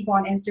seeing those people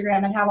on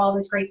Instagram and have all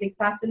this great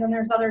success, and then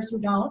there's others who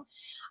don't?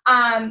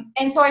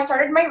 And so I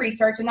started my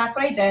research, and that's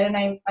what I did. And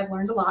I've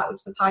learned a lot,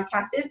 which the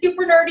podcast is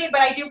super nerdy,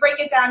 but I do break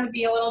it down to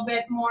be a little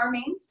bit more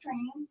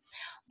mainstream.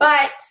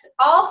 But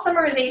all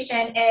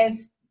summarization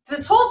is,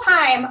 this whole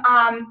time,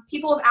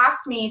 people have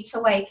asked me to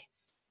like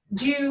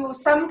do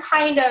some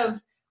kind of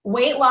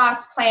weight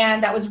loss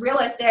plan that was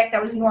realistic, that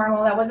was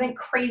normal, that wasn't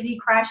crazy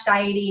crash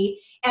diety,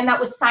 and that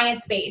was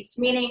science-based,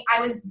 meaning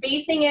I was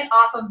basing it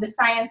off of the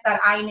science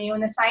that I knew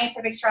and the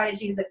scientific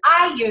strategies that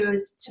I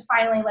used to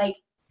finally like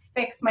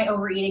fix my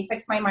overeating,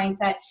 fix my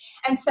mindset.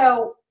 And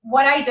so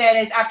what I did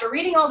is, after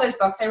reading all those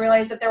books, I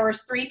realized that there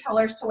was 3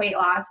 pillars to weight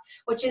loss,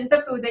 which is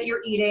the food that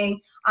you're eating.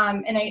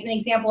 And an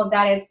example of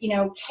that is,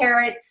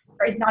 carrots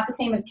is not the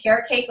same as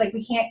carrot cake. Like,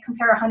 we can't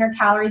compare 100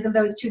 calories of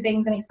those 2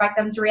 things and expect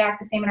them to react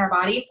the same in our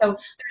body. So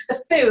there's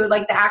the food,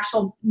 like the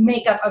actual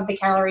makeup of the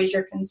calories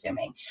you're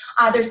consuming.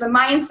 There's the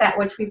mindset,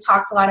 which we've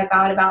talked a lot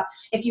about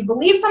if you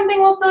believe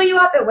something will fill you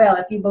up, it will.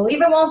 If you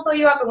believe it won't fill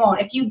you up, it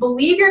won't. If you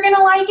believe you're going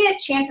to like it,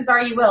 chances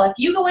are you will. If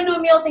you go into a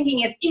meal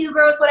thinking it's ew,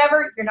 gross,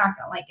 whatever, you're not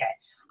going to like it.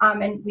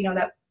 And we know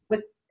that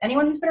with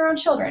anyone who's been around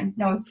children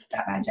knows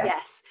that magic.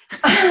 Yes.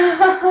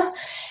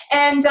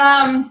 And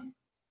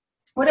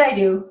what did I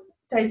do?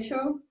 Did I do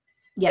 2?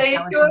 Yes, did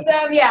I do 2 of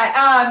them?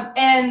 Yeah.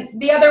 And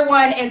the other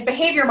one is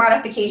behavior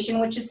modification,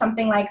 which is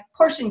something like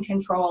portion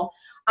control.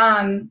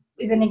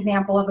 Is an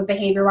example of a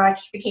behavior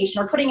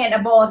modification, or putting it in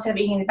a bowl instead of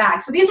eating in a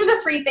bag. So these are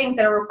the 3 things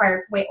that are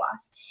required for weight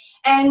loss.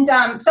 And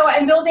so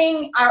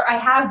I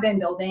have been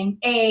building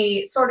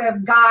a sort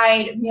of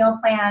guide meal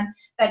plan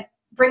that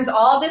brings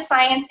all of this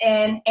science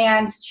in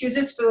and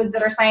chooses foods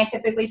that are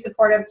scientifically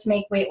supportive to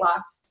make weight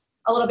loss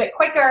a little bit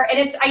quicker. And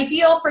it's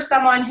ideal for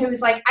someone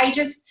who's like, I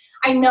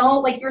know,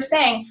 like you're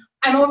saying,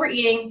 I'm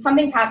overeating,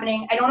 something's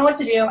happening, I don't know what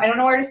to do, I don't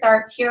know where to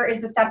start. Here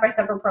is the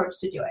step-by-step approach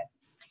to do it.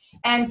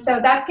 And so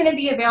that's going to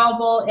be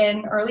available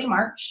in early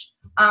March.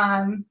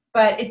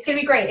 But it's going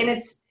to be great. And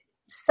it's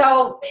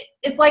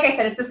like I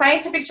said, it's the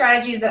scientific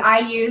strategies that I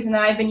use and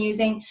that I've been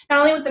using, not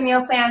only with the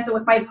meal plans, but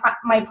with my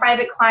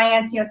private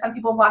clients. Some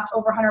people have lost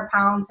over 100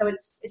 pounds. So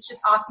it's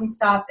just awesome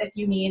stuff if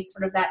you need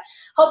sort of that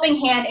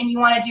helping hand and you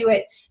want to do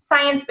it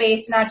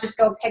science-based, not just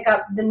go pick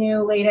up the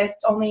new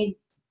latest, only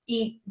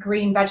eat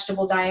green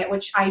vegetable diet,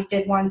 which I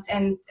did once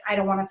and I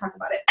don't want to talk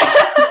about it.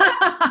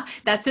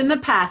 That's in the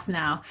past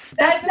now.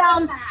 That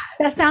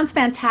sounds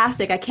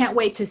fantastic. I can't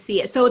wait to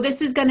see it. So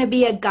this is going to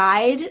be a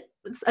guide,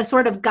 a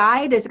sort of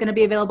guide. Is it going to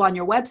be available on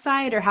your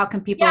website, or how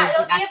can people? Yeah,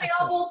 it'll be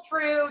available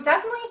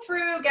definitely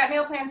through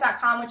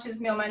getmealplans.com, which is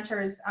Meal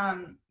Mentors,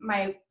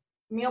 my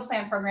meal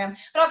plan program,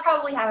 but I'll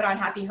probably have it on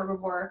Happy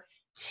Herbivore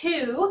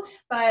too.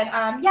 But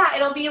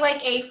it'll be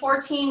like a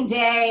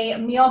 14-day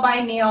meal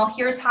by meal.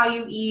 Here's how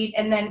you eat.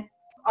 And then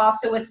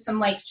also with some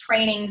like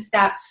training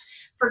steps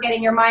for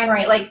getting your mind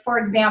right. Like, for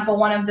example,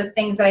 one of the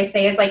things that I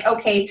say is like,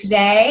 okay,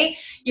 today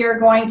you're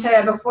going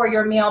to, before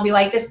your meal, be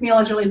like, this meal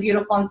is really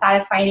beautiful and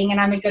satisfying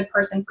and I'm a good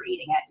person for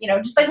eating it.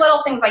 Just like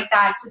little things like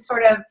that to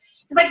sort of,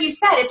 because like you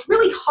said, it's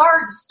really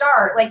hard to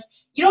start. Like,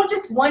 you don't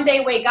just one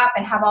day wake up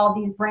and have all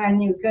these brand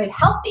new, good,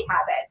 healthy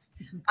habits.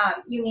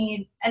 You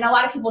need, and a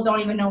lot of people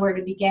don't even know where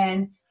to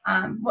begin.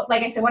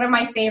 Like I said, one of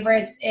my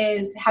favorites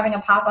is having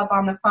a pop-up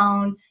on the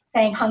phone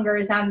saying hunger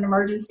is not an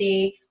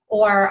emergency,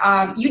 or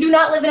you do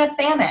not live in a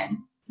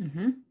famine.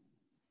 Mm-hmm.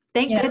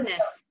 Thank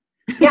goodness.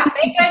 Yeah,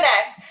 thank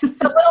goodness.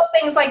 So little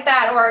things like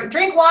that, or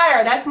drink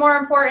water. That's more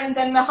important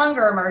than the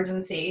hunger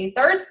emergency.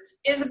 Thirst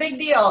is a big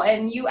deal,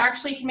 and you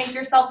actually can make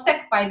yourself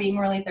sick by being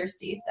really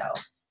thirsty. So.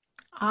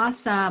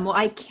 Awesome. Well,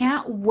 I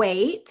can't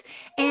wait.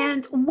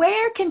 And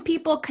where can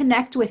people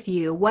connect with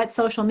you? What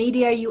social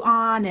media are you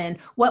on? And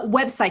what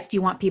websites do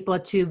you want people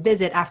to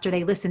visit after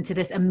they listen to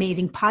this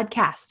amazing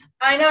podcast?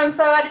 I know. I'm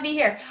so glad to be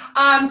here.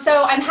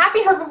 So I'm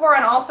Happy Herbivore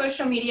on all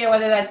social media,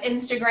 whether that's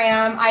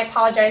Instagram. I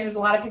apologize. There's a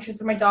lot of pictures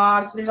of my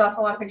dogs. There's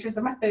also a lot of pictures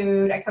of my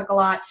food. I cook a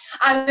lot.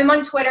 I'm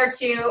on Twitter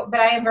too,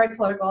 but I am very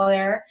political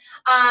there.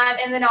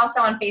 And then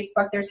also on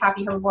Facebook, there's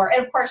Happy Herbivore.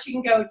 And of course, you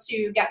can go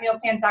to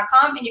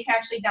getmealplans.com and you can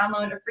actually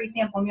download a free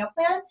sample meal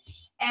plan.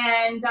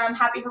 And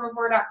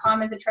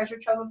happyherbivore.com is a treasure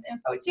trove of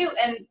info too.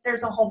 And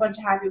there's a whole bunch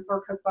of Happy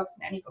Herbivore cookbooks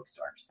in any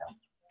bookstore. So.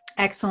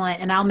 Excellent.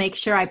 And I'll make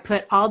sure I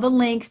put all the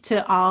links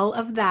to all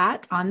of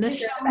that on the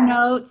show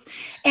notes.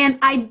 And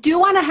I do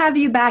want to have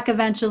you back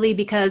eventually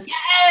because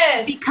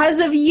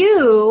of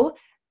you,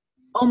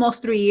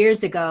 almost 3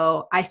 years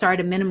ago, I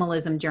started a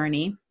minimalism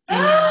journey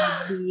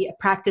and we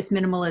practice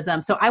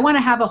minimalism. So I want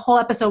to have a whole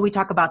episode we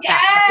talk about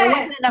that. There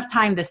wasn't enough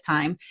time this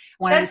time.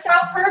 That's so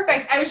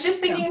perfect. I was just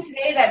thinking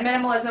today that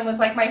minimalism was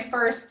like my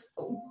first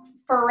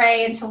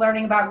foray into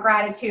learning about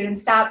gratitude and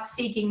stop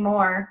seeking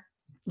more.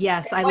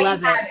 Yes, I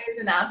love it. Is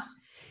enough.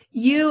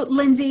 You,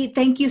 Lindsay,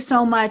 thank you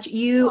so much.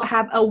 You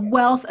have a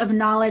wealth of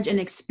knowledge and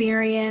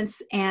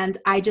experience. And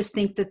I just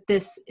think that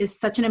this is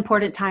such an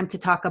important time to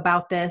talk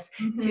about this,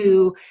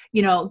 to,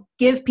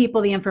 give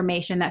people the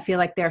information that feel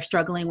like they're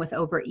struggling with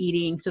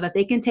overeating so that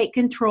they can take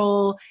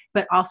control,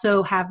 but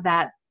also have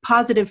that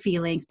positive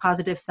feelings,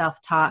 positive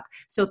self-talk.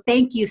 So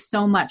thank you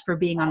so much for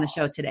being on the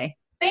show today.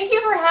 Thank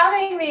you for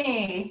having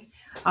me.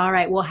 All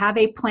right. Well, have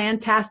a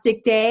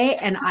plantastic day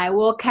and I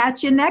will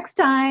catch you next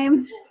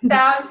time.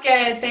 Sounds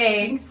good.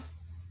 Thanks.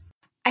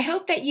 I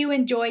hope that you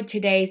enjoyed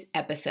today's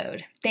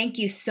episode. Thank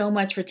you so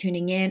much for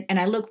tuning in, and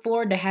I look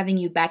forward to having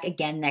you back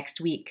again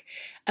next week.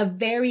 A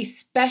very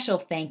special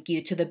thank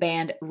you to the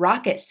band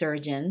Rocket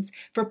Surgeons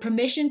for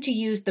permission to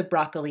use the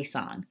Broccoli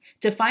song.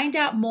 To find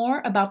out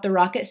more about the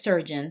Rocket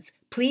Surgeons,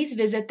 please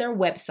visit their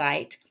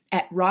website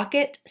at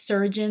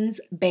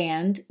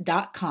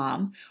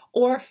rocketsurgeonsband.com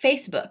or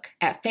Facebook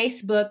at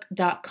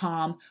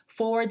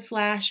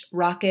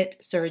facebook.com/Rocket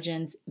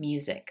Surgeons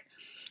Music.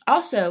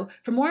 Also,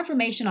 for more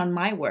information on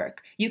my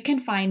work, you can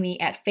find me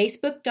at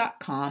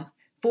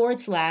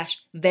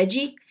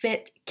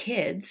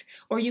facebook.com/VeggieFitKids,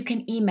 or you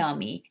can email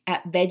me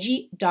at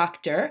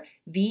VeggieDoctor,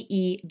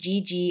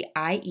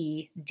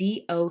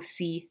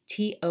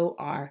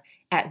 VeggieDoctor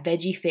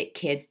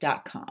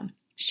 @VeggieFitKids.com.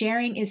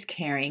 Sharing is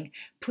caring.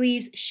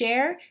 Please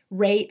share,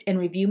 rate, and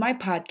review my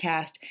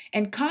podcast,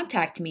 and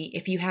contact me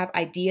if you have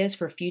ideas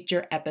for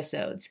future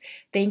episodes.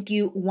 Thank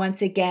you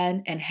once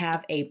again, and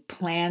have a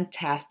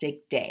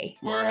plantastic day.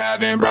 We're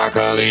having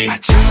broccoli. We're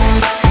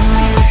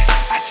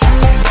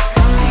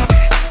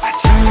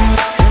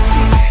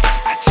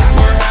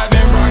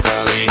having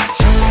broccoli.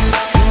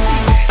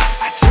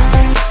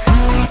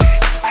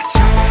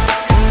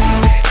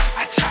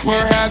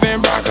 We're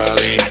having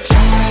broccoli.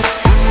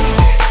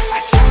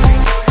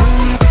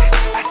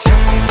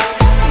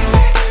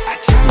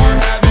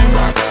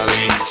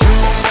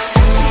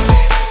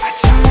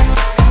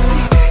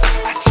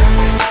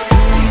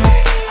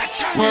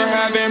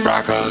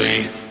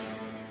 Broccoli.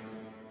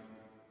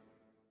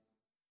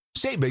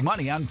 Save big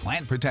money on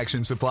plant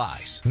protection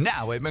supplies,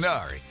 now at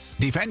Menards.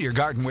 Defend your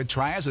garden with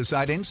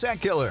Triazicide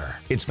Insect Killer.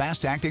 Its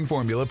fast-acting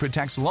formula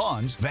protects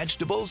lawns,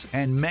 vegetables,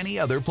 and many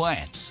other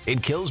plants.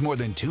 It kills more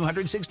than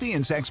 260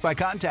 insects by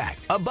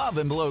contact, above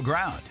and below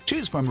ground.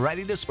 Choose from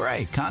ready to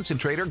spray,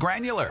 concentrate, or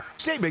granular.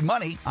 Save big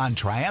money on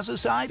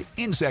Triazicide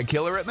Insect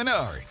Killer at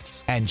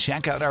Menards. And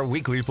check out our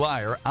weekly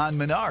flyer on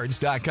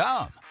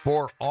Menards.com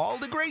for all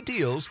the great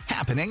deals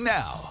happening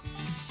now.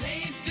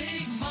 Save big.